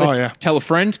 Oh, yeah. Tell a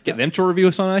friend, get them to review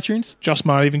us on iTunes. Josh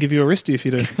might even give you a wristy if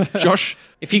you do. Josh,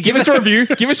 If you give us a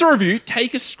review,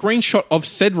 take a screenshot of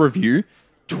said review,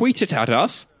 tweet it at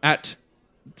us at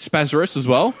Spazarus as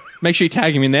well. Make sure you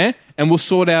tag him in there, and we'll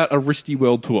sort out a Wristy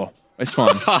World Tour. It's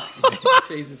fine.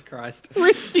 Jesus Christ.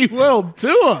 Wristy World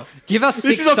Tour. Give us 6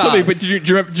 This is off stars. topic, but do you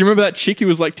remember that chick who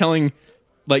was telling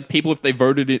people if they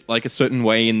voted it a certain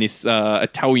way in this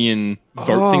Italian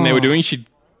vote thing they were doing, she'd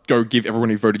go give everyone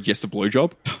who voted yes a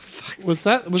blowjob. Was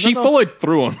that? She followed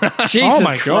through on that, Jesus Oh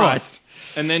my God. Christ.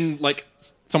 and then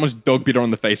someone's dog bit her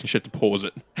on the face and she had to pause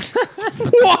it.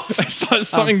 What?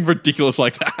 Something ridiculous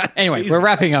like that. Anyway, we're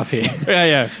wrapping up here.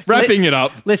 Yeah. Wrapping it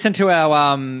up. Listen to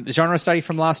our genre study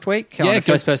from last week on Yeah, the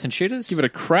first-person shooters. Give it a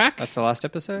crack. That's the last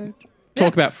episode.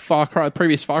 Talk about Far Cry,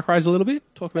 previous Far Cries a little bit.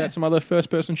 Talk about some other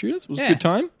first-person shooters. It was a Yeah. good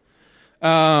time.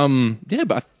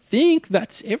 But I think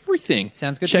that's everything.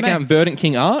 Sounds good to Check me. out Verdant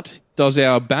King Art. Does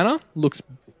our banner. Looks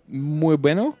muy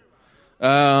bueno.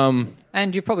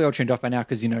 And you've probably all tuned off by now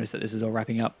because you noticed that this is all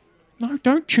wrapping up. No,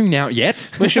 don't tune out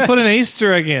yet. We should put an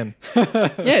Easter egg in.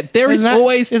 Yeah, there is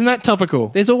Isn't that topical?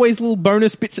 there's always little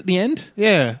bonus bits at the end.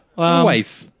 Yeah.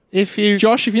 Always. If you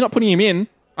Josh, if you're not putting him in,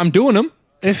 I'm doing them.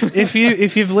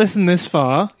 if you've listened this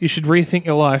far, you should rethink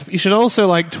your life. You should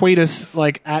also tweet us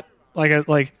at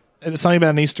something about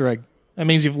an Easter egg. That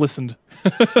means you've listened.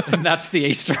 And that's the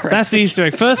Easter egg. That's the Easter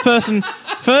egg. First person.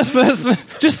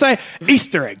 Just say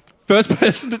Easter egg. First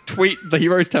person to tweet the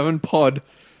Heroes Tavern pod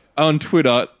on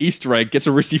Twitter, Easter egg, gets a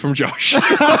wristy from Josh.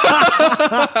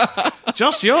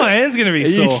 Josh, your hand's gonna be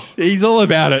sore. He's all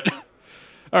about it.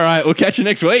 All right, we'll catch you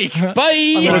next week. Bye.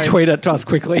 I'm going to tweet it to us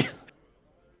quickly.